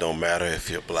said, it don't matter if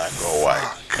you're black or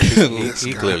white.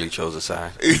 He clearly chose a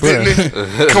side. Didn't he?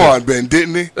 Come on, Ben,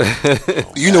 didn't he?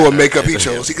 You know what makeup he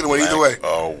chose. He could have went either way.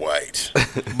 Or white.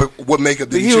 But what makeup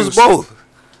did he He choose? was both.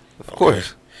 Of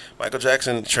course. Michael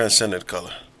Jackson transcended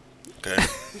color. Okay.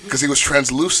 Because he was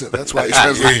translucent. That's why he's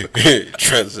translucent.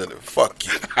 Transcended. Fuck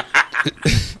you.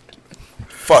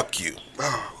 Fuck you.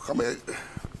 Oh, I mean,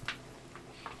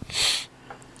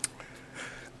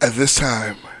 at this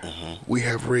time, we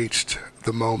have reached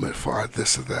the moment for our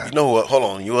this or that. You know what? Hold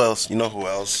on. You know who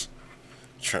else?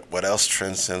 What else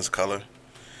transcends color?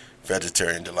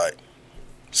 Vegetarian Delight.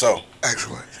 So,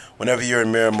 Excellent. whenever you're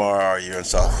in Miramar or you're in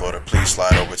South Florida, please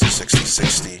slide over to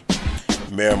 6060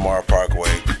 Miramar Parkway,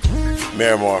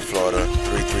 Miramar, Florida,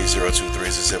 33023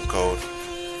 is the zip code.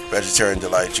 Vegetarian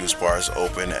Delight Juice Bar is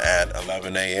open at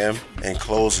 11 a.m. and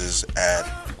closes at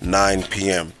 9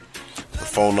 p.m. The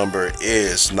phone number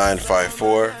is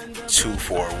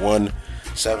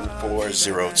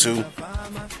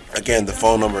 954-241-7402. Again, the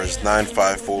phone number is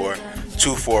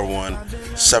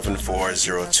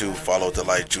 954-241-7402. Follow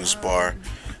Delight Juice Bar.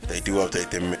 They do update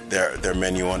their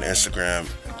menu on Instagram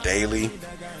daily.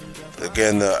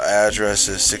 Again, the address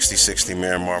is 6060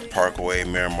 Miramar Parkway,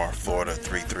 Miramar, Florida,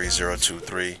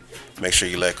 33023. Make sure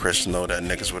you let Christian know that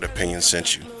Niggas with Opinions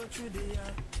sent you.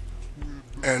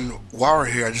 And while we're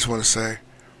here, I just want to say,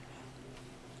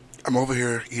 I'm over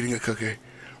here eating a cookie,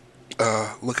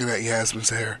 looking at Yasmine's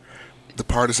hair. The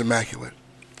part is immaculate.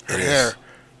 Her hair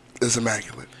is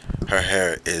immaculate. Her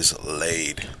hair is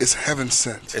laid. It's heaven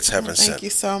sent. It's heaven sent. Thank you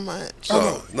so much.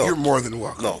 Oh, no, you're more than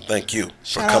welcome. No, thank you for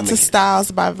Shout out coming. to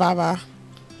Styles by Vava.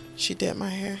 She did my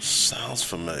hair. Sounds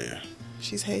familiar.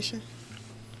 She's Haitian.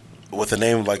 With a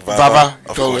name like Vava, Vava,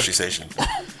 of totally. course she's Asian.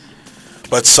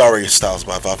 But sorry, Styles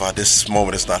by Vava, this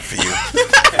moment is not for you.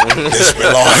 This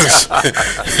belongs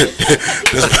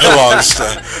to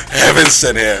Heaven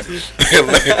Sent Hair.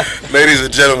 Ladies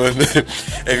and gentlemen,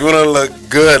 if you want to look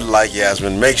good like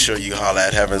Yasmine, make sure you holla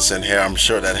at Heaven Sent Hair. I'm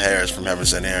sure that hair is from Heaven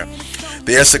Sent Hair.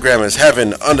 The Instagram is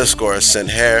Heaven_Sent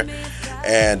Hair.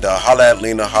 And holla at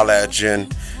Lena, holla at Jen.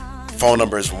 Phone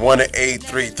number is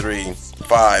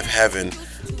 1-833-5-HEAVEN.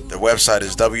 Their website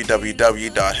is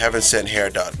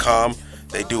www.heavensenthair.com.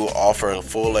 They do offer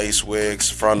full lace wigs,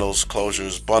 frontals,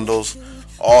 closures, bundles.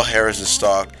 All hair is in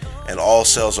stock, and all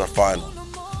sales are final.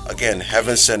 Again,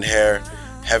 Heaven Sent Hair,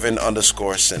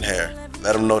 Heaven_Sent Hair.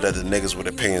 Let them know that the Niggas with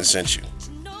Opinions sent you.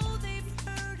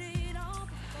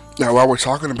 Now, while we're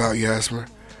talking about Yasmine,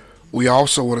 we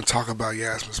also want to talk about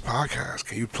Yasmine's podcast.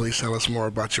 Can you please tell us more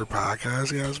about your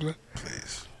podcast, Yasmine?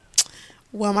 Please.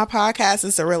 Well, my podcast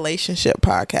is a relationship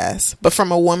podcast, but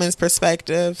from a woman's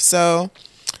perspective. So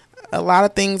a lot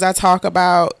of things I talk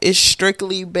about is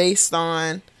strictly based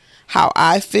on how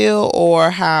I feel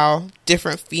or how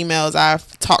different females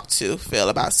I've talked to feel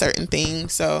about certain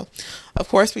things. So, of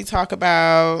course, we talk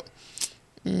about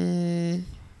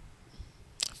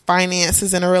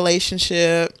finances in a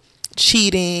relationship,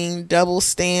 cheating, double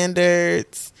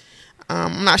standards.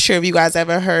 I'm not sure if you guys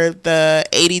ever heard the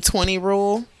 80-20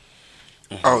 rule.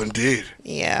 Oh, indeed.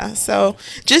 Yeah, so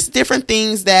just different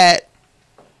things that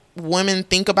women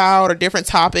think about or different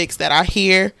topics that I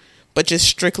hear, but just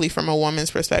strictly from a woman's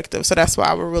perspective. So that's why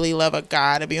I would really love a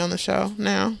guy to be on the show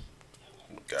now.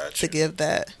 Gotcha. To give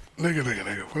that. Nigga,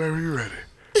 whenever you're ready.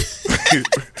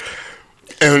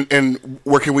 and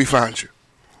where can we find you?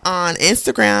 On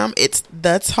Instagram, it's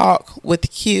The Talk with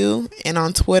Q, and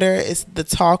on Twitter, it's The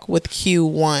Talk with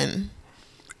Q1.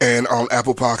 And on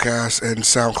Apple Podcasts and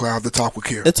SoundCloud, The Talk with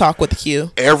Q. The Talk with Q.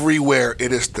 Everywhere,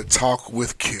 it is The Talk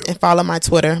with Q. And follow my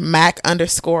Twitter, Mac_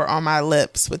 on my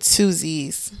lips with 2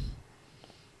 Z's.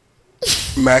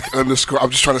 Mac_. I'm just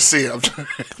trying to see it.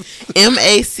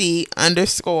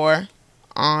 MAC_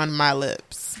 on my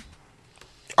lips.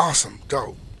 Awesome.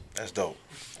 Dope. That's dope.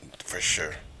 For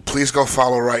sure. Please go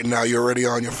follow right now. You're already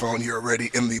on your phone. You're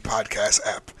already in the podcast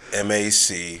app.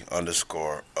 MAC_ONMYLIPZ.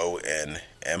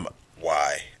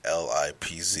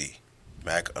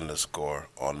 Mac_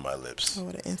 on my lips.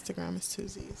 Oh, the Instagram is 2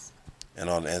 Z's. And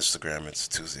on Instagram, it's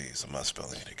 2 Z's. I'm not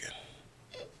spelling it again.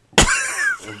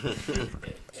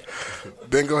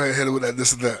 Then go ahead and hit it with that,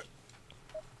 this and that.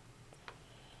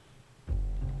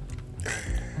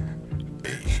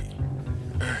 Bitch.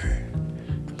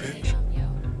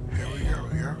 Here we go,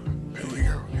 yo.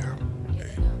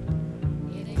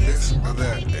 This or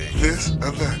that. This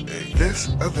or that. This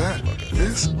or that.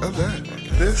 This or that.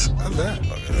 This or that.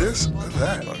 This or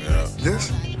that.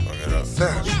 This.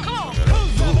 That.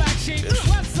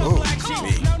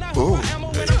 Ooh.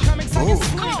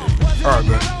 All right,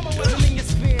 man.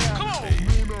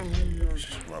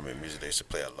 used to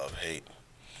play at Love Hate.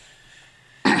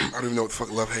 I don't even know what the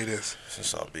fuck Love Hate is. It's in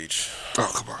South Beach.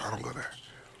 Oh, come on. I don't go there.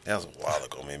 That was a while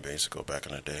ago. Maybe I used to go back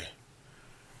in the day.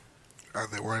 Are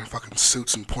they wearing fucking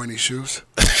suits and pointy shoes?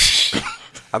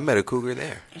 I met a cougar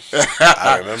there.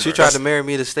 I remember. She tried to marry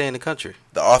me to stay in the country.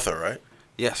 The author, right?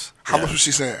 Yes. How much was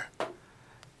she saying?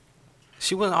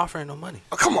 She wasn't offering no money.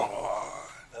 Oh, come on.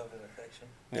 Love and affection.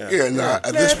 Yeah, nah.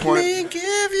 At this point, Let me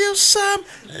give you some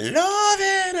love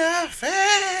and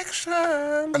affection.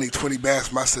 I need 20 bands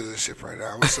for my citizenship right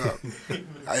now. What's up?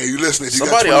 Hey, you listening? You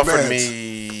Somebody got 20 offered bands.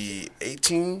 me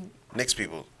 18 Knicks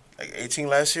people, like 18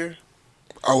 last year.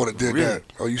 I would have did Really? that.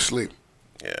 Oh, you sleep.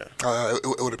 Yeah,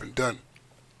 It would have been done.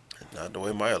 not the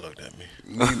way Maya looked at me.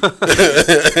 Me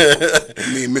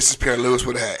and Mrs. Perry Lewis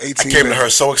would have had 18 I came to bands. her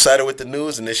so excited with the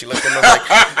news, and then she looked at me like,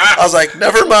 I was like,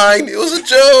 never mind, it was a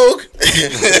joke.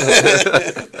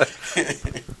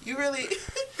 You really?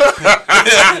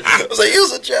 I was like, it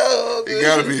was a joke. It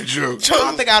gotta be a joke. I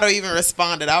don't think I'd have even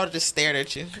responded. I would have just stared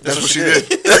at you. That's what she did.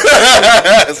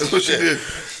 That's what she did.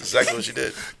 Exactly what she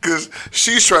did. Because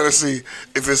she's trying to see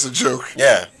if it's a joke.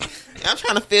 Yeah, I'm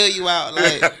trying to feel you out.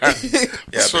 Like,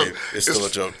 yeah, So, babe, it's still a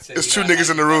joke. It's two niggas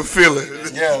in the room feeling.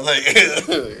 Yeah, like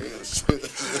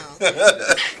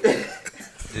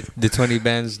The 20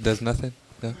 bands does nothing?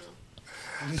 No?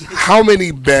 How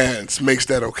many bands makes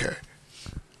that okay?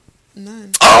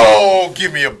 none. oh,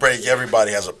 give me a break.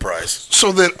 Everybody has a price.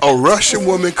 So then a Russian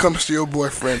woman comes to your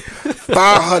boyfriend,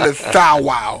 500 thou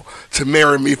wow to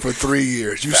marry me for 3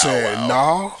 years. You saying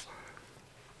no?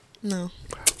 No.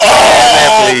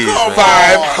 Please, man.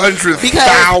 500 Because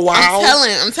thou wow?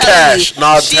 I'm telling Cash, you,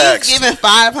 not she's text. giving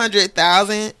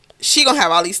 500,000. She gonna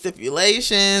have all these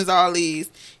stipulations, all these.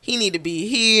 He need to be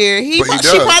here. But he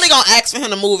She does. probably gonna ask for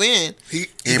him to move in. He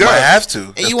He does. might have to.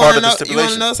 And That's you part want of to the know? You want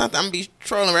to stipulation. know something? I'm gonna be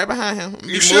trolling right behind him. I'm gonna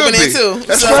You be should moving be. in too.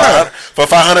 That's So- fine. For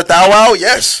 500 thou wow,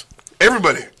 yes.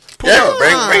 Everybody. Pull Yeah, up.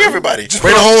 bring everybody. Just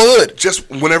Bring the put on- whole hood. Just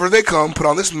whenever they come, put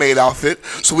on this maid outfit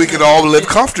so we can all live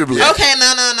comfortably. Okay,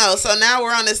 no. So now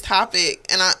we're on this topic,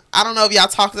 and I don't know if y'all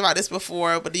talked about this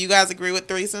before, but do you guys agree with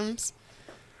threesomes?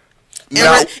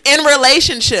 No, In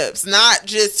relationships, not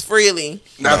just freely.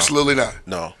 absolutely not.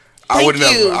 No, I would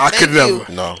Thank you. never. I Thank could you.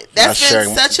 never. no. not That's sharing.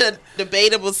 been such a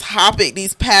debatable topic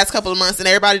these past couple of months, and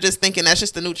everybody just thinking that's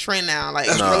just the new trend now. Like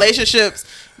No. relationships,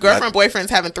 girlfriend, boyfriends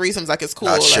having threesomes, like it's cool.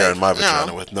 Not like, sharing my no.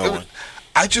 vagina with no one.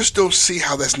 I just don't see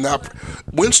how that's not.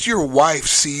 Once your wife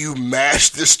see you mash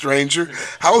this stranger,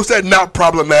 how is that not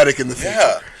problematic in the future?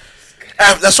 Yeah.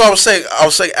 That's what I was saying. I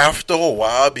was saying after a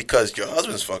while, because your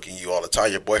husband's fucking you all the time,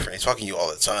 your boyfriend is fucking you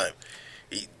all the time.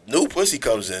 New pussy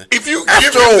comes in. If you give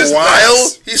After him a this while,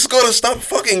 mess- he's gonna stop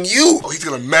fucking you. Oh, he's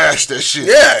gonna mash that shit.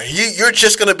 Yeah, you're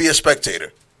just gonna be a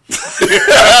spectator.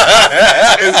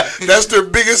 That's their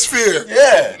biggest fear.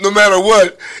 Yeah. No matter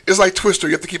what, it's like Twister.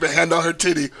 You have to keep a hand on her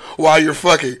titty while you're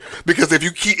fucking, because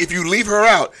if you leave her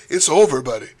out, it's over,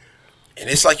 buddy. And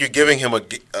it's like you're giving him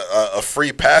a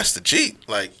free pass to cheat.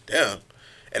 Like, damn.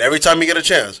 And every time you get a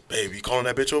chance, babe, you calling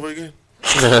that bitch over again?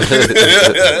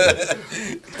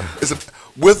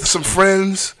 With some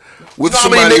friends, with You know how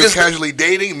many somebody you're niggas- casually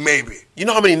dating, maybe. You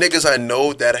know how many niggas I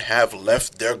know that have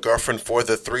left their girlfriend for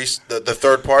the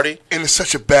third party? And it's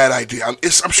such a bad idea. I'm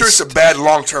sure it's a bad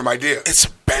long-term idea. It's a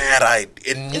bad idea.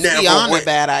 It's beyond a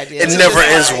bad idea. It It's never just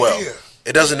ends bad well. idea.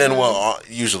 It doesn't end well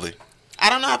usually. I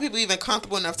don't know how people even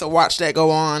comfortable enough to watch that go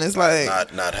on. It's like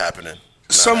Not happening. Not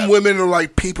Some happening. women are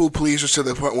like people pleasers to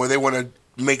the point where they want to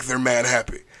make their man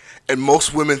happy, and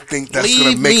most women think that's going to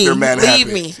leave make me, their man happy.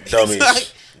 leave me. Dummies. It's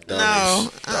like, Dummies.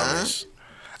 no, Dummies.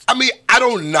 I mean, I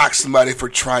don't knock somebody for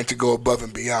trying to go above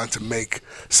and beyond to make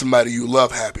somebody you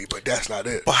love happy, but that's not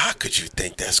it. But how could you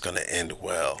think that's gonna end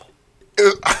well?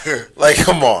 Like,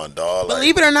 come on, dog. Like,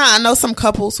 Believe it or not, I know some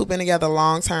couples who've been together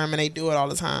long term and they do it all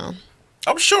the time.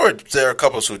 I'm sure there are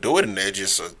couples who do it, and they're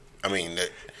just.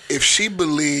 If she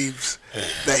believes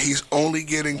that he's only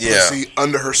getting Yeah. pussy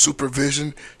under her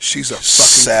supervision, she's a fucking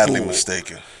sadly fool.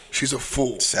 mistaken. She's a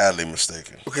fool. Sadly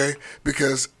mistaken. Okay?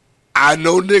 Because I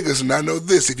know niggas, and I know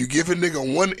this. If you give a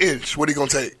nigga 1 inch, what he gonna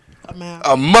take? A mouth.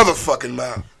 A motherfucking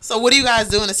mouth. So what do you guys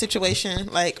do in a situation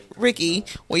like Ricky,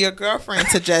 where your girlfriend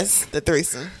suggests the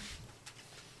threesome?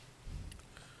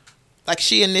 Like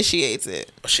she initiates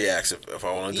it. She asks if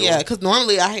I want to do Yeah, it. because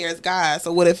normally I hear it's guys.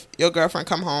 So what if your girlfriend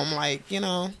come home like, you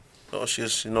know? No, she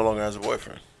no longer has a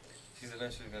boyfriend. She's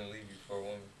eventually gonna leave you for a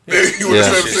woman. You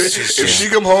understand what I'm saying? she's- If she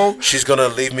come home, She's gonna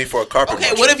leave me for a carpet. Okay,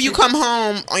 merchant. what if you come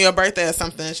home on your birthday or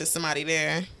something? It's just somebody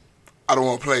there. I don't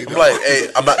want to play. I'm like, hey,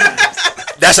 I'm not.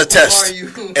 That's a test,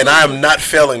 and I am not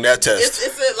failing that test.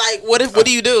 It's a, like what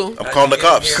do you do? I'm calling the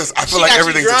cops. Because I She feel like got you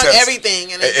everything's a drunk, test.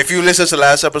 everything, and If you listen to the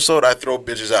last episode, I throw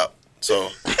bitches out. So,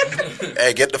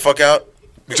 hey, get the fuck out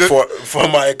before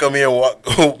Maya come here and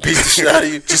beat the shit out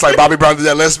of you. Just like Bobby Brown did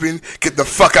that lesbian. Get the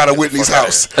fuck out of Whitney's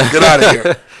house. Get out of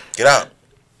here. Get out.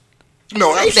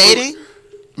 No, They absolutely. dating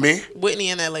Me? Whitney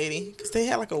and that lady because they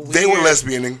had like a weird. They were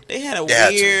lesbianing. They had a They had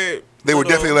to. weird. They were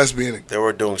little- definitely lesbianing. They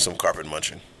were doing some carpet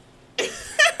munching.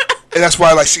 And that's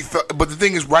why, like, she felt. But the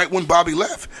thing is, right when Bobby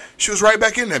left, she was right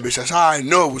back in that bitch. That's how I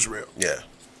know it was real. Yeah.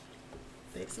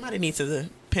 Somebody needs to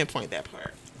pinpoint that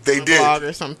part. They On a did. blog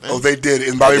or something. Oh, they did.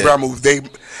 In Bobby did. Brown movie,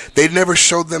 they never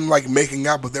showed them like making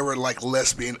out, but there were like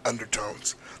lesbian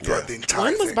undertones throughout the entire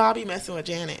When was thing. Bobby messing with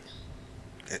Janet?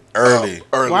 Early.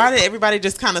 Early. Why did everybody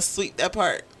just kind of sweep that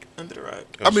part under the rug?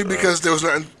 I mean, because there was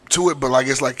nothing to it, but like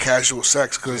it's like casual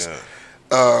sex. Because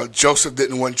Joseph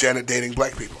didn't want Janet dating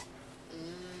black people.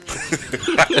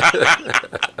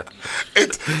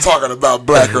 It's talking about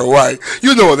black or white.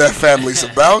 You know what that family's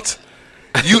about.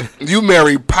 You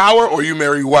marry power or you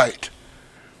marry white.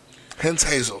 Hence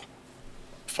Hazel.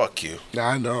 Fuck you. Nah,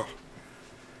 I know.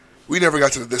 We never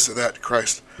got to this or that.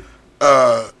 Christ.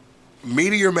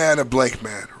 Meteor Man or Blank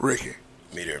Man? Ricky.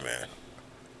 Meteor Man.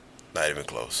 Not even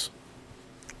close.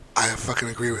 I fucking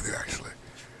agree with you, actually.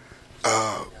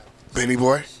 Benny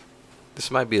Boy? This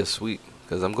might be a sweep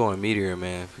because I'm going Meteor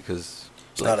Man because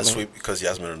It's not a sweep because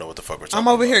Yasmine don't know what the fuck we're talking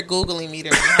I'm over about. here Googling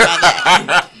Meteor Man. How about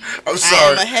that? I'm I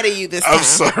sorry. am ahead of you this time. I'm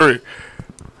sorry.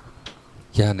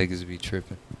 Y'all niggas be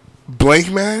tripping.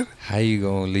 Blank Man? How you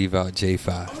gonna leave out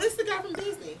J5? Oh, this is the guy from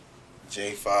Disney.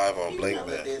 J5 on He Blink was in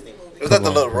Man. the Disney movie. Was that Come the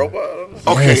on, little bro. robot? I don't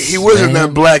know. Okay, Yes, he was in man.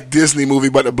 that black Disney movie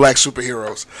about the black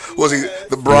superheroes. Was he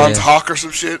the Bronze Yeah. Hawk or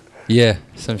some shit? Yeah,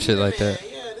 some shit like that.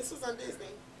 Yeah, this was on Disney.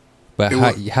 But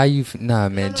It how you? Nah,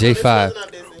 man. No, this J5. wasn't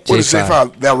on Disney. What is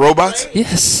J5? That robot?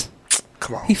 Yes,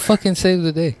 Come on. he man. fucking saved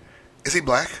the day. Is he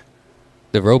black?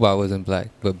 The robot wasn't black,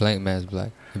 but Blank Man's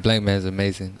black. And Blank Man's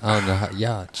amazing. I don't know how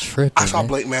y'all tripping. I saw man.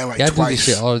 Blank Man like Y'all do this twice.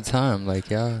 shit all the time, like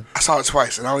y'all. I saw it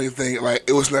twice, and I don't even think like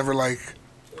it was never like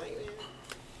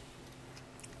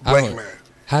I Blank don't- Man.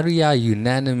 How do y'all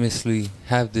unanimously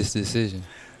have this decision?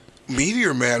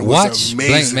 Meteor Man was Watch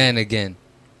amazing. Blank Man again.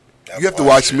 You have to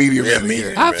watch Meteor Yeah, Man Meteor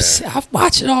again. Man. I've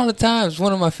watched it all the time. It's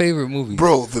one of my favorite movies.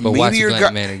 Bro, the but watch Meteor Blank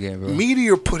got Man again, bro.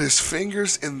 Meteor put his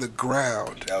fingers in the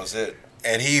ground. That was it.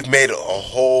 And he made a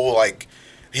whole, like,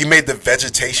 he made the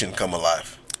vegetation come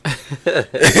alive. You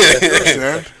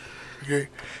understand? Okay.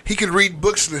 He could read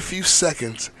books in a few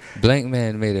seconds. Blank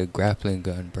Man made a grappling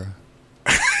gun, bro.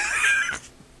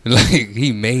 Like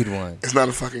he made one. It's not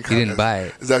a fucking contest. He didn't buy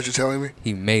it. Is that what you're telling me?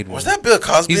 He made one. Was that Bill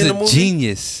Cosby He's in the a movie?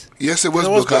 genius. Yes, it was It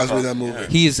Bill was Bill Cosby in that Cosby, movie. yeah.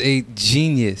 He is a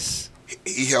genius.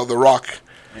 He held the rock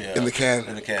Yeah. in the can.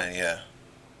 In the can, yeah.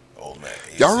 Old man.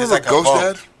 Y'all remember like a Ghost bum.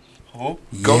 Dad? Who?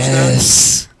 Ghost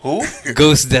yes. Who?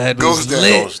 Ghost Dad was Ghost Dad.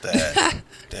 lit. Ghost Dad.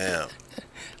 Damn.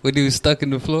 When he was stuck in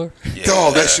the floor. Yeah.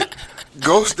 Dog, that shit.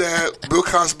 Ghost Dad, Bill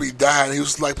Cosby died, and he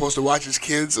was like supposed to watch his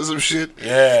kids or some shit.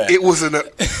 Yeah. It was in a.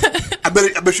 I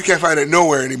bet you can't find it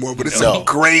nowhere anymore, but it's No. a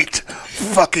great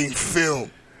fucking film.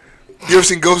 You ever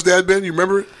seen Ghost Dad, Ben? You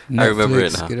remember it? I remember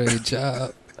it Netflix, now. Get on your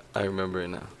job. I remember it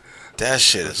now. That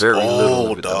shit is Very little of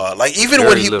old, it, dog. though. Like, even Very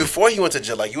when he, little. before he went to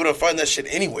jail, like, you wouldn't find that shit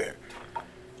anywhere.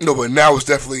 No, but now it's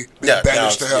definitely been Yeah,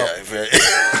 banished to now hell. it's-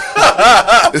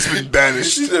 yeah, It's been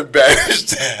banished. She's been banished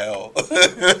to hell.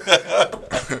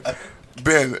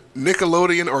 Ben,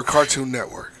 Nickelodeon or Cartoon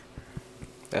Network?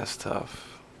 That's tough.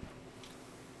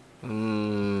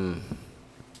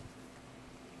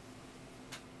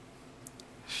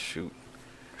 Shoot.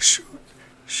 Shoot,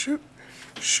 shoot,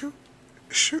 shoot,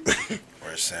 shoot.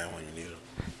 Where's Sam when you need him?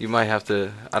 You might have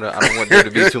to. I don't want there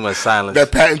to be too much silence.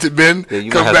 That patented Ben, Yeah,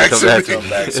 you come might back have to come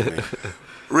back to to me. Come back to me.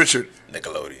 Richard.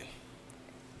 Nickelodeon.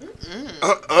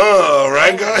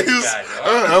 Right, guys?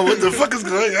 What the fuck is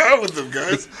going on with them,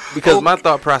 guys? Because my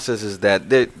thought process is that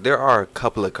there are a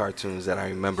couple of cartoons that I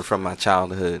remember from my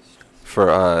childhood for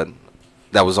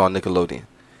that was on Nickelodeon.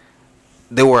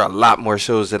 There were a lot more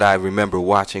shows that I remember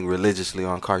watching religiously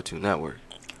on Cartoon Network.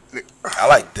 I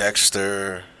like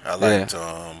Dexter. I liked,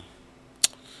 Yeah.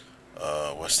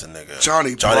 what's the nigga?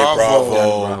 Johnny Bravo.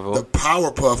 Bravo. The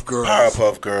Powerpuff Girls.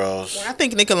 Powerpuff Girls. I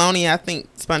think Nickelodeon. I think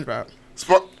SpongeBob.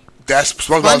 That's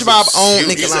SpongeBob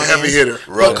owned He's a Nickelodeon. heavy hitter.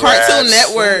 But Rugrats. Cartoon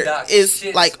Network Boondocks is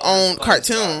shit like on own SpongeBob,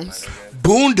 cartoons. my nigga.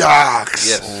 Boondocks.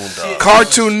 Yes. Boondocks.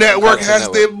 Cartoon Network Cartoon has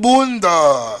Network. the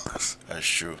Boondocks. That's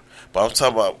true. But I'm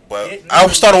talking about. But I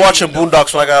started watching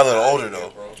Boondocks when I got a little older,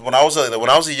 though. When I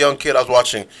was a young kid, I was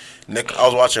watching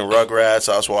Rugrats.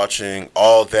 I was watching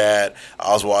all that.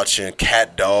 I was watching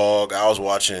Cat Dog. I was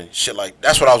watching shit like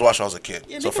that's what I was watching when I was a kid.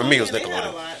 Yeah, So for me, it was they had a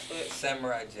Nickelodeon. lot, but-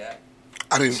 Samurai Jack.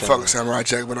 I didn't fuck with Samurai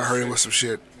Jack, but I heard it was some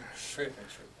shit. Tripping.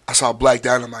 I saw Black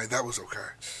Dynamite. That was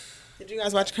okay. Did you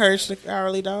guys watch Courage the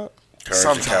Cowardly Dog?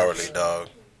 Courage the Cowardly Dog.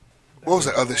 What was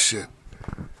that other shit?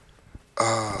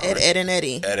 Ed and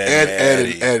Eddie. Ed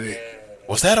and Eddie.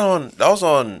 Was that on? That was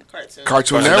on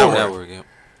Cartoon Network. Yeah.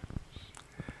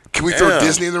 Can we throw Damn.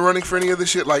 Disney in the running for any of this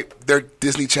shit? Like their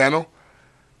Disney Channel?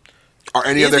 Or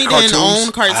any Disney of their didn't cartoons?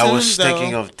 own cartoons, I was though.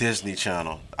 thinking of Disney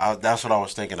Channel. That's what I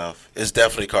was thinking of. It's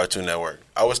definitely Cartoon Network.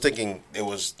 I was thinking it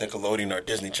was Nickelodeon or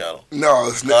Disney Channel. No,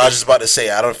 it's No, I was just about to say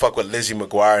I don't fuck with Lizzie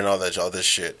McGuire and all this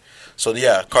shit. So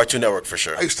yeah, Cartoon Network for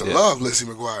sure. I used to love Lizzie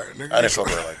McGuire. Nigga. I didn't fuck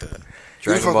with her like that.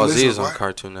 Dragon Ball Z Lizzie is on McGuire?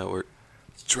 Cartoon Network.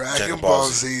 Dragon Ball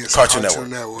Z is Cartoon Cartoon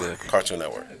Network. Network. Yeah. Cartoon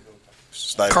Network.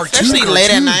 It's not even- Cartoon. Especially late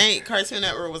at night, Cartoon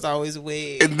Network was always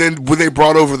weird. And then when they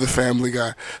brought over the Family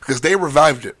Guy, because they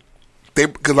revived it.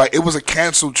 Because like it was a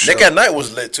canceled show. Nick at Night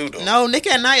was lit too though. No, Nick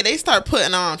at Night, they start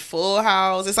putting on Full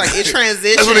House. It's like it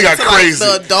transitioned That's when they got to crazy.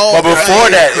 like the adult. But before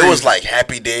like, that, it was like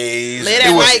Happy Days. late It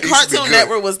at was- night, it used to be Cartoon good.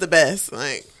 Network was the best.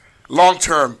 Like Long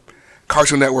term,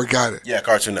 Cartoon Network got it. Yeah,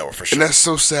 Cartoon Network for sure. And that's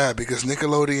so sad because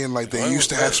Nickelodeon, like, they Nickelodeon used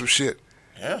to was have good. some shit.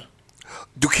 Yeah.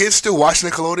 Do kids still watch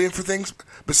Nickelodeon for things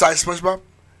besides SpongeBob?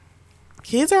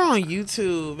 kids are on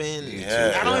YouTube and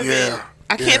Yeah. I don't even. Yeah.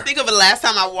 I can't think of the last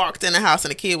time I walked in the house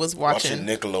and a kid was watching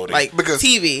Nickelodeon. like Because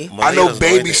TV. I know doesn't know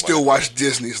babies anything still about watch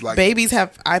Disney's, like, Babies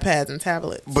have iPads and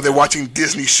tablets. but they're watching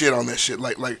Disney shit on that shit.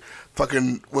 Like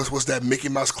fucking, what's that Mickey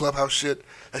Mouse Clubhouse shit?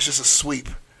 That's just a sweep.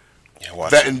 Yeah,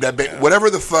 watch That it. and that, whatever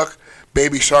the fuck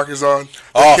Baby Shark is on, they're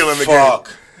Oh, killing the fuck.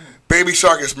 game. Baby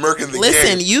Shark is murking the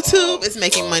Listen, game. YouTube is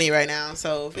making money right now,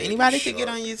 so if anybody could get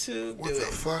on YouTube, What do the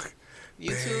it. fuck?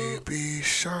 YouTube. Baby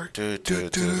Shark, Do, do do,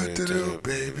 do do, do do, do,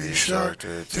 Baby Shark,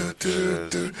 do do do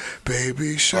do,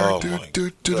 Baby Oh Shark, do my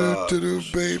do do do do,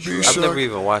 Baby I've Shark. never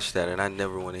even watched that, and I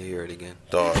never want to hear it again.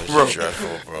 Dog, it's Bro,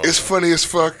 dreadful, bro. It's funny as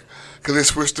fuck because they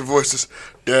switched the voices.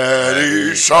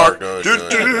 Daddy Shark, do do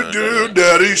do do,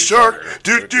 Daddy Shark,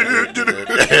 do do do do do.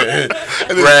 And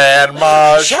then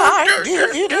Grandma Shark.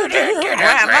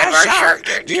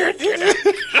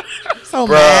 So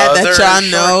mad that Brother y'all Shark.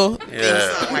 know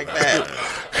Yeah. things like that.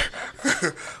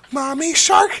 Mommy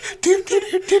Shark, do do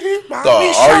do do do. Mommy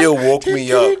Dog, Shark, Arya woke do, me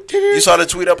do, up. do, do. You saw the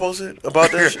tweet I posted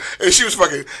about that shit? And she was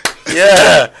fucking.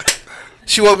 Yeah.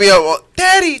 She woke me up.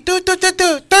 Daddy, do, do, do,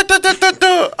 do, do, do, do, do,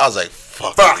 do. I was like,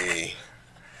 fuck me.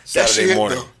 That Saturday shit,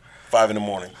 morning. though. 5 in the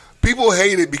morning. People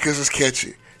hate it because it's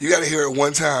catchy. You got to hear it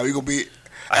one time. You gonna be.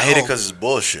 I hate it because it's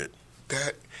bullshit.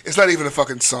 that. It's not even a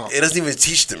fucking song. It doesn't even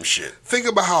teach them shit. Think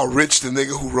about how rich the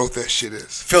nigga who wrote that shit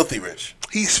is. Filthy rich.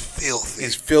 He's filthy.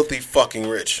 He's filthy fucking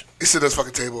rich. He said at this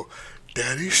fucking table,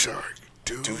 Daddy Shark,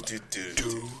 do Do, do, do,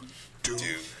 do do.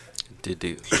 Did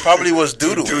He probably was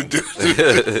Do, doodling. do.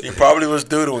 He probably was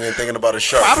doodling and thinking about a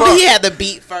shark. Probably he had the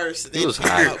beat first. He was then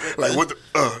high. came up with Like the- what the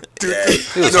dude. Yeah.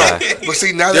 He was No, high. but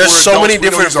see now that There's we're so adults, many we know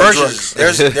different he's on versions.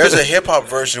 drugs. There's a hip hop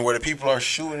version where the people are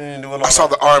shooting and doing all I saw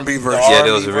that. the R&B version. Yeah,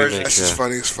 there was a version. remix. That's just Yeah.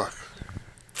 funny as fuck.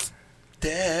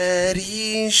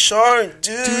 Daddy Shark,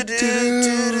 do,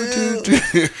 do, do,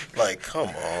 do. Like, come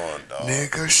on, dog.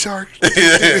 Nigga Shark.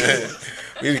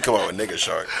 We need to come out with nigga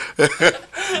shark. Nigga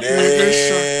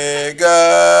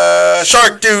Nigga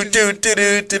shark, do, do, do,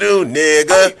 do, do, do.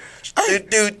 Nigga. Do,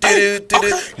 do, do, do, do,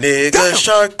 do. Nigga damn.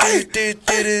 shark, do, do,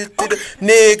 do, do, do, do.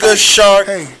 Nigga shark.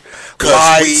 Hey, 'Cause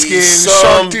light we skin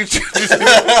some-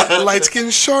 shark. Light skin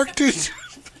shark, dude.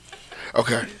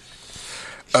 Okay.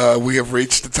 We have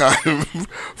reached the time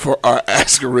for our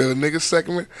Ask a Real Nigga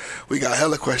segment. We got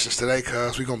hella questions today,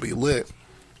 cuz we gonna be lit.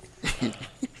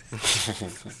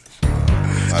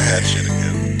 I got shit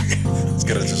again. Let's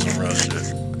get into some real shit.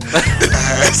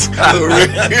 Ask a Real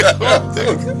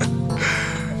Nigga.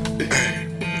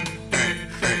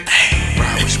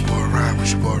 Ride with your boy, ride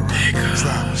with your boy, ride.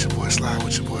 Slide with your boy, slide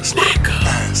with your boy, slide.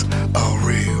 Ask a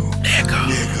real nigga.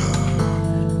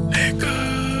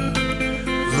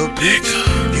 Little bitch,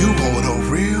 you want a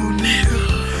real nigga?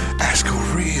 Ask a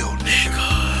real nigga.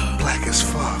 Black as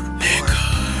fuck,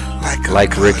 boy.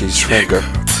 Like a Ricky's finger.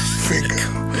 Finger.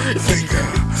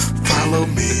 Follow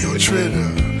me on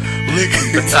Twitter.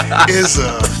 Ricky he's a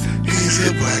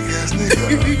black ass nigga.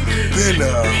 Been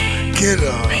get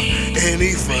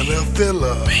any funner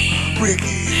filler.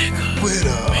 Ricky with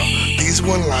these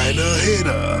one liner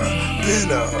hitter.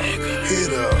 Been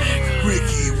hitter.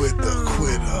 Ricky with the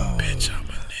quitter. Bitch, I'm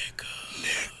a nigga.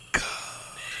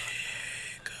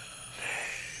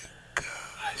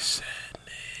 I said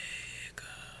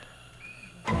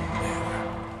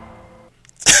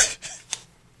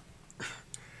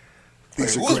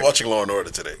Wait, who was watching Law and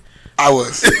Order today? I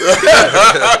was.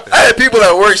 I had people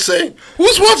at work saying,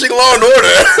 "Who's watching Law and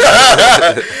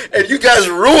Order?" And you guys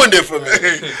ruined it for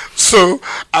me. So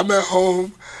I'm at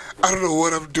home. I don't know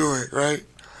what I'm doing, right?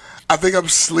 I think I'm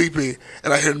sleepy,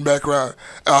 and I hear in the background,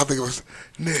 and I think it was,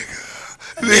 nigga.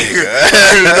 I hear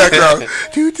in the background,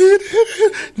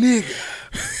 nigga.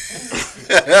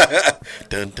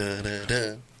 Dun, dun, dun, dun,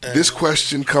 dun. This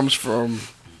question comes from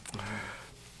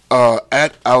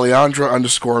at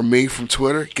Alejandra_me from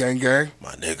Twitter, gang.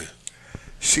 My nigga.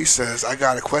 She says, I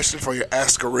got a question for your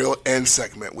Ask a Real End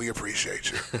segment. We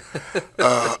appreciate you.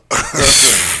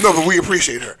 No, but we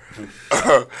appreciate her.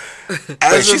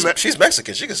 Wait, she's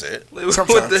Mexican. She can say it.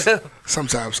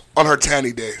 Sometimes. On her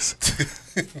tanny days.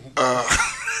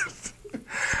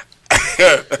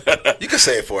 You can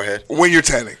say it, forehead. When you're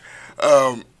tanning.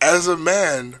 As a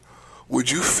man, would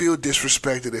you feel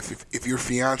disrespected if your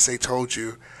fiance told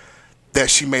you that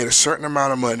she made a certain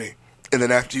amount of money, and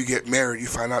then after you get married, you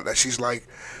find out that she's like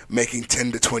making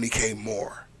 10 to 20K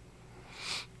more?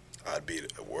 I'd be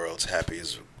the world's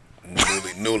happiest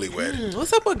newlywed.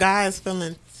 What's up with guys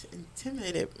feeling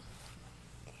intimidated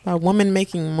by women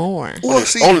making more? Well,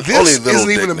 see, only this little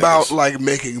isn't even dick about niggas. like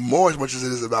making more as much as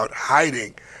it is about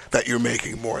hiding that you're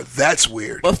making more. That's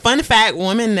weird. But fun fact,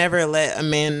 women never let a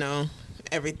man know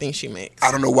everything she makes.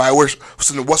 I don't know why.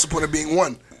 So what's the point of being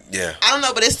one? Yeah. I don't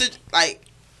know, but it's the, like,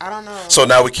 I don't know. So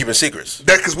now we're keeping secrets.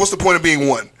 Because what's the point of being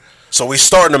one? So we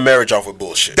starting a marriage off with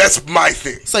bullshit. That's my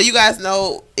thing. So you guys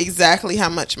know exactly how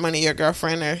much money your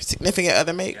girlfriend or significant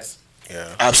other makes?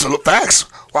 Yeah. Absolute facts.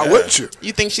 Why Yeah. wouldn't you?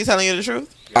 You think she's telling you the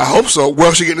truth? I hope so.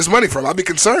 Where's she getting this money from? I'd be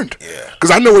concerned. Yeah.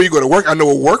 Because I know where you go to work. I know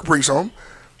what work brings home.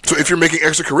 So if you're making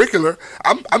extracurricular,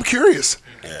 I'm curious.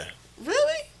 Yeah.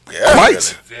 Really? Yeah.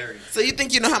 Quite. Really. Very. So you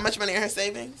think you know how much money in her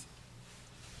savings?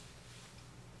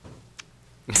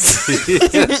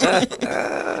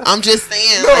 I'm just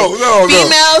saying. No.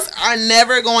 Females are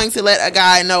never going to let a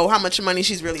guy know how much money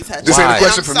she's really touching. This ain't a And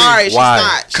question I'm for me. sorry, she's Why?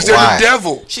 not. Because She's they're Why? the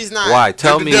devil. She's not. Why?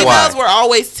 Tell me Females why. were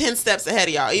always 10 steps ahead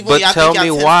of y'all. Even But when y'all tell think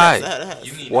y'all me 10 why. steps ahead of us.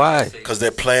 You need Why? to say Because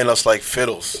they're playing us like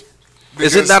fiddles.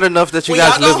 Is it not enough that you When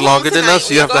guys y'all go live home longer than tonight- us? So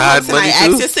when you have y'all to go hide home money tonight,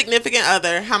 Ask too. your significant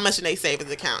other how much in their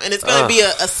savings account, and it's going to be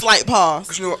a slight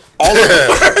pause. You know, all of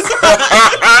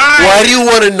Why do you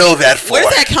want to know that for? Where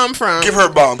does that come from? Give her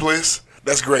a bomb, please.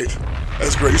 That's great.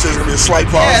 That's great. You said it's going to be a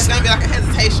slight Yeah, it's pause. going to be like a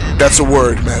hesitation. That's a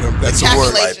word, madam. That's a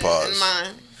word. Light calculation pause. in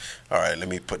mind. All right, let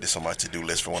me put this on my to-do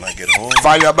list for when I get home.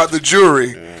 Find out about the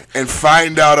jewelry and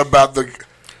find out about the...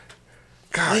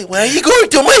 God, Wait, where are you going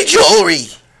to my jewelry?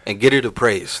 And get it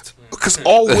appraised. because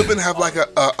all women have like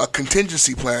a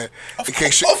contingency plan in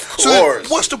case. Of So then course.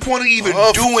 what's the point of even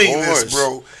Of doing course. this,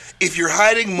 bro? If you're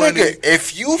hiding money, Nigga,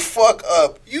 if you fuck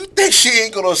up, you think she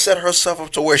ain't gonna set herself up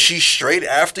to where she's straight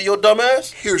after your dumb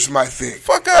ass? here's my thing.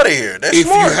 Fuck out of here. That's If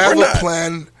smart. you have We're a not.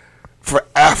 plan for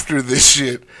after this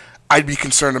shit, I'd be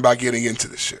concerned about getting into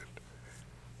this shit.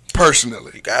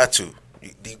 Personally, You got to.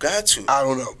 You got to. I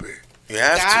don't know, babe. You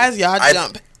have Guys,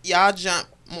 to. y'all jump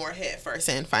more head first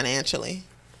in financially.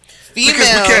 Because we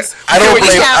Females, can't- I don't we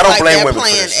blame- have, I don't like, blame their women for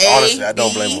plan this. A, Honestly, I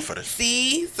don't blame B, them for this.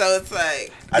 C, so it's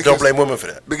like I don't blame women for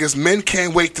that. Because men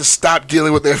can't wait to stop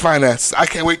dealing with their finances. I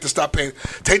can't wait to stop paying.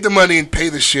 Take the money and pay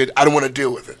the shit. I don't want to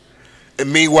deal with it.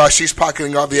 And meanwhile, she's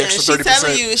pocketing all the and extra she 30%.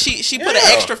 telling you she put an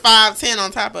Yeah. extra 5-10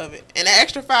 on top of it, and the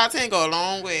extra 5-10 go a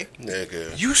long way.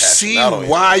 Nigga. You Cashing see out on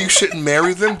why you shouldn't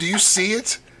marry them? Do you see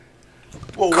it?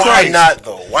 Well, why Christ. not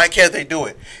though? Why can't they do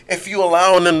it? If you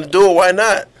allowing them to do it, why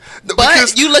not? But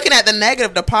Because you looking at the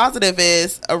negative. The positive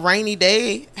is a rainy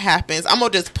day happens. I'm gonna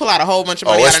just pull out a whole bunch of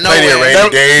money Oh, out it's of plenty nowhere. of rainy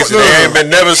That- days and no, they no, ain't no. been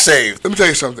never saved. let me tell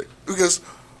you something. Because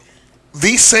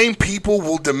these same people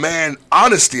will demand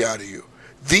honesty out of you.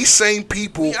 These same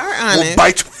people We are will honest.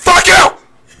 bite you. Fuck out!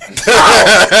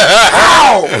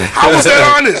 How? How was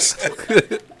that honest?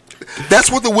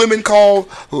 That's what the women call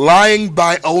lying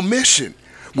by omission.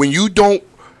 When you don't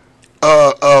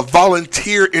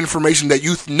volunteer information that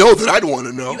you know that I'd want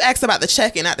to know. You asked about the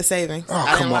checking, not the savings. Oh, I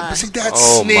come didn't on. lie. But see, that's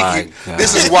Oh, my sneaky. God.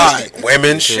 This is why.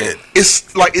 Women shit.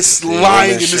 It's like it's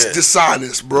lying and it's shit.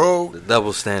 dishonest, bro.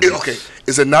 Double standard. Okay,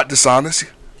 is it not dishonest,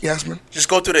 Yasmine? Just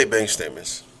go through their bank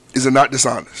statements. Is it not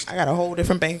dishonest? I got a whole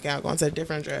different bank account going to a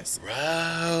different address.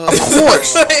 Of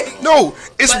course. No,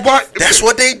 it's But- why. That's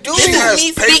what they do. She This has is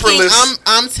me speaking. paperless.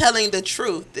 I'm telling the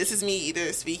truth. This is me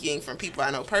either speaking from people I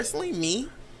know personally, me,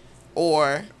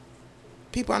 or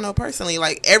people I know personally.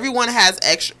 Like everyone has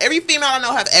extra. Every female I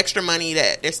know have extra money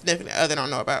that their significant other don't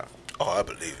know about. Oh, I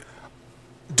believe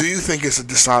it. Do you think it's a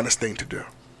dishonest thing to do?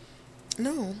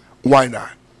 No, Why not?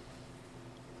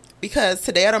 because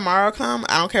today or tomorrow come.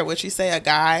 I don't care what you say. A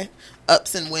guy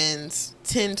ups and wins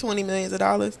 10, 20 millions of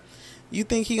dollars. You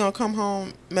think he gonna come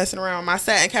home messing around with my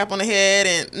satin cap on the head?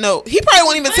 And no, he probably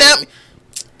won't even tell me.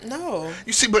 No.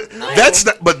 You see, but No. that's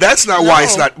not. But that's not why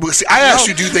it's No. not. But see, I asked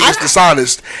No. you, do you think it's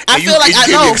dishonest? I And feel like you I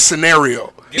gave me know. a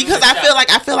scenario. Because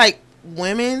I feel like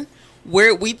women,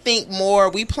 we think more,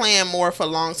 we plan more for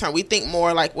long term. We think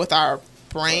more like with our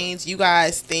brains. You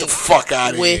guys think the fuck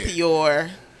out of with here. your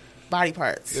body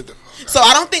parts. So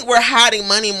I don't think we're hiding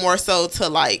money more so to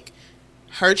like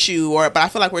hurt you, but I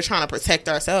feel like we're trying to protect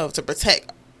ourselves, to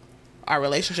protect our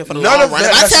relationship for the long run.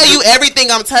 If I tell you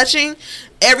everything I'm touching,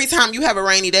 every time you have a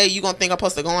rainy day, you gonna think I'm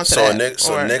supposed to go into that.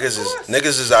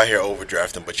 Niggas is out here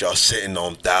overdrafting, but y'all sitting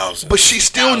on thousands. But she's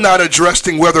still not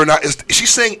addressing whether or not she's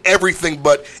saying everything,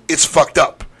 but it's fucked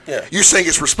up. Yeah. You're saying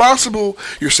it's responsible.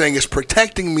 You're saying it's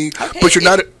protecting me, but you're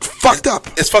not fucked up.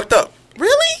 It's fucked up.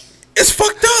 Really? It's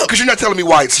fucked up because you're not telling me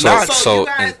why it's not. So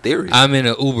in theory, I'm in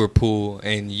an Uber pool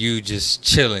and you just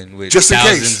chilling with just in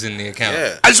thousands case. in the account.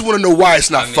 Yeah. I just want to know why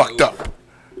it's not fucked up.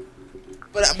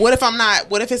 But what if I'm not?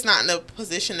 What if it's not in a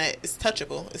position that is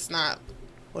touchable? It's not.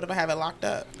 What if I have it locked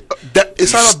up?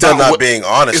 It's You're not still about not being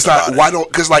honest. It's not. About Why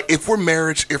don't? Because like if we're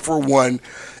married, if we're one,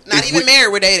 not even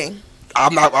married, we're dating.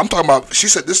 I'm not. I'm talking about. She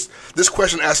said this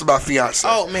question asked about fiance.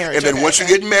 Oh, marriage. And then once you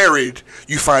get married,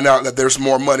 you find out that there's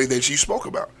more money than you spoke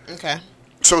about. Okay.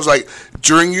 So it's like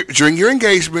during your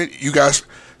engagement, you guys.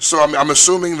 So I'm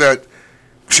assuming that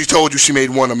she told you she made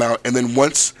one amount, and then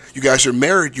once you guys are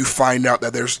married, you find out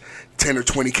that there's 10 or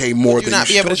 20K more. Would you than not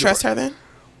be able to trust her then?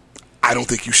 I don't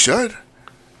think you should.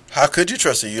 How could you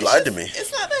trust her? You lied to me.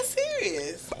 It's not that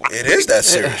serious. It is that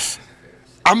serious.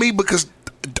 I mean, because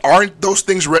aren't those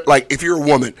things like if you're a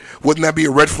woman, wouldn't that be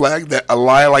a red flag that a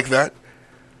lie like that?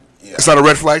 Yeah. It's not a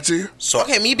red flag to you? So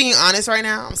okay, me being honest right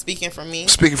now, I'm speaking for me.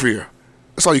 Speaking for you.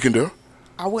 That's all you can do.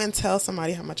 I wouldn't tell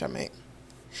somebody how much I make.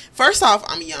 First off,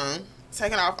 I'm young.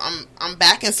 Second off, I'm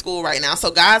back in school right now.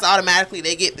 So guys automatically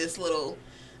they get this little,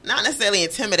 not necessarily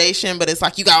intimidation, but it's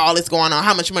like you got all this going on.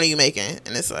 How much money are you making?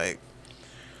 And it's like,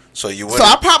 so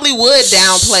I probably would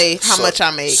downplay how much I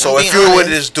make. So if you were with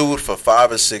this dude for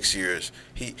 5 or 6 years,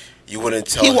 you wouldn't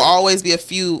tell him. He will always be a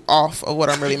few off of what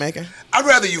I'm really making. I'd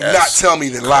rather you not tell me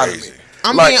than lie to me.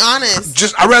 I'm being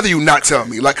honest. I'd rather you not tell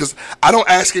me, like, cause I don't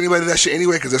ask anybody that shit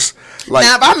anyway, cause it's like.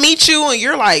 Now, if I meet you and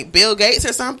you're like Bill Gates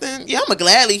or something, yeah, I'ma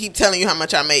gladly keep telling you how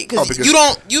much I make, because you're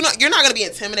not gonna be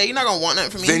intimidated. You're not gonna want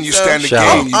nothing from me. Then you stand the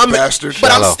game, you bastard.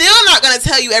 But I'm still not gonna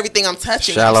tell you everything I'm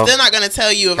touching. I'm still not gonna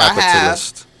tell you if I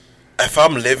have. If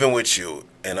I'm living with you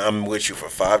and I'm with you for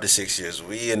 5 to 6 years,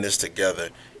 we in this together,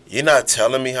 you're not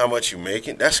telling me how much you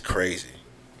making? That's crazy.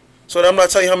 So I'm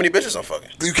not telling you how many bitches I'm fucking.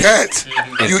 You can't.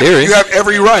 You have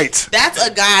every right. That's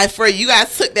a guy for you. You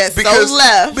guys took that so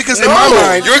left. Because in my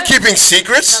mind, you're keeping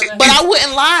secrets. But I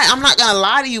wouldn't lie. I'm not gonna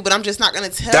lie to you. But I'm just not gonna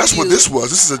tell you. That's what this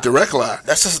was. This is a direct lie.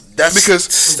 That's because.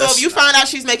 So if you find out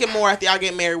she's making more after y'all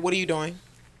get married, what are you doing?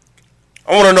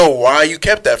 I want to know why you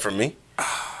kept that from me,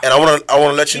 and I want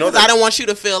to let you know that I don't want you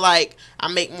to feel like I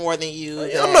make more than you.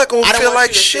 I'm not gonna feel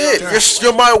like shit.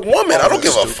 You're my woman. I don't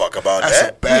give a fuck about that. That's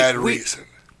a bad reason.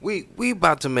 We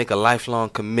about to make a lifelong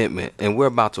commitment, and we're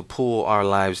about to pull our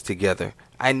lives together.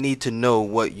 I need to know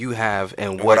what you have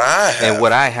and what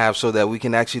I have so that we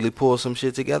can actually pull some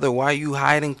shit together. Why are you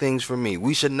hiding things from me?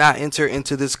 We should not enter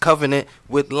into this covenant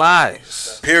with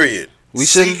lies. Period. We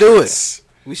shouldn't do it.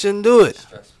 We shouldn't do it.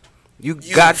 You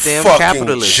goddamn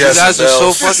capitalist. You guys are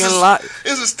so fucking lying.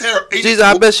 This is terrible. Jesus,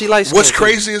 I bet she likes. What's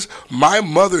crazy is my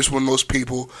mother's one of those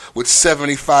people with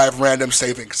 75 random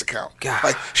savings account. God.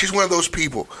 Like she's one of those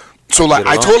people. So like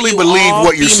I totally believe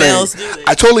what you're saying.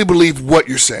 I totally believe what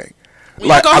you're saying.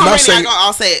 Like I'm not saying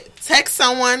I'll say it. Text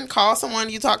someone, call someone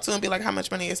you talk to, and be like, "How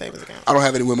much money in your savings account?" I don't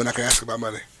have any women I can ask about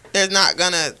money. They're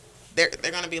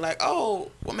gonna be like, "Oh,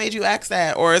 what made you ask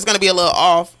that?" Or it's gonna be a little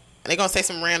off, and they're gonna say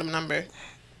some random number.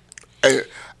 Hey,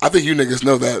 I think you niggas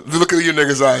know that. Look at you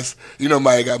niggas' eyes. You know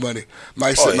Maya got money.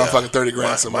 Maya's sitting on fucking 30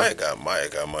 grand somewhere. Maya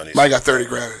got money. Maya got 30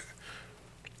 grand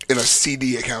in a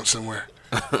CD account somewhere.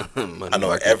 I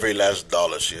know every last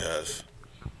dollar she has.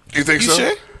 You think so?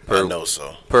 Sure? I know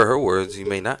so. Per her words, you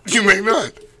may not. You may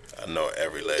not. I know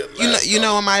every last You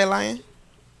know when Maya lying?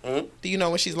 Hmm? Do you know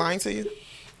when she's lying to you?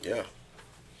 Yeah.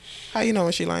 How you know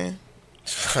when she's lying?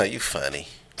 You funny.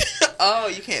 Oh,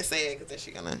 you can't say it because then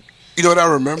she gonna... You know what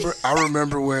I remember? I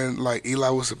remember when like Eli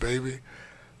was a baby,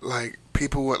 like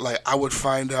people would like I would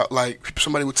find out like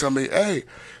somebody would tell me, "Hey,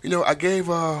 you know I gave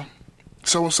so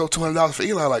and so $200 for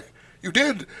Eli." Like, you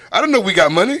did? I don't know we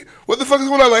got money. What the fuck is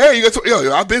going on? Like, hey, you got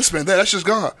yo, I've been spent that. That's just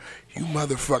gone. You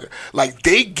motherfucker. Like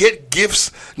they get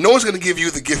gifts. No one's gonna give you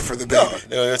the gift for the baby.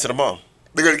 No, they're gonna give it to the mom.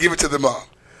 They're gonna give it to the mom.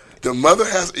 The mother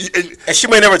has, and she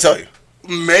may never tell you.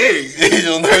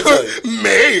 She'll never tell you.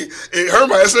 May. In her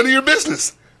mind, it's none of your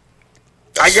business.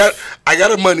 I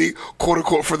got a money, quote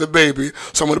unquote, for the baby,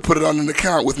 so I'm gonna put it on an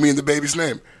account with me and the baby's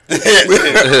name.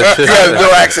 You have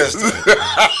no access to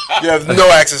it. You have no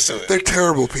access to it. They're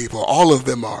terrible people. All of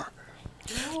them are.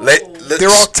 They're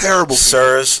all terrible people.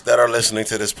 Sirs that are listening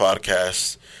to this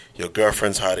podcast, your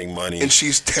girlfriend's hiding money. And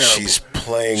she's terrible. She's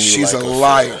playing you She's like a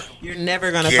liar. fiddle. You're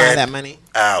never gonna Get find that money.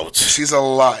 out. She's a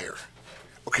liar.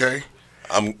 Okay?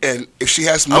 And if she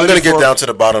has money, I'm going to get down to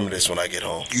the bottom of this when I get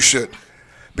home. You should.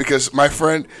 Because, my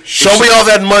friend... Show me all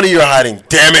that money you're hiding,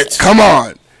 damn it. Come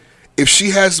on. If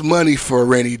she has money for a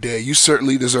rainy day, you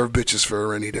certainly deserve bitches for a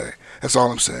rainy day. That's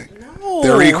all I'm saying. No,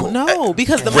 they're equal. No,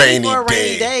 because the money Rainy for a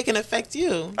rainy day. day can affect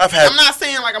you. I'm not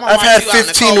saying like I'm. I've had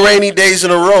 15 rainy days in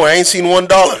a row. I ain't seen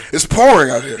 $1. It's pouring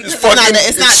out here. It's not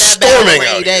that bad of a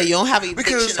rainy day. You don't have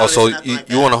eviction notice. Oh, so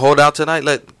you want to hold out tonight?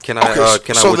 Can I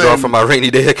withdraw from my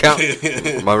rainy day account,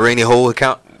 my rainy hole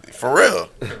account? For real.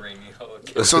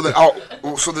 So then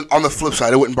on the flip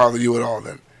side, it wouldn't bother you at all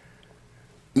then,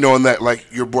 knowing that like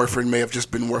your boyfriend may have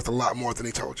just been worth a lot more than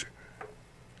he told you.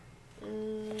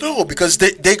 No, because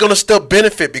they're gonna still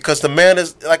benefit because the man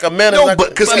is like a man. No, is but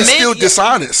because it's still yeah.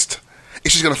 dishonest.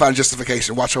 And she's gonna find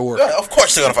justification. Watch her work. Yeah, of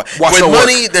course they're gonna find. Watch With her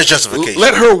money, work. there's justification.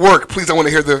 Let her work, please. I want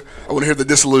to hear the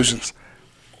disillusions.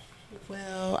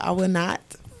 Well, I would not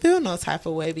feel no type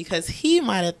of way because he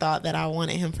might have thought that I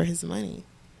wanted him for his money,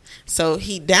 so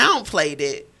he downplayed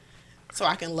it. So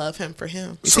I can love him for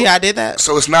him. You see how I did that?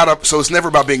 So it's not so it's never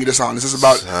about being dishonest. It's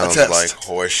about Sounds a test. like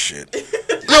horse shit.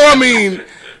 No, I mean,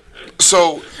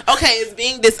 so okay, it's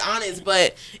being dishonest,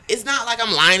 but it's not like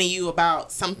I'm lying to you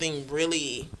about something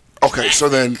really. okay. So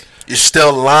then You're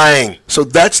still lying. So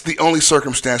that's the only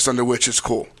circumstance under which it's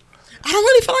cool. I don't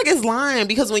really feel like it's lying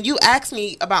because when you ask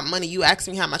me about money, you ask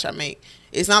me how much I make.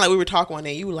 It's not like we were talking one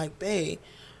day. You were like, babe,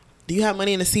 do you have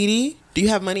money in a CD? Do you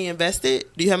have money invested?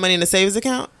 Do you have money in a savings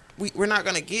account? We're not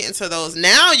going to get into those.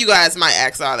 Now you guys might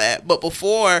ask all that. But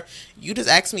before, you just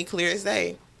asked me clear as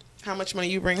day how much money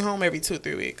you bring home every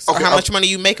 2-3 weeks. Okay, or how much money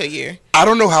you make a year. I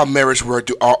don't know how marriage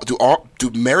works. Do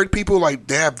married people, like,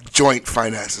 they have joint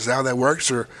finances? Is that how that works?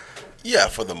 Or Yeah,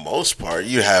 for the most part,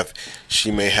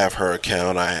 she may have her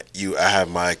account. I have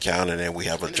my account, and then we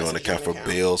have a joint account for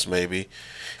bills, maybe,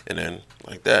 and then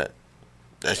like that.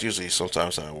 That's usually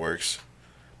sometimes how it works.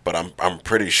 But I'm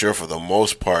pretty sure for the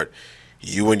most part,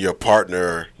 you and your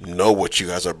partner know what you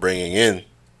guys are bringing in,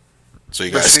 so you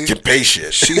guys can pay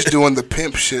shit. She's doing the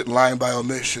pimp shit, lying by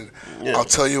omission. Yeah. I'll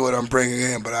tell you what I'm bringing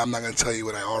in, but I'm not going to tell you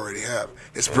what I already have.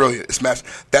 It's brilliant. It's matched.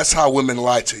 That's how women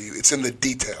lie to you. It's in the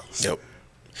details. Yep.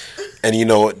 And you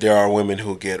know what? There are women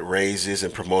who get raises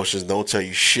and promotions. Don't tell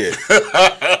you shit.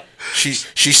 She's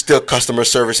still customer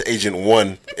service agent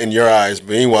 1 in your eyes.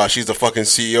 Meanwhile, she's the fucking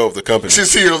CEO of the company.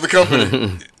 She's CEO of the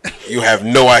company. You have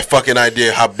no fucking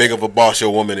idea how big of a boss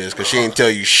your woman is because she ain't tell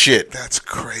you shit. That's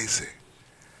crazy.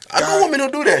 I know women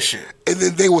who do that shit. And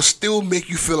then they will still make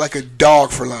you feel like a dog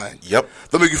for lying. Yep.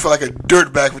 They'll make you feel like a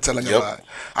dirtbag for telling a Yep. lie.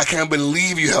 I can't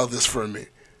believe you held this from me.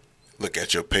 Look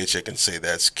at your paycheck and say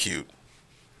that's cute.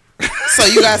 So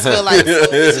you guys feel like, so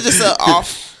this is just an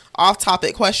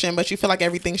off-topic question, but you feel like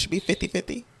everything should be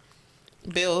 50-50?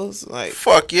 Bills, like...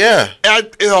 Fuck yeah.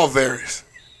 It all varies.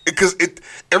 Because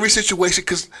every situation,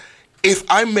 because if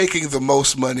I'm making the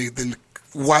most money, then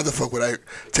why the fuck would I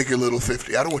take your little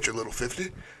 50? I don't want your little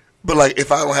 50. But, like,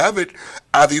 if I don't have it,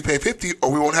 either you pay 50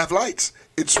 or we won't have lights.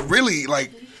 It's really,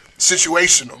 like,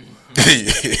 situational.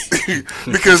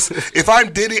 Because if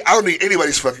I'm Diddy, I don't need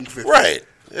anybody's fucking 50. Right.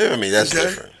 I mean, that's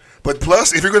different. But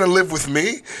plus, if you're going to live with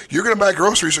me, you're going to buy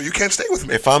groceries, so you can't stay with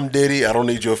me. If I'm Diddy, I don't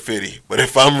need your 50. But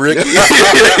if I'm Ricky, I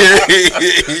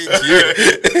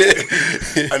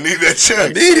need that check. I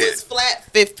need it. It's flat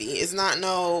 50. It's not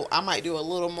I might do a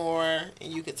little more and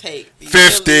you could take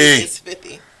 50. It's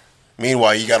 50.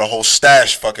 Meanwhile, you got a whole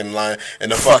stash fucking line in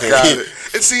the fucking out of it.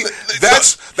 And see,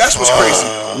 that's what's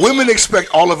crazy. Women expect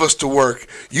all of us to work.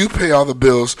 You pay all the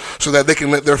bills so that they can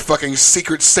let their fucking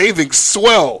secret savings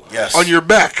swell on your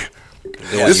back.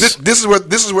 Yes. This is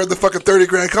where the fucking 30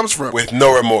 grand comes from. With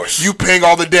no remorse. You paying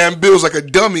all the damn bills like a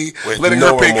dummy, With letting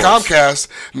no her pay remorse. Comcast.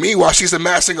 Meanwhile, she's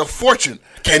amassing a fortune.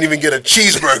 Can't even get a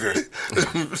cheeseburger.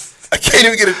 I can't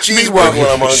even get a cheeseburger Meanwhile, when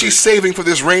I'm hungry. she's saving for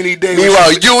this rainy day.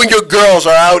 Meanwhile, you and your girls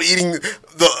are out eating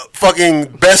the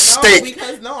fucking best steak.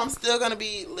 I'm still going to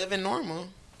be living normal.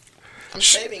 I'm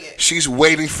saving it. She's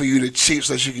waiting for you to cheat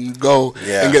so she can go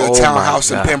Yeah. and get a Oh townhouse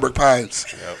my in God. Pembroke Pines.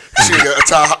 She's gonna get a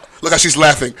townhouse. Look how she's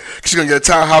laughing. She's gonna get a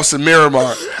townhouse in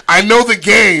Miramar. I know the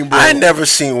game, bro. I never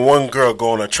seen one girl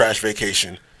go on a trash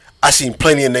vacation. I seen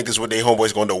plenty of niggas with their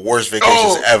homeboys going to worst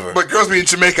vacations ever. But girls be in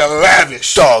Jamaica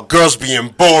lavish. Dog, girls be in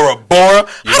Bora Bora.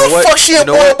 How the fuck she in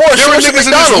Bora Bora? There She were was at niggas in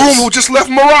this McDonald's. room who just left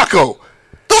Morocco.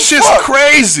 Shit's fuck?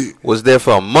 crazy. Was there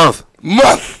for a month.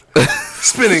 Month.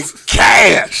 spending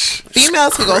cash.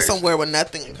 Females could go somewhere with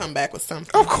nothing and come back with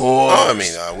something. Of course. Oh, I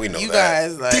mean, we know You that.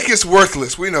 guys, like, Dick is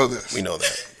worthless. We know this. We know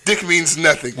that. Dick means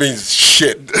nothing. Means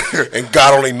shit. And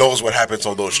God only knows what happens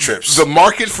on those trips. The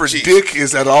market for dick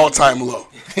is at all-time low.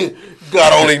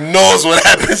 God only knows what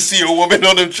happens to your woman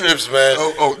on them trips, man.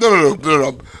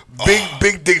 No.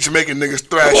 Big dick Jamaican niggas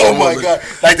thrash. Oh my God!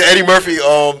 Like the Eddie Murphy,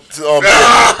 man,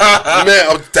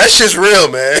 that shit's real,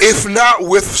 man. If not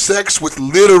with sex, with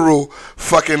literal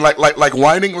fucking like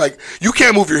whining, like you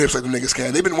can't move your hips like the niggas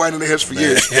can. They've been whining their hips for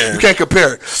years. You can't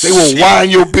compare it. They will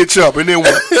whine your bitch up, and then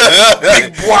what?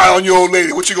 Big whine on your old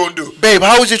lady. What you gonna do, babe?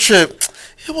 How was your trip?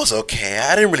 It was okay.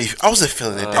 I wasn't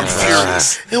feeling it. I'm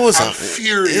furious. I'm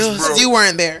furious, bro. you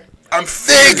weren't there. I'm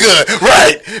furious. Nigga,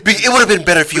 right? It would have been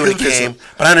better if you would have came,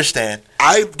 but I understand.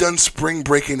 I've done spring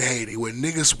break in Haiti when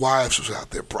niggas' wives was out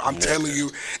there, bro. I'm telling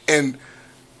you, and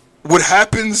what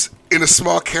happens in a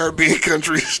small Caribbean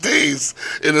country stays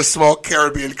in a small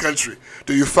Caribbean country.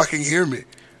 Do you fucking hear me?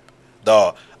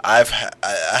 Dog, I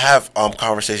have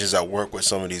conversations at work with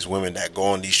some of these women that go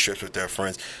on these trips with their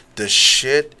friends. The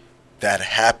shit that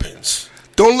happens.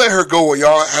 Don't let her go while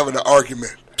y'all having an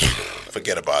argument.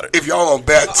 Forget about it. If y'all on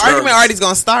bad terms. Argument already's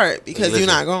gonna start because you're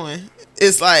not going.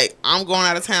 It's like I'm going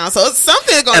out of town, so it's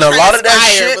something gonna. And a lot of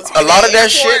that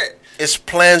shit is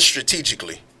planned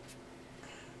strategically.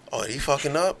 Oh, he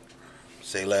fucking up?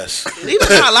 Say less. Even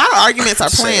a lot of arguments are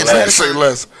planned. Say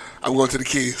less. I'm going to the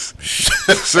Keys.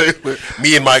 Say less.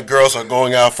 Me and my girls are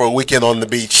going out for a weekend on the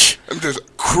beach. There's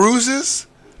cruises.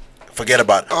 Forget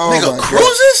about it. Oh nigga,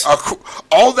 cruises?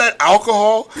 All that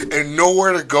alcohol and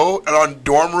nowhere to go and on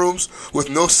dorm rooms with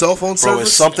no cell phone service? Bro,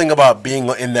 it's something about being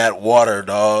in that water,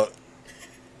 dog.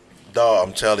 Dog,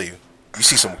 I'm telling you. You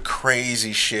see some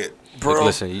crazy shit. Bro. Look,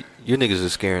 listen, you niggas are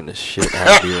scaring the shit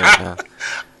out of me right now.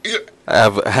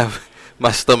 I have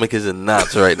my stomach is in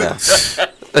knots right now.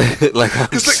 Like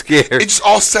I'm scared. It just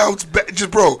all sounds bad.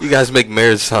 Just bro. You guys make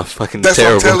marriage sound fucking That's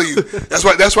terrible. What I'm telling you.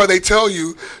 That's why they tell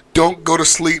you don't go to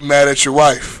sleep mad at your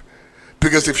wife.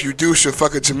 Because if you do, she'll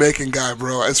fuck a Jamaican guy,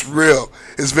 bro. It's real.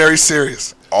 It's very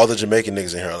serious. All the Jamaican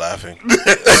niggas in here are laughing. I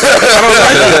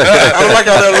don't like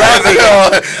how they're laughing.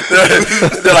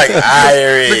 They're like, I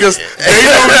hear it. Because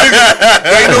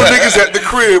they know niggas at the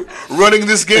crib running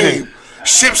this game.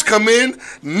 Ships come in,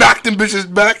 knock them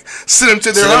bitches back, send them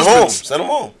to their husbands. Send them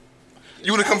home.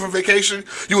 You want to come from vacation?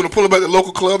 You want to pull up at the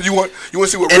local club? You want to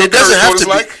see what and real is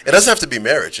like? It doesn't have to be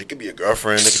marriage. It could be a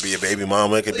girlfriend. It could be a baby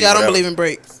mama. It could be. I don't believe in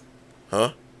breaks.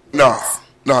 Huh? No.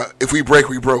 If we break,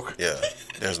 we broke. Yeah.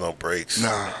 There's no breaks.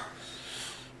 Nah.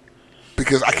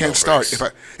 Because I can't start.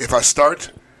 If I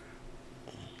start,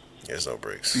 there's no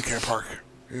breaks. You can't park.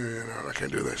 Yeah, no, I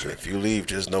can't do that shit. If you leave,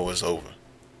 just know it's over.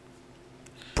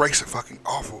 Breaks are fucking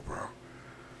awful, bro.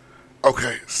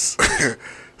 Okay.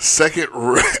 Second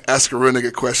Ask a Real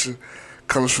Nigga question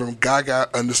comes from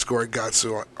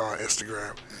Gaga_Gatsu on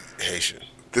Instagram. Haitian.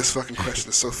 This fucking question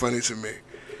is so funny to me.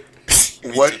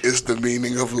 What is the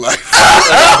meaning of life?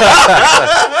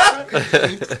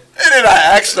 And then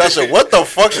I asked her, I said, what the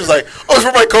fuck? She was like, oh, it's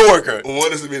for my coworker.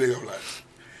 What is the meaning of life?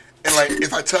 And like,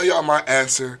 if I tell y'all my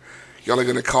answer, y'all are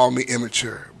going to call me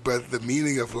immature. But the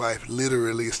meaning of life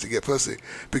literally is to get pussy.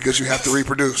 Because you have to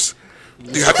reproduce.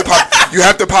 You have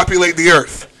to populate the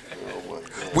earth.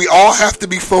 We all have to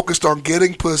be focused on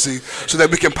getting pussy so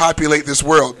that we can populate this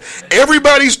world.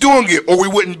 Everybody's doing it or we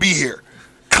wouldn't be here.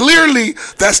 Clearly,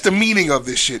 that's the meaning of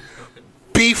this shit.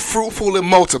 Be fruitful and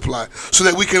multiply so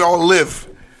that we can all live.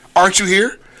 Aren't you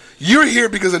here? You're here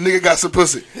because a nigga got some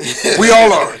pussy. We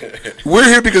all are. We're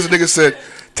here because a nigga said,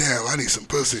 damn, I need some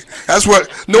pussy. That's what,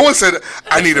 no one said,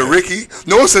 I need a Ricky.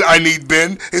 No one said, I need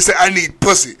Ben. They said, I need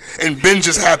pussy. And Ben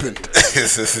just happened.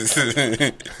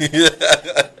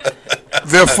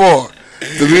 Therefore,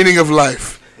 the meaning of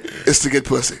life is to get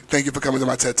pussy. Thank you for coming to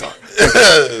my TED Talk.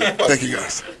 Thank you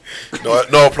guys.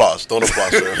 No applause. Don't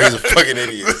applaud, sir. He's a fucking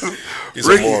idiot. He's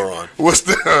Ricky, a moron. What's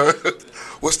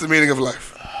the meaning of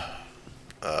life?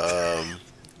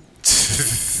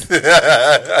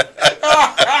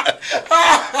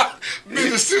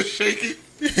 Ben is still shaky.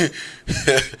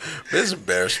 Ben's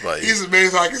embarrassed by you. He's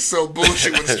amazed how I can sell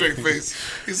bullshit with a straight face.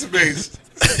 He's amazed.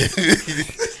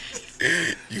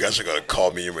 You guys are gonna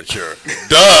call me immature.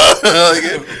 Duh.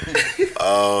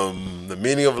 The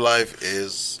meaning of life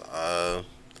is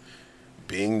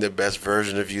being the best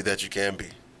version of you that you can be.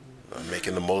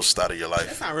 Making the most out of your life.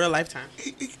 That's not real lifetime.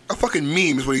 A fucking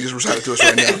meme is what he just recited to us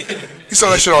right now. He saw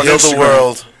that shit on Heal Instagram. the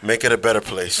world, make it a better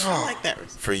place. I like that.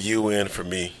 For you and for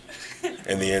me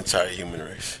and the entire human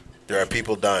race. There are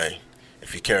people dying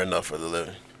if you care enough for the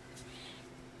living.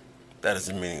 That is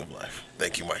the meaning of life.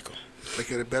 Thank you, Michael.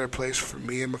 Make it a better place for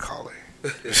me and Macaulay.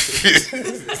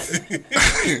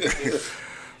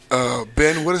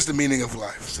 Ben, what is the meaning of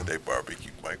life? Sunday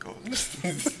barbecue, Michael.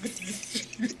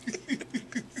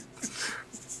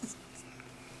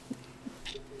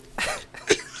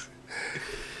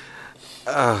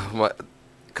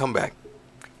 Come back.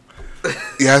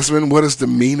 Yasmine, what is the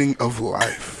meaning of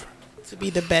life? To be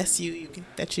the best you can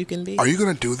that you can be. Are you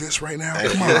going to do this right now?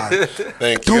 Thank Come you. on.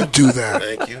 Thank you. Don't do that.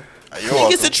 Thank you. You're I think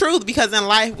welcome. it's the truth because in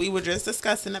life we were just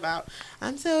discussing about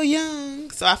I'm so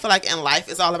young. So I feel like in life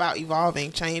it's all about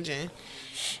evolving, changing,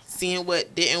 seeing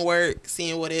what didn't work,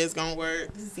 seeing what is gonna work,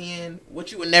 seeing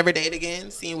what you will never date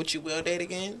again, seeing what you will date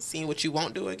again, seeing what you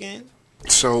won't do again.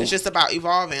 So It's just about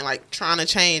evolving, like trying to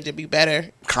change and be better.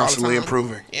 all the constantly time.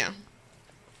 improving. Yeah.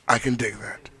 I can dig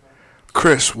that.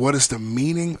 Chris, what is the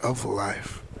meaning of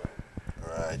life?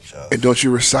 All right, y'all. And don't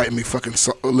you recite me fucking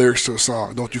lyrics to a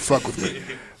song. Don't you fuck with me.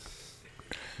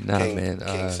 Nah, King, man.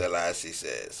 King Selassie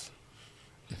says.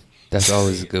 That's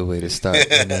always a good way to start.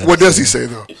 You know What does he say,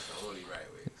 though?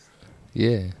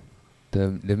 Yeah. The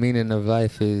meaning of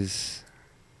life is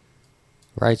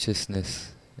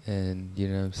righteousness and, you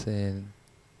know what I'm saying,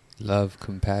 love,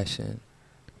 compassion.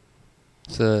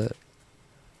 So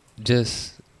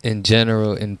just in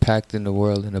general impacting the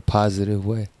world in a positive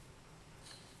way.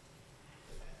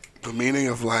 The meaning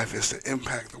of life is to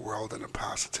impact the world in a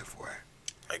positive way.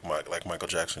 Like Michael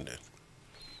Jackson did.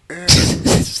 And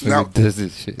This now, nigga does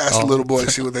this shit. ask the little boy,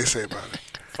 see what they say about it.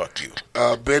 Fuck you.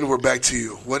 Ben, we're back to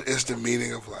you. What is the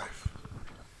meaning of life?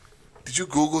 Did you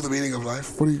Google the meaning of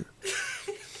life? What do you...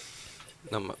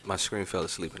 No, my screen fell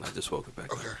asleep and I just woke it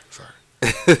back. Okay, sorry.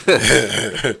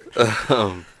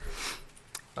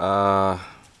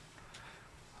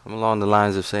 I'm along the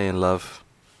lines of saying love,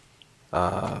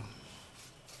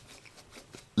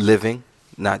 living,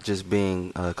 not just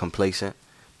being complacent,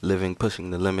 living,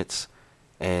 pushing the limits,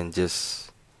 and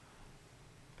just,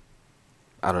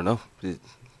 I don't know.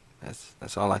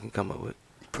 That's all I can come up with.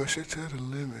 Push it to the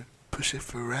limit. Push it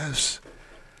for us.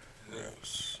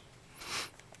 Yes.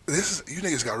 You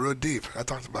niggas got real deep. I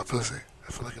talked about pussy.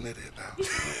 I feel like an idiot now.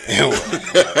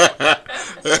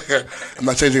 I'm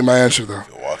not changing my answer, though.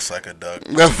 Walks like a duck.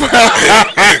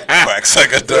 Quacks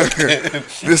like a duck.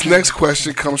 This next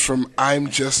question comes from I'm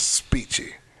Just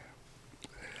Speechy.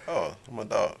 Oh, I'm a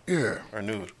dog. Yeah. Her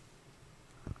nude.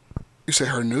 You say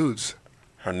her nudes.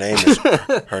 Her name is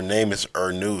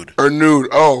Ernude. Her nude.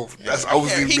 Oh, that's, I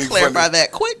was Yeah, even he being clarified funny.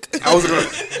 that quick. I was gonna.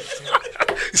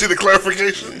 You see the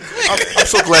clarification? I'm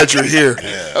so glad you're here.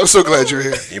 Yeah. I'm so glad you're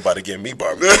here. You about to get me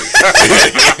barbecue.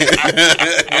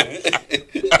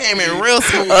 Came in real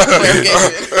smooth.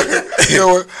 Clarification. You know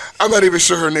what? I'm not even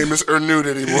sure her name is Ernude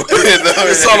anymore.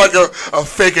 It sounds like a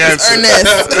fake answer. Ernest.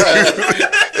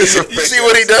 It's a fake. You see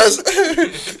what he does?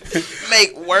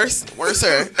 Make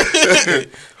worser.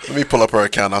 Let me pull up her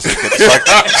account now so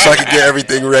I can get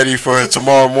everything ready for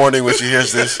tomorrow morning when she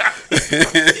hears this.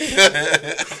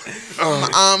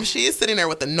 She is sitting there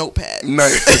with a notepad.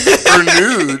 Nice.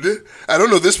 Ernude. I don't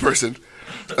know this person.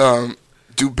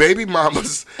 Do baby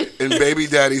mamas and baby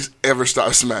daddies ever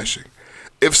stop smashing?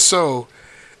 If so,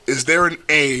 is there an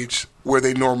age where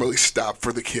they normally stop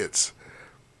for the kids?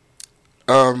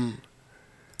 I'm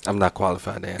not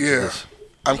qualified to answer Yeah, this.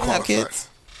 I'm You have qualified. kids?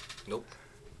 Nope.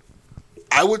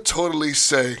 I would totally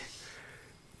say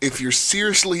if you're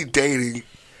seriously dating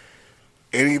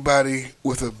anybody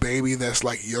with a baby that's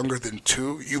like younger than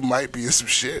 2, you might be in some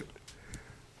shit.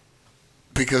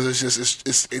 Because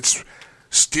it's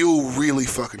still really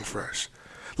fucking fresh.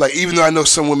 Like, even though I know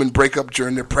some women break up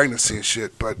during their pregnancy and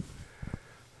shit, but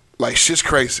like shit's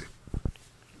crazy.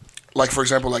 Like, for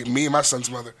example, like me and my son's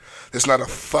mother, there's not a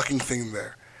fucking thing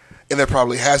there. And there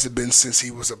probably hasn't been since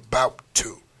he was about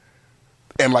 2.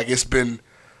 And like it's been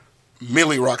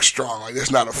Millie Rock strong. Like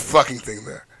there's not a fucking thing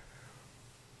there.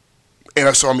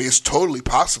 And so I mean it's totally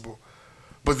possible.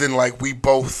 But then like we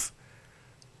both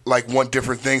like want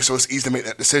different things, so it's easy to make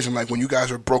that decision. Like when you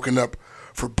guys are broken up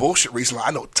for bullshit recently,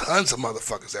 I know tons of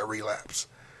motherfuckers that relapse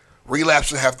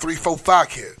and have 3, 4, 5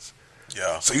 kids.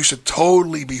 Yeah. So you should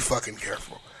totally be fucking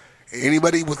careful.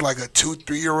 Anybody with like a 2,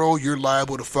 3-year-old, you're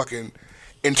liable to fucking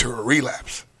enter a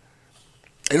relapse.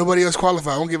 Ain't nobody else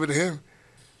qualified. I won't give it to him.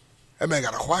 That man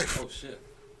got a wife. Oh shit.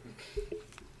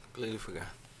 Completely forgot.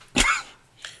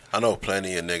 I know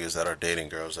plenty of niggas that are dating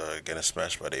girls that are getting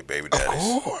smashed by their baby Of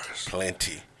daddies. course.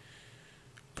 Plenty.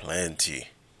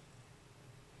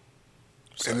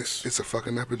 And it's a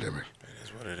fucking epidemic. It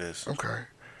is what it is. Okay.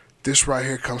 This right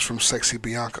here comes from Sexy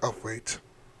Bianca. Oh, wait.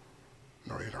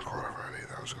 No, you're not qualified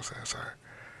either. I was going to say,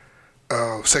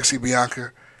 sorry. Sexy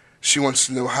Bianca, she wants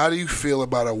to know, how do you feel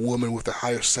about a woman with a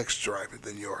higher sex drive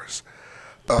than yours?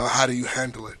 How do you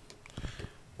handle it?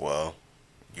 Well,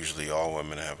 usually all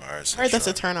women have higher sex I heard that's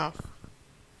a drive. turnoff.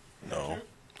 No.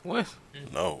 What?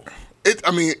 No.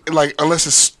 I mean, like, unless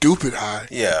it's stupid high.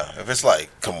 Yeah, if it's like,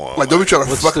 come on. Like, don't be trying to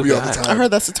What's fuck me stupid all the high? time. I heard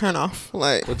that's a turnoff.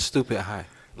 Like, What's stupid high?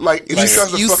 Like, if Like, she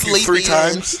tries to you fuck you 3 sleepy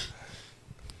and- times,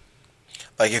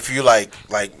 Like if you like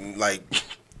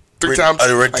 3 times,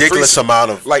 a ridiculous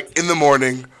amount of like in the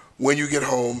morning when you get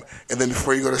home, and then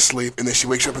before you go to sleep, and then she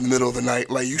wakes up in the middle of the night.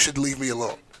 Like, you should leave me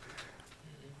alone.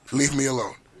 Leave me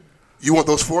alone. You want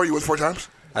those 4? You want 4 times?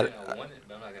 I want it,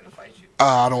 but I'm not gonna fight you.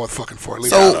 I don't want fucking 4.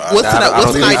 Leave, so me, what's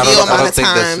an ideal amount of think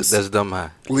times? that's dumb high.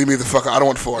 leave me the fuck. I don't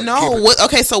want 4. No. Keep it. What?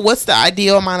 Okay. So what's the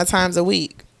ideal amount of times a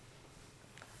week?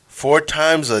 4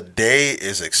 times a day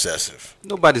is excessive.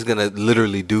 Nobody's gonna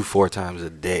literally do 4 times a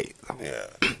day. Yeah,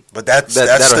 but that's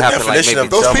That'll the happen, like, definition maybe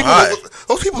of Those dumb people, high.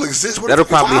 those people exist. What That'll the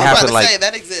fuck- probably I was happen about to like say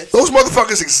that exists. Those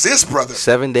motherfuckers exist, brother.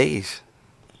 7 days.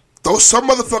 Some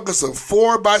motherfuckers are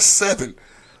 4 by 7.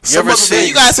 Some ever motherfuckers seen-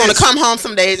 You guys want to exist. come home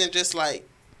some days and just like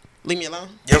leave me alone?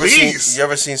 Please. You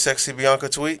ever seen Sexy Bianca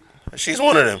tweet? She's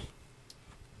one of them.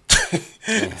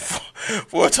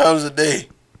 4 times a day.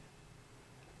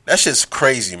 That shit's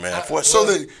crazy, man. So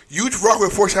then you rock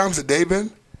with 4 times a day,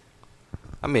 Ben?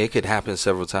 I mean, it could happen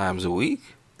several times a week.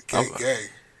 Gang.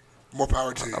 More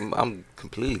power to you. I'm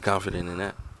completely confident in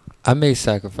that. I may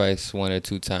sacrifice 1 or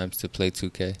 2 times to play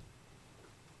 2K.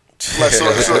 Like,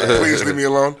 so please leave me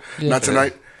alone. Yeah. Not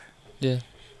tonight. Yeah,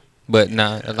 but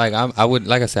nah, like I would,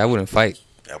 like I said, I wouldn't fight.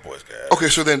 That boy's got Okay,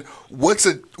 so then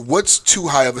what's too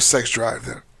high of a sex drive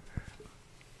then?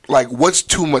 Like, what's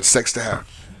too much sex to have?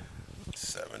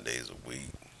 7 days a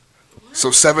week. So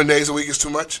 7 days a week is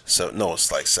too much? So no,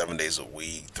 it's like 7 days a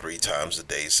week, 3 times a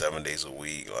day, 7 days a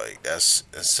week. Like that's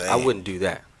insane. I wouldn't do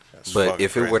that. That's But fucking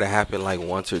if it were to crazy. happen like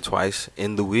once or twice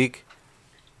in the week,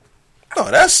 No,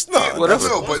 that's no. whatever.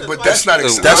 No, but that's not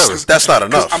excessive. That's not 'Cause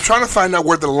enough. I'm trying to find out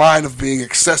where the line of being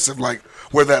excessive, like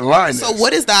where that line So is.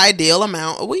 what is the ideal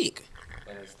amount a week?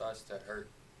 When it starts to hurt.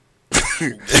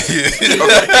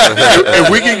 If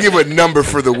we can give a number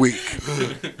for the week.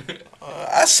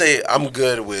 I say I'm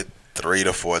good with 3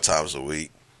 to 4 times a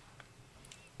week.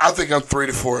 I think I'm 3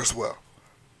 to 4 as well.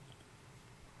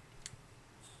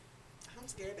 I'm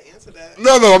scared to answer that.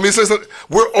 No, I mean,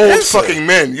 we're old Answer. fucking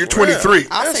men. You're 23.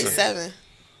 I'll say Answer. 7.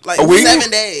 Like A week? 7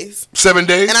 days. 7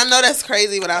 days? And I know that's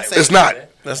crazy what I say. It's not.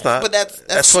 That's not. But that's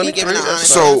me 23. giving an honest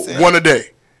So answer. 1 a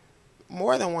day.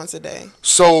 More than once a day.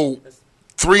 So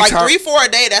 3 Like times. 3-4 a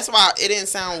day. That's why it didn't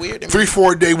sound weird to me.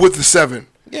 3-4 a day with the 7.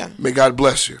 Yeah. May God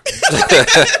bless you. May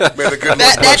the good Lord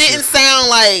That bless didn't you. sound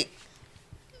like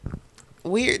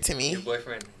weird to me. Your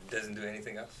boyfriend doesn't do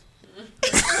anything else?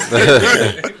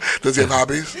 Does he have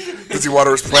hobbies? Does he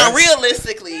water his Now, plants?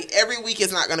 realistically, every week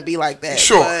is not going to be like that.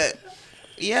 Sure. But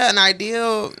yeah, an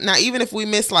ideal. Now, even if we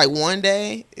miss like one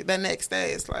day, the next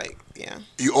day it's like, yeah.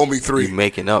 You owe me 3. you're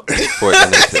making up for it the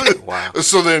next day. Wow.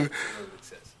 So then,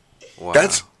 Wow.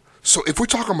 that's so. If we're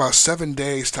talking about 7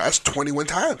 days, that's 21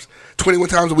 times. 21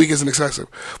 times a week isn't excessive.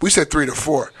 We said 3 to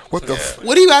 4. What the?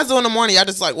 What do you guys do in the morning? Y'all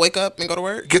just like wake up and go to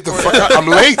work? Get the fuck out! I'm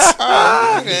late.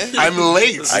 Okay. I'm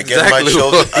late. I get my Exactly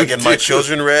children. what I we get my do.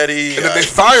 children ready. And if they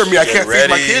fire me, I get can't feed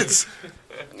my ready. kids.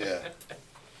 Yeah.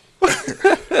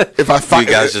 If I fire, You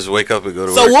guys just wake up and go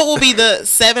to So work. what will be the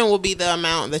 7 will be the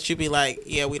amount that you'd be like,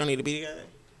 yeah, we don't need to be together?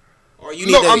 Or you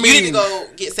need, No, to, I you need to mean- go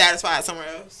get satisfied somewhere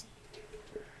else?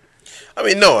 I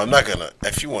mean, no, I'm not gonna.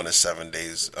 If you want a 7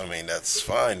 days, I mean that's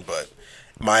fine. But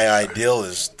my ideal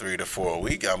is 3 to 4 a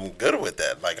week. I'm good with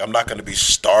that. Like I'm not gonna be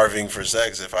starving for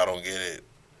sex if I don't get it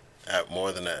at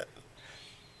more than that.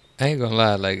 I ain't gonna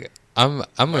lie, like I'm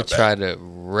gonna bad. try to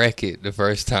wreck it the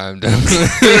first time. Though.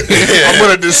 I'm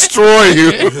gonna destroy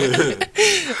you.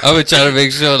 I'm gonna try to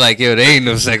make sure, like, yo, there ain't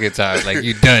no second time. Like,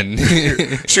 you done.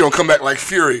 She gonna come back like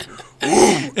Fury.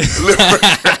 Boom.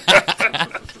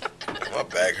 My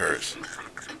back hurts.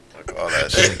 Like all that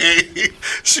shit.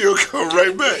 She'll come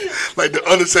right back like the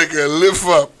Undertaker and lift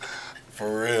up.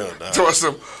 For real. Dog. Tell us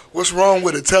what's wrong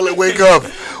with it? Tell it wake up.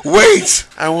 Wait.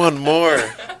 I want more.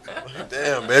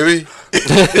 Damn, baby.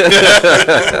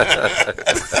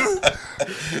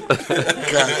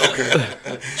 God,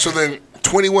 okay. So then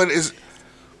 21 is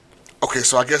okay.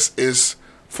 So I guess is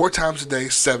 4 times a day,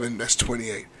 7. That's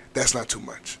 28. That's not too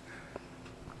much.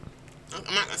 I'm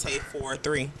not going to say 4 or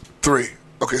 3. 3.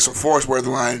 Okay, so 4 is where the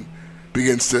line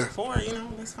begins to. 4,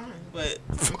 that's fine. But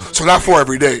So not 4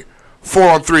 every day. 4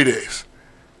 on 3 days.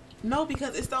 no,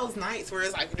 because it's those nights where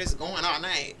it's like you're just going all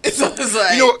night. So it's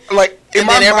like, You know, like in and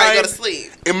my then everybody mind, go to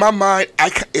sleep. in my mind,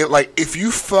 like if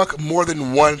you fuck more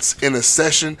than once in a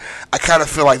session, I kind of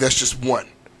feel like that's just one.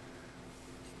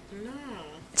 No.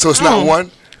 So it's not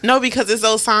one. No, because it's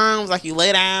those times like you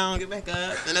lay down, get back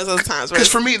up, and there's those times where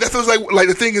Because for me, that feels like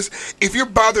the thing is, if you're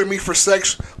bothering me for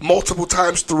sex multiple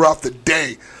times throughout the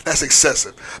day, that's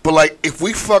excessive. But like, if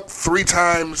we fuck 3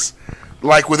 times,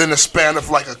 like within a span of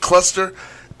like a cluster,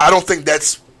 I don't think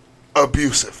that's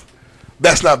abusive.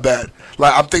 That's not bad.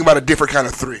 Like, I'm thinking about a different kind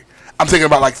of 3. I'm thinking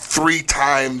about like 3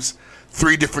 times,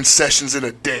 3 different sessions in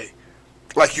a day.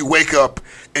 Like, you wake up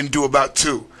and do about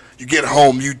 2. You get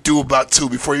home, you do about 2.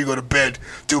 Before you go to bed,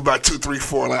 do about 2, 3,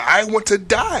 4. Like, I want to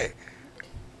die.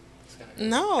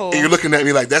 no. And you're looking at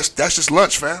me like, that's just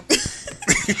lunch, fam.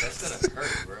 That's gonna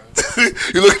hurt, bro.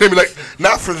 You're looking at me like,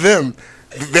 not for them.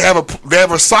 They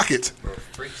have a socket. Bro,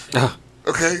 freak shit.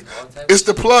 Okay? It's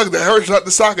the plug that hurts, not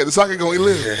the socket. The socket gonna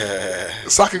live. The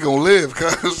socket gonna live,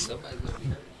 cuz. Somebody's gonna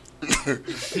be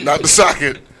hurt. Not the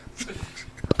socket.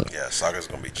 Yeah, soccer's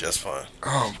gonna be just fine.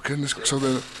 Oh goodness.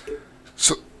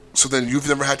 So then you've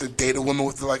never had to date a woman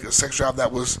with like a sex drive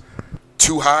that was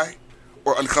too high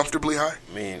or uncomfortably high?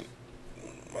 I mean,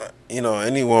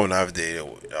 any woman I've dated,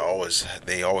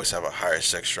 they always have a higher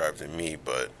sex drive than me,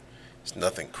 but it's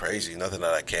nothing crazy, nothing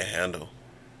that I can't handle.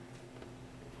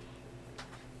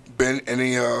 Been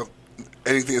anything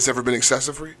that's ever been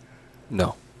excessive for you?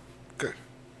 No. Good.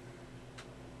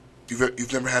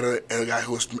 You've never had a guy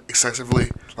who was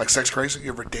excessively like sex crazy?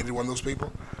 You ever dated one of those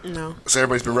people? No. So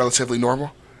everybody's been relatively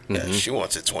normal? Yeah, she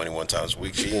wants it 21 times a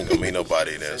week. She ain't gonna meet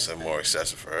nobody that's more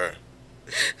excessive for her.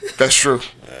 That's true.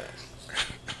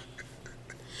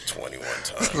 21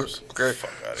 times. Okay.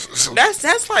 Fuck out of here. So,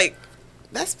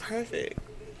 That's perfect.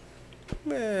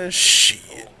 Man,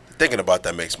 shit. Thinking about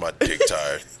that makes my dick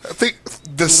tired. I think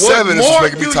the 7 is just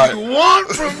making me tired. What more do you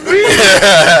want from me?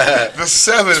 The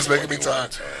 7 is making me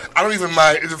tired. I don't even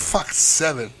mind. Fuck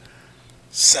 7.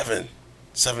 7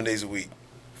 days a week.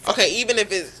 Okay, even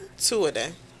if it's 2 a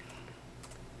day.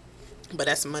 But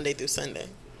that's Monday through Sunday.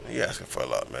 You asking for a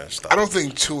lot, man. Stop. I don't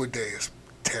think 2 a day is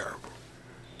terrible.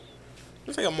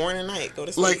 It's like a morning and night. Go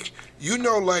to sleep.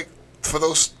 Like, like for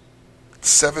those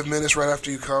 7 minutes right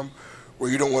after you come, where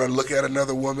you don't want to look at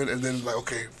another woman, and then like,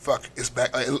 okay, fuck, it's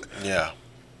back. Yeah.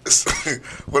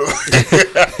 What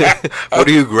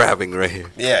are you grabbing right here?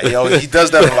 Yeah, he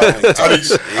does that a lot when he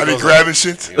talks. I be grabbing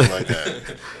shit. He goes like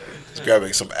that. He's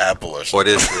grabbing some apple or something. What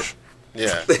is this?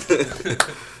 Yeah.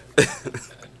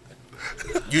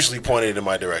 Usually pointed in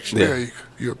my direction. Yeah,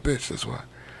 you're a bitch, that's why.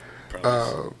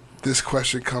 This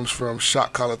question comes from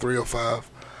ShotCaller305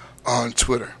 on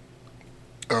Twitter.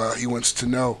 He wants to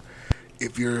know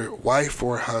if your wife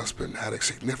or husband had a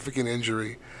significant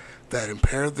injury that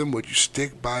impaired them, would you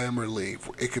stick by them or leave?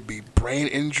 It could be brain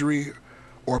injury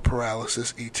or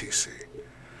paralysis, etc.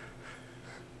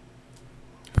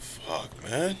 Fuck,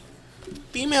 man.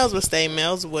 Females would stay,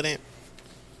 males wouldn't.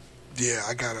 Yeah,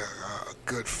 I got a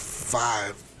good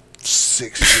 5,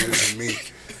 6 years in me.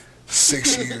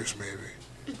 6 years,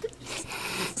 maybe.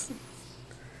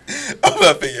 I'm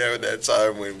laughing at that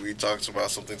time when we talked about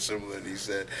something similar, and he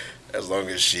said, as long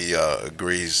as she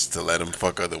agrees to let him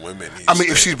fuck other women. I mean,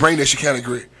 if she's brain dead, she can't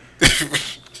agree.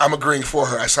 I'm agreeing for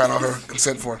her. I sign all her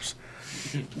consent forms.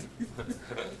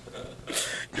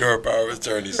 You're a power of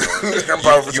attorney, so I'm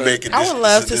power of attorney. I would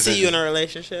love to see you in a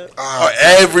relationship.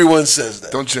 Everyone says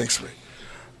that. Don't jinx me.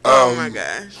 Oh my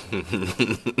gosh.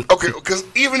 Okay, because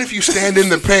even if you stand in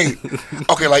the paint,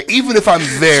 okay, like even if I'm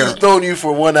there, she's known you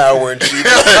for 1 hour and and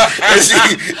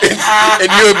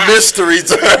you're a mystery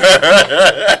to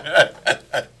her.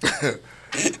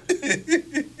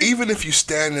 Even if you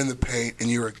stand in the paint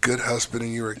and you're a good husband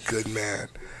and you're a good man,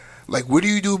 like what do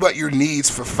you do about your needs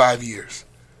for 5 years?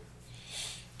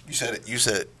 You said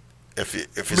if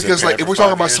it's because like if we're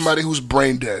talking about somebody who's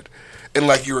brain dead. And,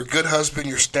 like, you're a good husband,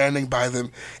 you're standing by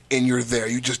them, and you're there.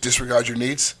 You just disregard your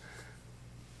needs?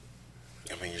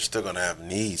 I mean, you're still going to have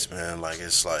needs, man. Like,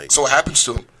 it's like... So what happens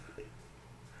to them?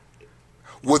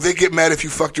 Would they get mad if you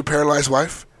fucked your paralyzed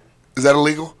wife? Is that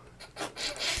illegal?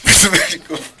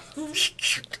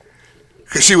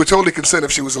 Because she would totally consent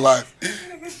if she was alive.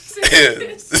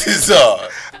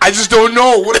 I just don't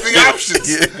know. What are the options?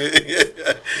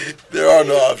 There are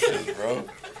no options, bro.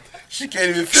 She can't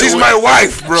even feel. She's my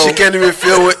wife, bro. She can't even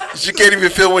feel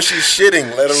when she's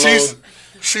shitting. Let alone.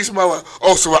 She's my wife.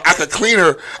 Oh, so I could clean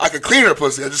her. I could clean her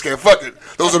pussy. I just can't fuck it.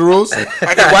 Those are the rules. I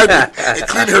can wipe it and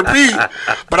clean her pee,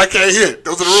 but I can't hit.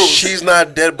 Those are the rules. She's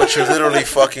not dead, but you're literally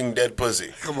fucking dead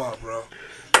pussy. Come on, bro.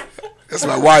 That's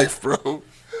my wife, bro.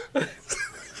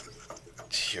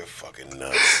 You're fucking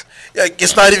nuts. Yeah,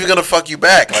 it's not even gonna fuck you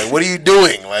back. Like, what are you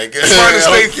doing? Like, trying to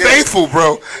stay faithful,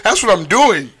 bro. That's what I'm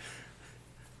doing.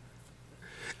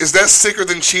 Is that sicker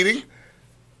than cheating?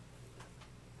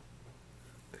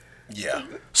 Yeah.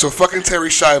 So fucking Terry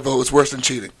Schiavo is worse than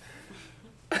cheating.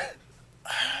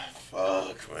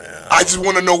 Fuck, man. I just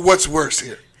want to know what's worse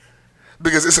here.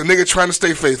 Because it's a nigga trying to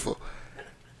stay faithful.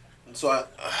 So I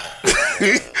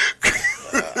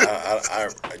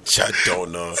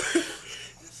don't know.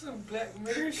 Some Black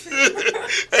Mirror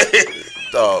shit.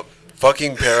 Dog,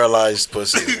 fucking paralyzed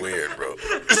pussy is weird, bro.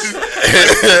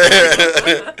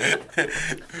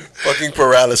 Fucking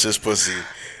paralysis pussy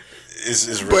is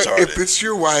retarded. But if it's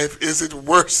your wife, is it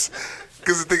worse?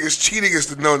 Because the thing is, cheating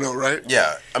is the no-no, right?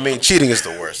 Yeah, I mean, cheating is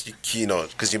the worst. You know,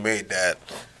 because you made that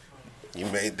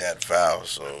vow.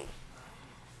 So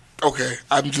Okay,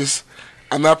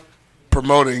 I'm not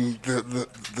promoting the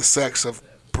sex of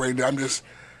brain dead. I'm just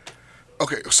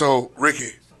okay. So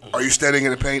Ricky, are you standing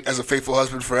in the paint as a faithful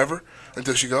husband forever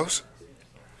until she goes?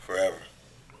 forever.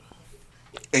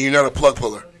 And you're not a plug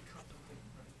puller.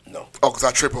 No. Oh, because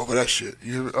I trip over that shit.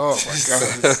 Oh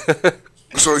my god.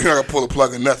 So you're not gonna pull the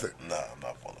plug or nothing. No, I'm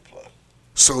not pulling the plug.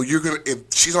 So you're gonna,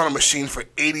 if she's on a machine for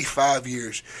 85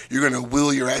 years, you're gonna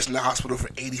wheel your ass in the hospital for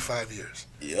 85 years.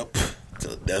 Yep.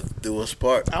 Till death do us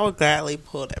part. I would gladly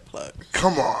pull that plug.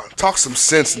 Come on, talk some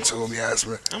sense into him,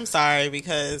 Yasmine. I'm sorry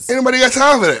because Anybody got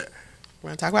time for that? we're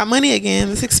gonna talk about money again.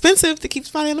 It's expensive to keep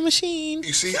somebody on the machine.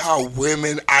 You see how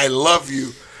women, I love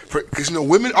you, because you know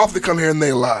women often come here and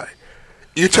they lie.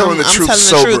 You're telling the truth I'm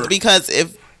sober. telling the truth because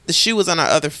if the shoe was on our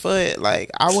other foot, like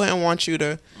I wouldn't want you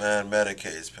to. Man,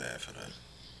 Medicaid's paying for that.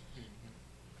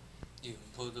 You can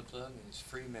pull the plug and it's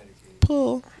free Medicaid.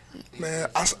 Pull. Man,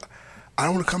 I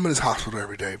don't want to come in this hospital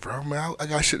every day, bro. Man, I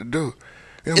got shit to do. You know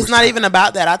how It's much not time- even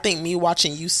about that. I think me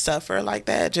watching you suffer like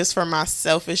that just for my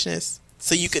selfishness,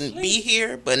 so you can be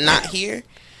here but not here.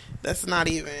 That's not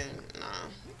even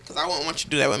because I wouldn't want you to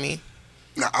do that with me.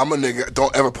 Nah, I'm a nigga.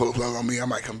 Don't ever pull a plug on me. I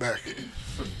might come back.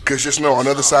 Because just know, on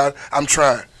the other side, I'm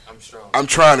trying. I'm strong. I'm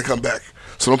trying to come back.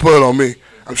 So don't put it on me.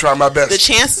 I'm trying my best. The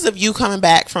chances of you coming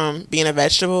back from being a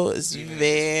vegetable is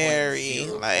very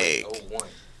like. 0.01.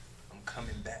 I'm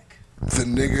coming back. The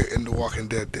nigga in The Walking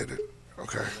Dead did it.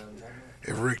 Okay.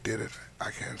 If Rick did it, I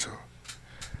can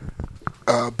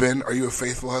too. Ben, are you a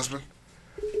faithful husband?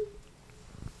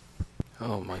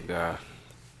 Oh my God,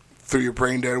 Through your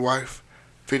brain dead wife?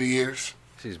 50 years?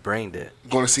 she's brain dead.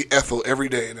 Going to see Ethel every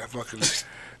day in that fucking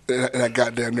in that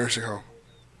goddamn nursing home.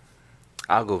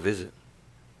 I'll go visit.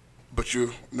 But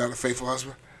you not a faithful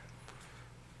husband?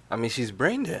 I mean, she's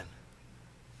brain dead.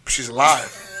 She's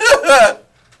alive.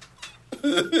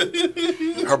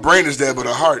 Her brain is dead, but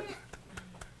her heart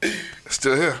is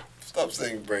still here. Stop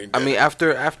saying brain I dead. mean,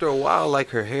 after a while, like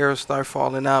her hair will start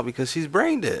falling out because she's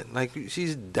brain dead. Like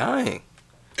she's dying.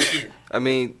 I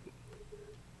mean,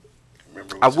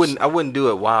 Remember I what you wouldn't do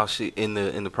it while she in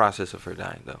the process of her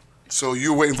dying though. So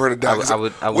you're waiting for her to die. I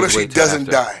would What if she wait till doesn't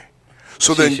after. die?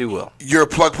 So then She will. You're a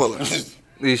plug puller. She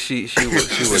will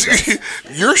die.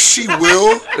 Your she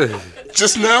will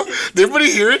just now. Did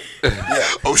everybody hear it? Yeah.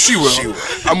 Oh, she will. She will.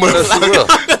 I'm gonna. She will.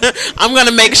 I'm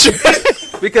gonna make sure.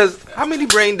 Because how many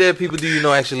brain dead people do you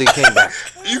know actually came back?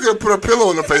 You're gonna put a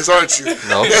pillow in the face, aren't you?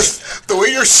 No. That's the way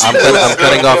your she I'm will.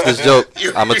 cutting off this joke.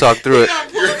 I'm gonna talk through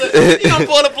it. You gonna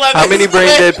pull the plug. How many brain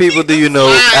dead people do you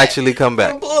know actually come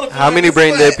back? How many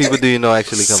brain dead people do you know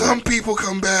actually come Some back? people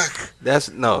come back. That's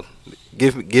no.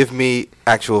 Give me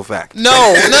actual fact. No.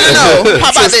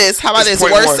 How about this? How about It's this?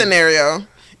 0.1. Worst scenario.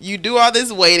 You do all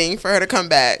this waiting for her to come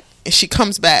back, and she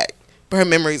comes back, but her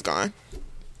memory's gone.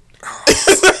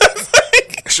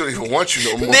 I shouldn't even want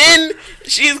you no more. Then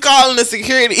she's calling the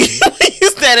security when you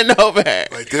standing over her.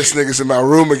 Like, this nigga's in my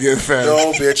room again, fam.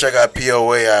 No, bitch, I got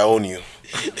POA. I own you.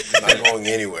 I'm not going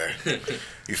anywhere.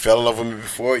 You fell in love with me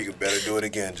before. You better do it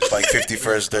again. Just like 50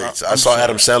 First Dates. I saw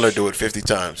Adam Sandler do it 50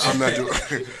 times. I'm not doing.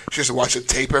 She has to watch a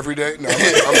tape every day. No,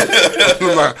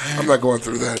 I'm not going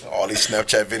through that. All these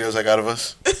Snapchat videos I got of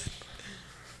us.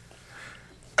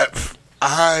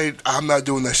 I'm not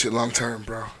doing that shit long term,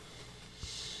 bro.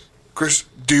 Chris,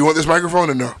 do you want this microphone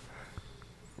or no?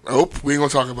 Nope, we ain't gonna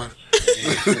talk about it.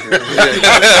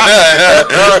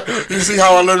 You see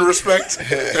how I learn respect?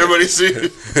 Everybody see?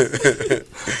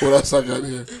 What else I got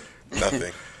here?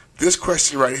 Nothing. This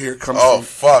question right here comes Oh,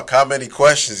 from... fuck. How many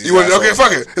questions? You want, okay,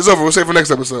 fuck it. It's over. We'll save it for next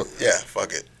episode. Yeah,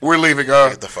 fuck it. We're leaving.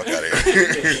 Get the fuck out of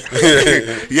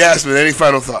here. Yasmine, any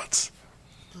final thoughts?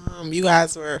 You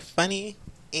guys were funny,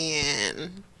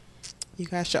 and you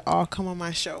guys should all come on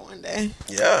my show one day.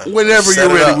 Yeah. Whenever Set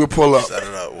you're it ready, up. we'll pull up. Set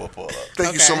it up. We'll pull up.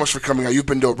 Thank you so much for coming out. You've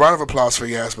been dope. Round of applause for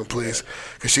Yasmine, please.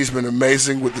 Because she's been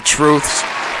amazing with the truths.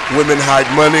 Women hide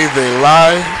money. They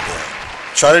lie.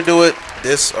 Try to do it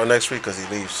this or next week because he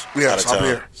leaves Yeah, out of so I'm town.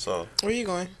 here. So Where are you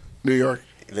going? New York.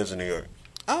 he lives in New York.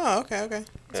 Oh, okay.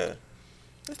 Yeah.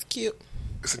 That's cute.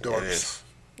 It's the It daughters. is.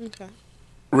 Okay.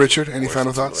 Richard, any Worse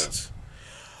final than thoughts?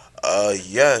 twins.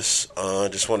 Yes.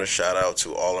 Just want to shout out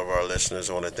to all of our listeners.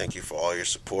 I want to thank you for all your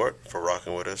support, for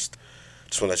rocking with us.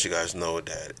 Just want to let you guys know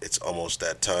that it's almost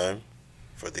that time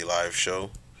for the live show.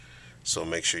 So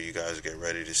make sure you guys get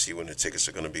ready to see when the tickets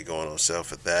are going to be going on sale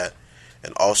for that.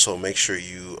 And also make sure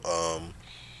you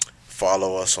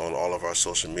follow us on all of our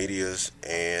social medias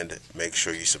and make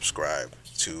sure you subscribe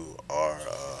to our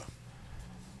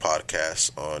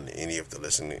podcasts on any of the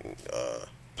listening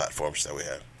platforms that we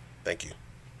have. Thank you.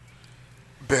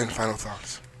 Ben, final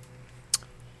thoughts.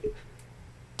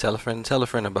 Tell a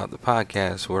friend about the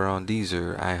podcast. We're on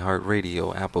Deezer,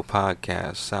 iHeartRadio, Apple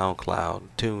Podcasts, SoundCloud,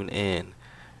 TuneIn,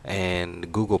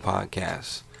 and Google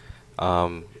Podcasts.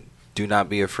 Do not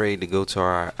be afraid to go to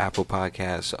our Apple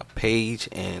Podcasts page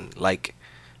and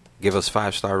give us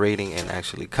 5-star rating and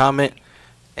actually comment.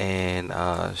 And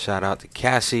shout out to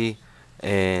Cassie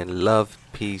and love,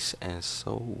 peace, and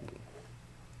soul.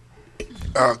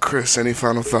 Chris, any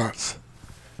final thoughts?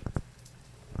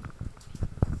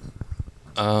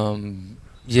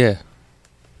 Yeah.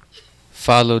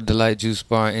 Follow Delight Juice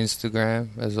Bar on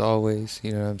Instagram, as always.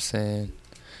 You know what I'm saying?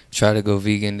 Try to go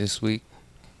vegan this week.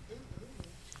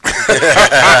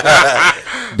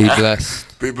 Be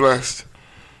blessed. Be blessed.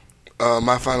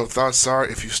 My final thoughts are,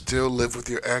 if you still live with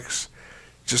your ex,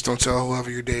 just don't tell whoever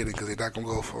you're dating because they're not going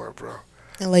to go for it, bro.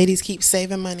 And ladies, keep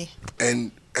saving money.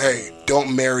 And, hey,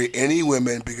 don't marry any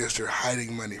women because they're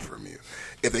hiding money from you.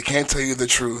 If they can't tell you the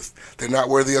truth, they're not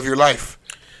worthy of your life.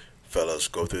 Fellas,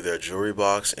 go through their jewelry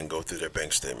box and go through their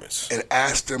bank statements. And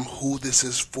ask them who this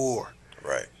is for.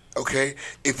 Right. Okay?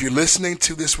 If you're listening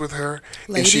to this with her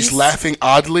and Ladies? she's laughing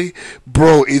oddly,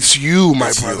 bro, it's you, my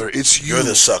It's brother. you. It's you. You're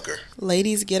the sucker.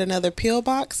 Ladies, get another PO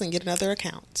box and get another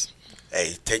account.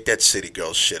 Hey, take that city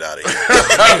girl shit out of here.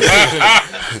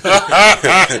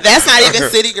 That's not even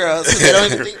city girls. 'Cause they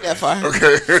don't even think that far.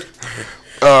 Okay.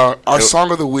 Our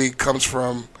song of the week comes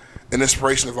from an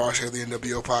inspiration of ours here at the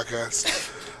NWO podcast.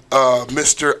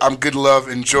 Mr. I'm Good Love,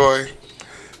 Enjoy.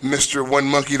 Mr. One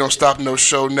Monkey Don't Stop No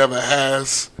Show Never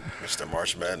Has. Mr.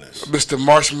 March Madness. Mr.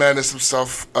 March Madness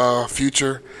himself,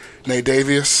 Future, Nate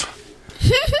Davies.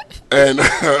 And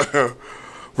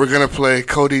we're going to play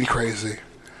Codeine Crazy.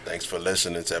 Thanks for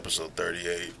listening to episode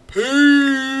 38.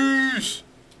 Peace.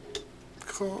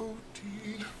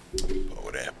 Codeine.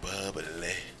 Oh, that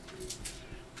bubbly.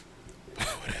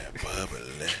 Oh, that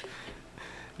bubbly.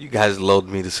 You guys lulled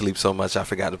me to sleep so much I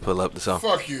forgot to pull up the song.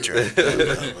 Fuck you. Drink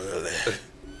the bubbly.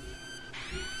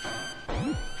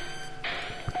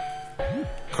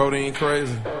 Codeine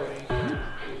Crazy.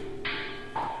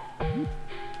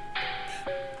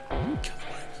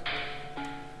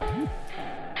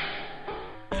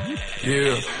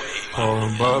 Yeah,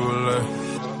 pouring bubbly,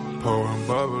 pouring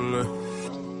bubbly,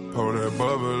 pour that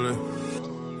bubbly,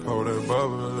 pour that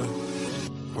bubbly,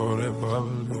 pour that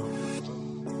bubbly.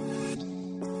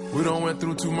 We done went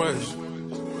through too much.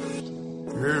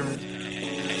 You hear me?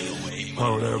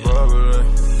 Pour that bubbly,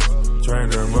 drain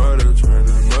that muddy,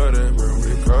 bring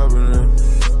me covered in.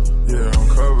 Yeah, I'm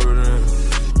covered in.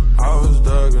 I was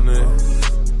dugging it,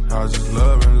 I was just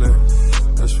loving it.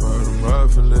 That's for the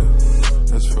muffin lip.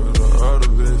 That's for the other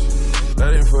bitch.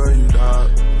 That ain't for you, dog.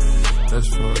 That's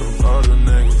for the other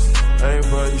niggas. That ain't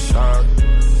for you, shot.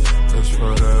 That's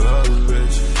for that other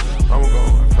bitch. I'm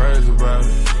going crazy about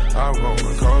it. I'm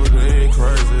going codeine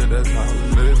crazy. That's how we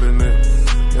living it.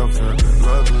 I'm feeling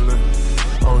lovely.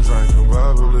 I'm drinking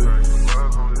bubbly.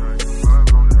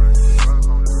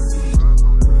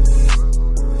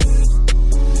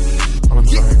 I'm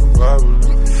drinking bubbly.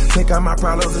 Take out my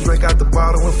problems and drink out the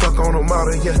bottle and fuck on the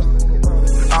model, yeah.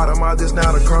 Out of my this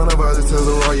now the coronavirus tells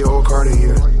a Royal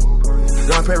Cartier.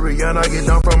 Gun Perrier, I get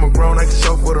done from a grown, I can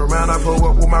show for the round. I pull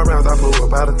up with my rounds, I pull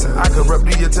up out of town. I corrupt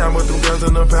the town with them girls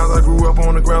and them pounds. I grew up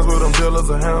on the grounds with them dealers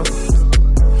of hounds.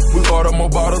 We order more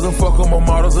bottles and fuck on more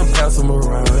models and pass them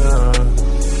around.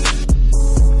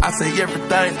 I say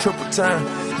everything triple time.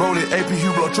 Roll it AP,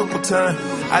 you blow triple time.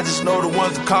 I just know the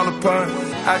ones to call upon.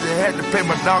 I just had to pay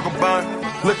my dog a bond.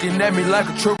 Looking at me like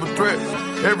a triple threat.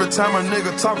 Every time a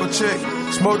nigga talk a check,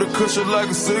 smoke the cushion like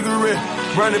a cigarette.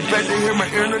 Run it back to hear my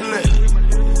internet.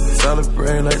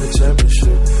 Celebrate like the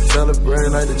championship. Celebrate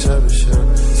like the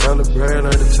championship. Celebrate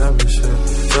like the championship.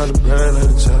 Celebrate like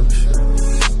the championship.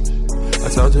 I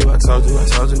told you.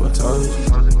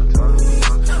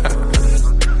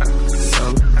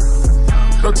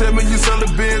 No Don't tell me you sell a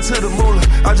bin to the moolah.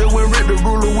 I just went rent the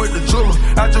ruler with the jeweler.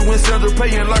 I just went Sandra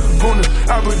paying like a gooner.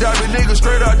 I be diving niggas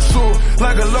straight out the sewer.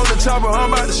 Like a loaded chopper,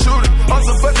 I'm about to shoot it. I'm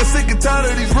so fucking sick and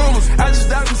tired of these rumors. I just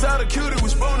dive inside a cutie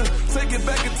with spooner. Take it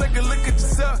back and take a look at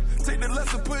yourself. Take the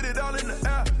lesson, put it all in the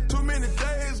air.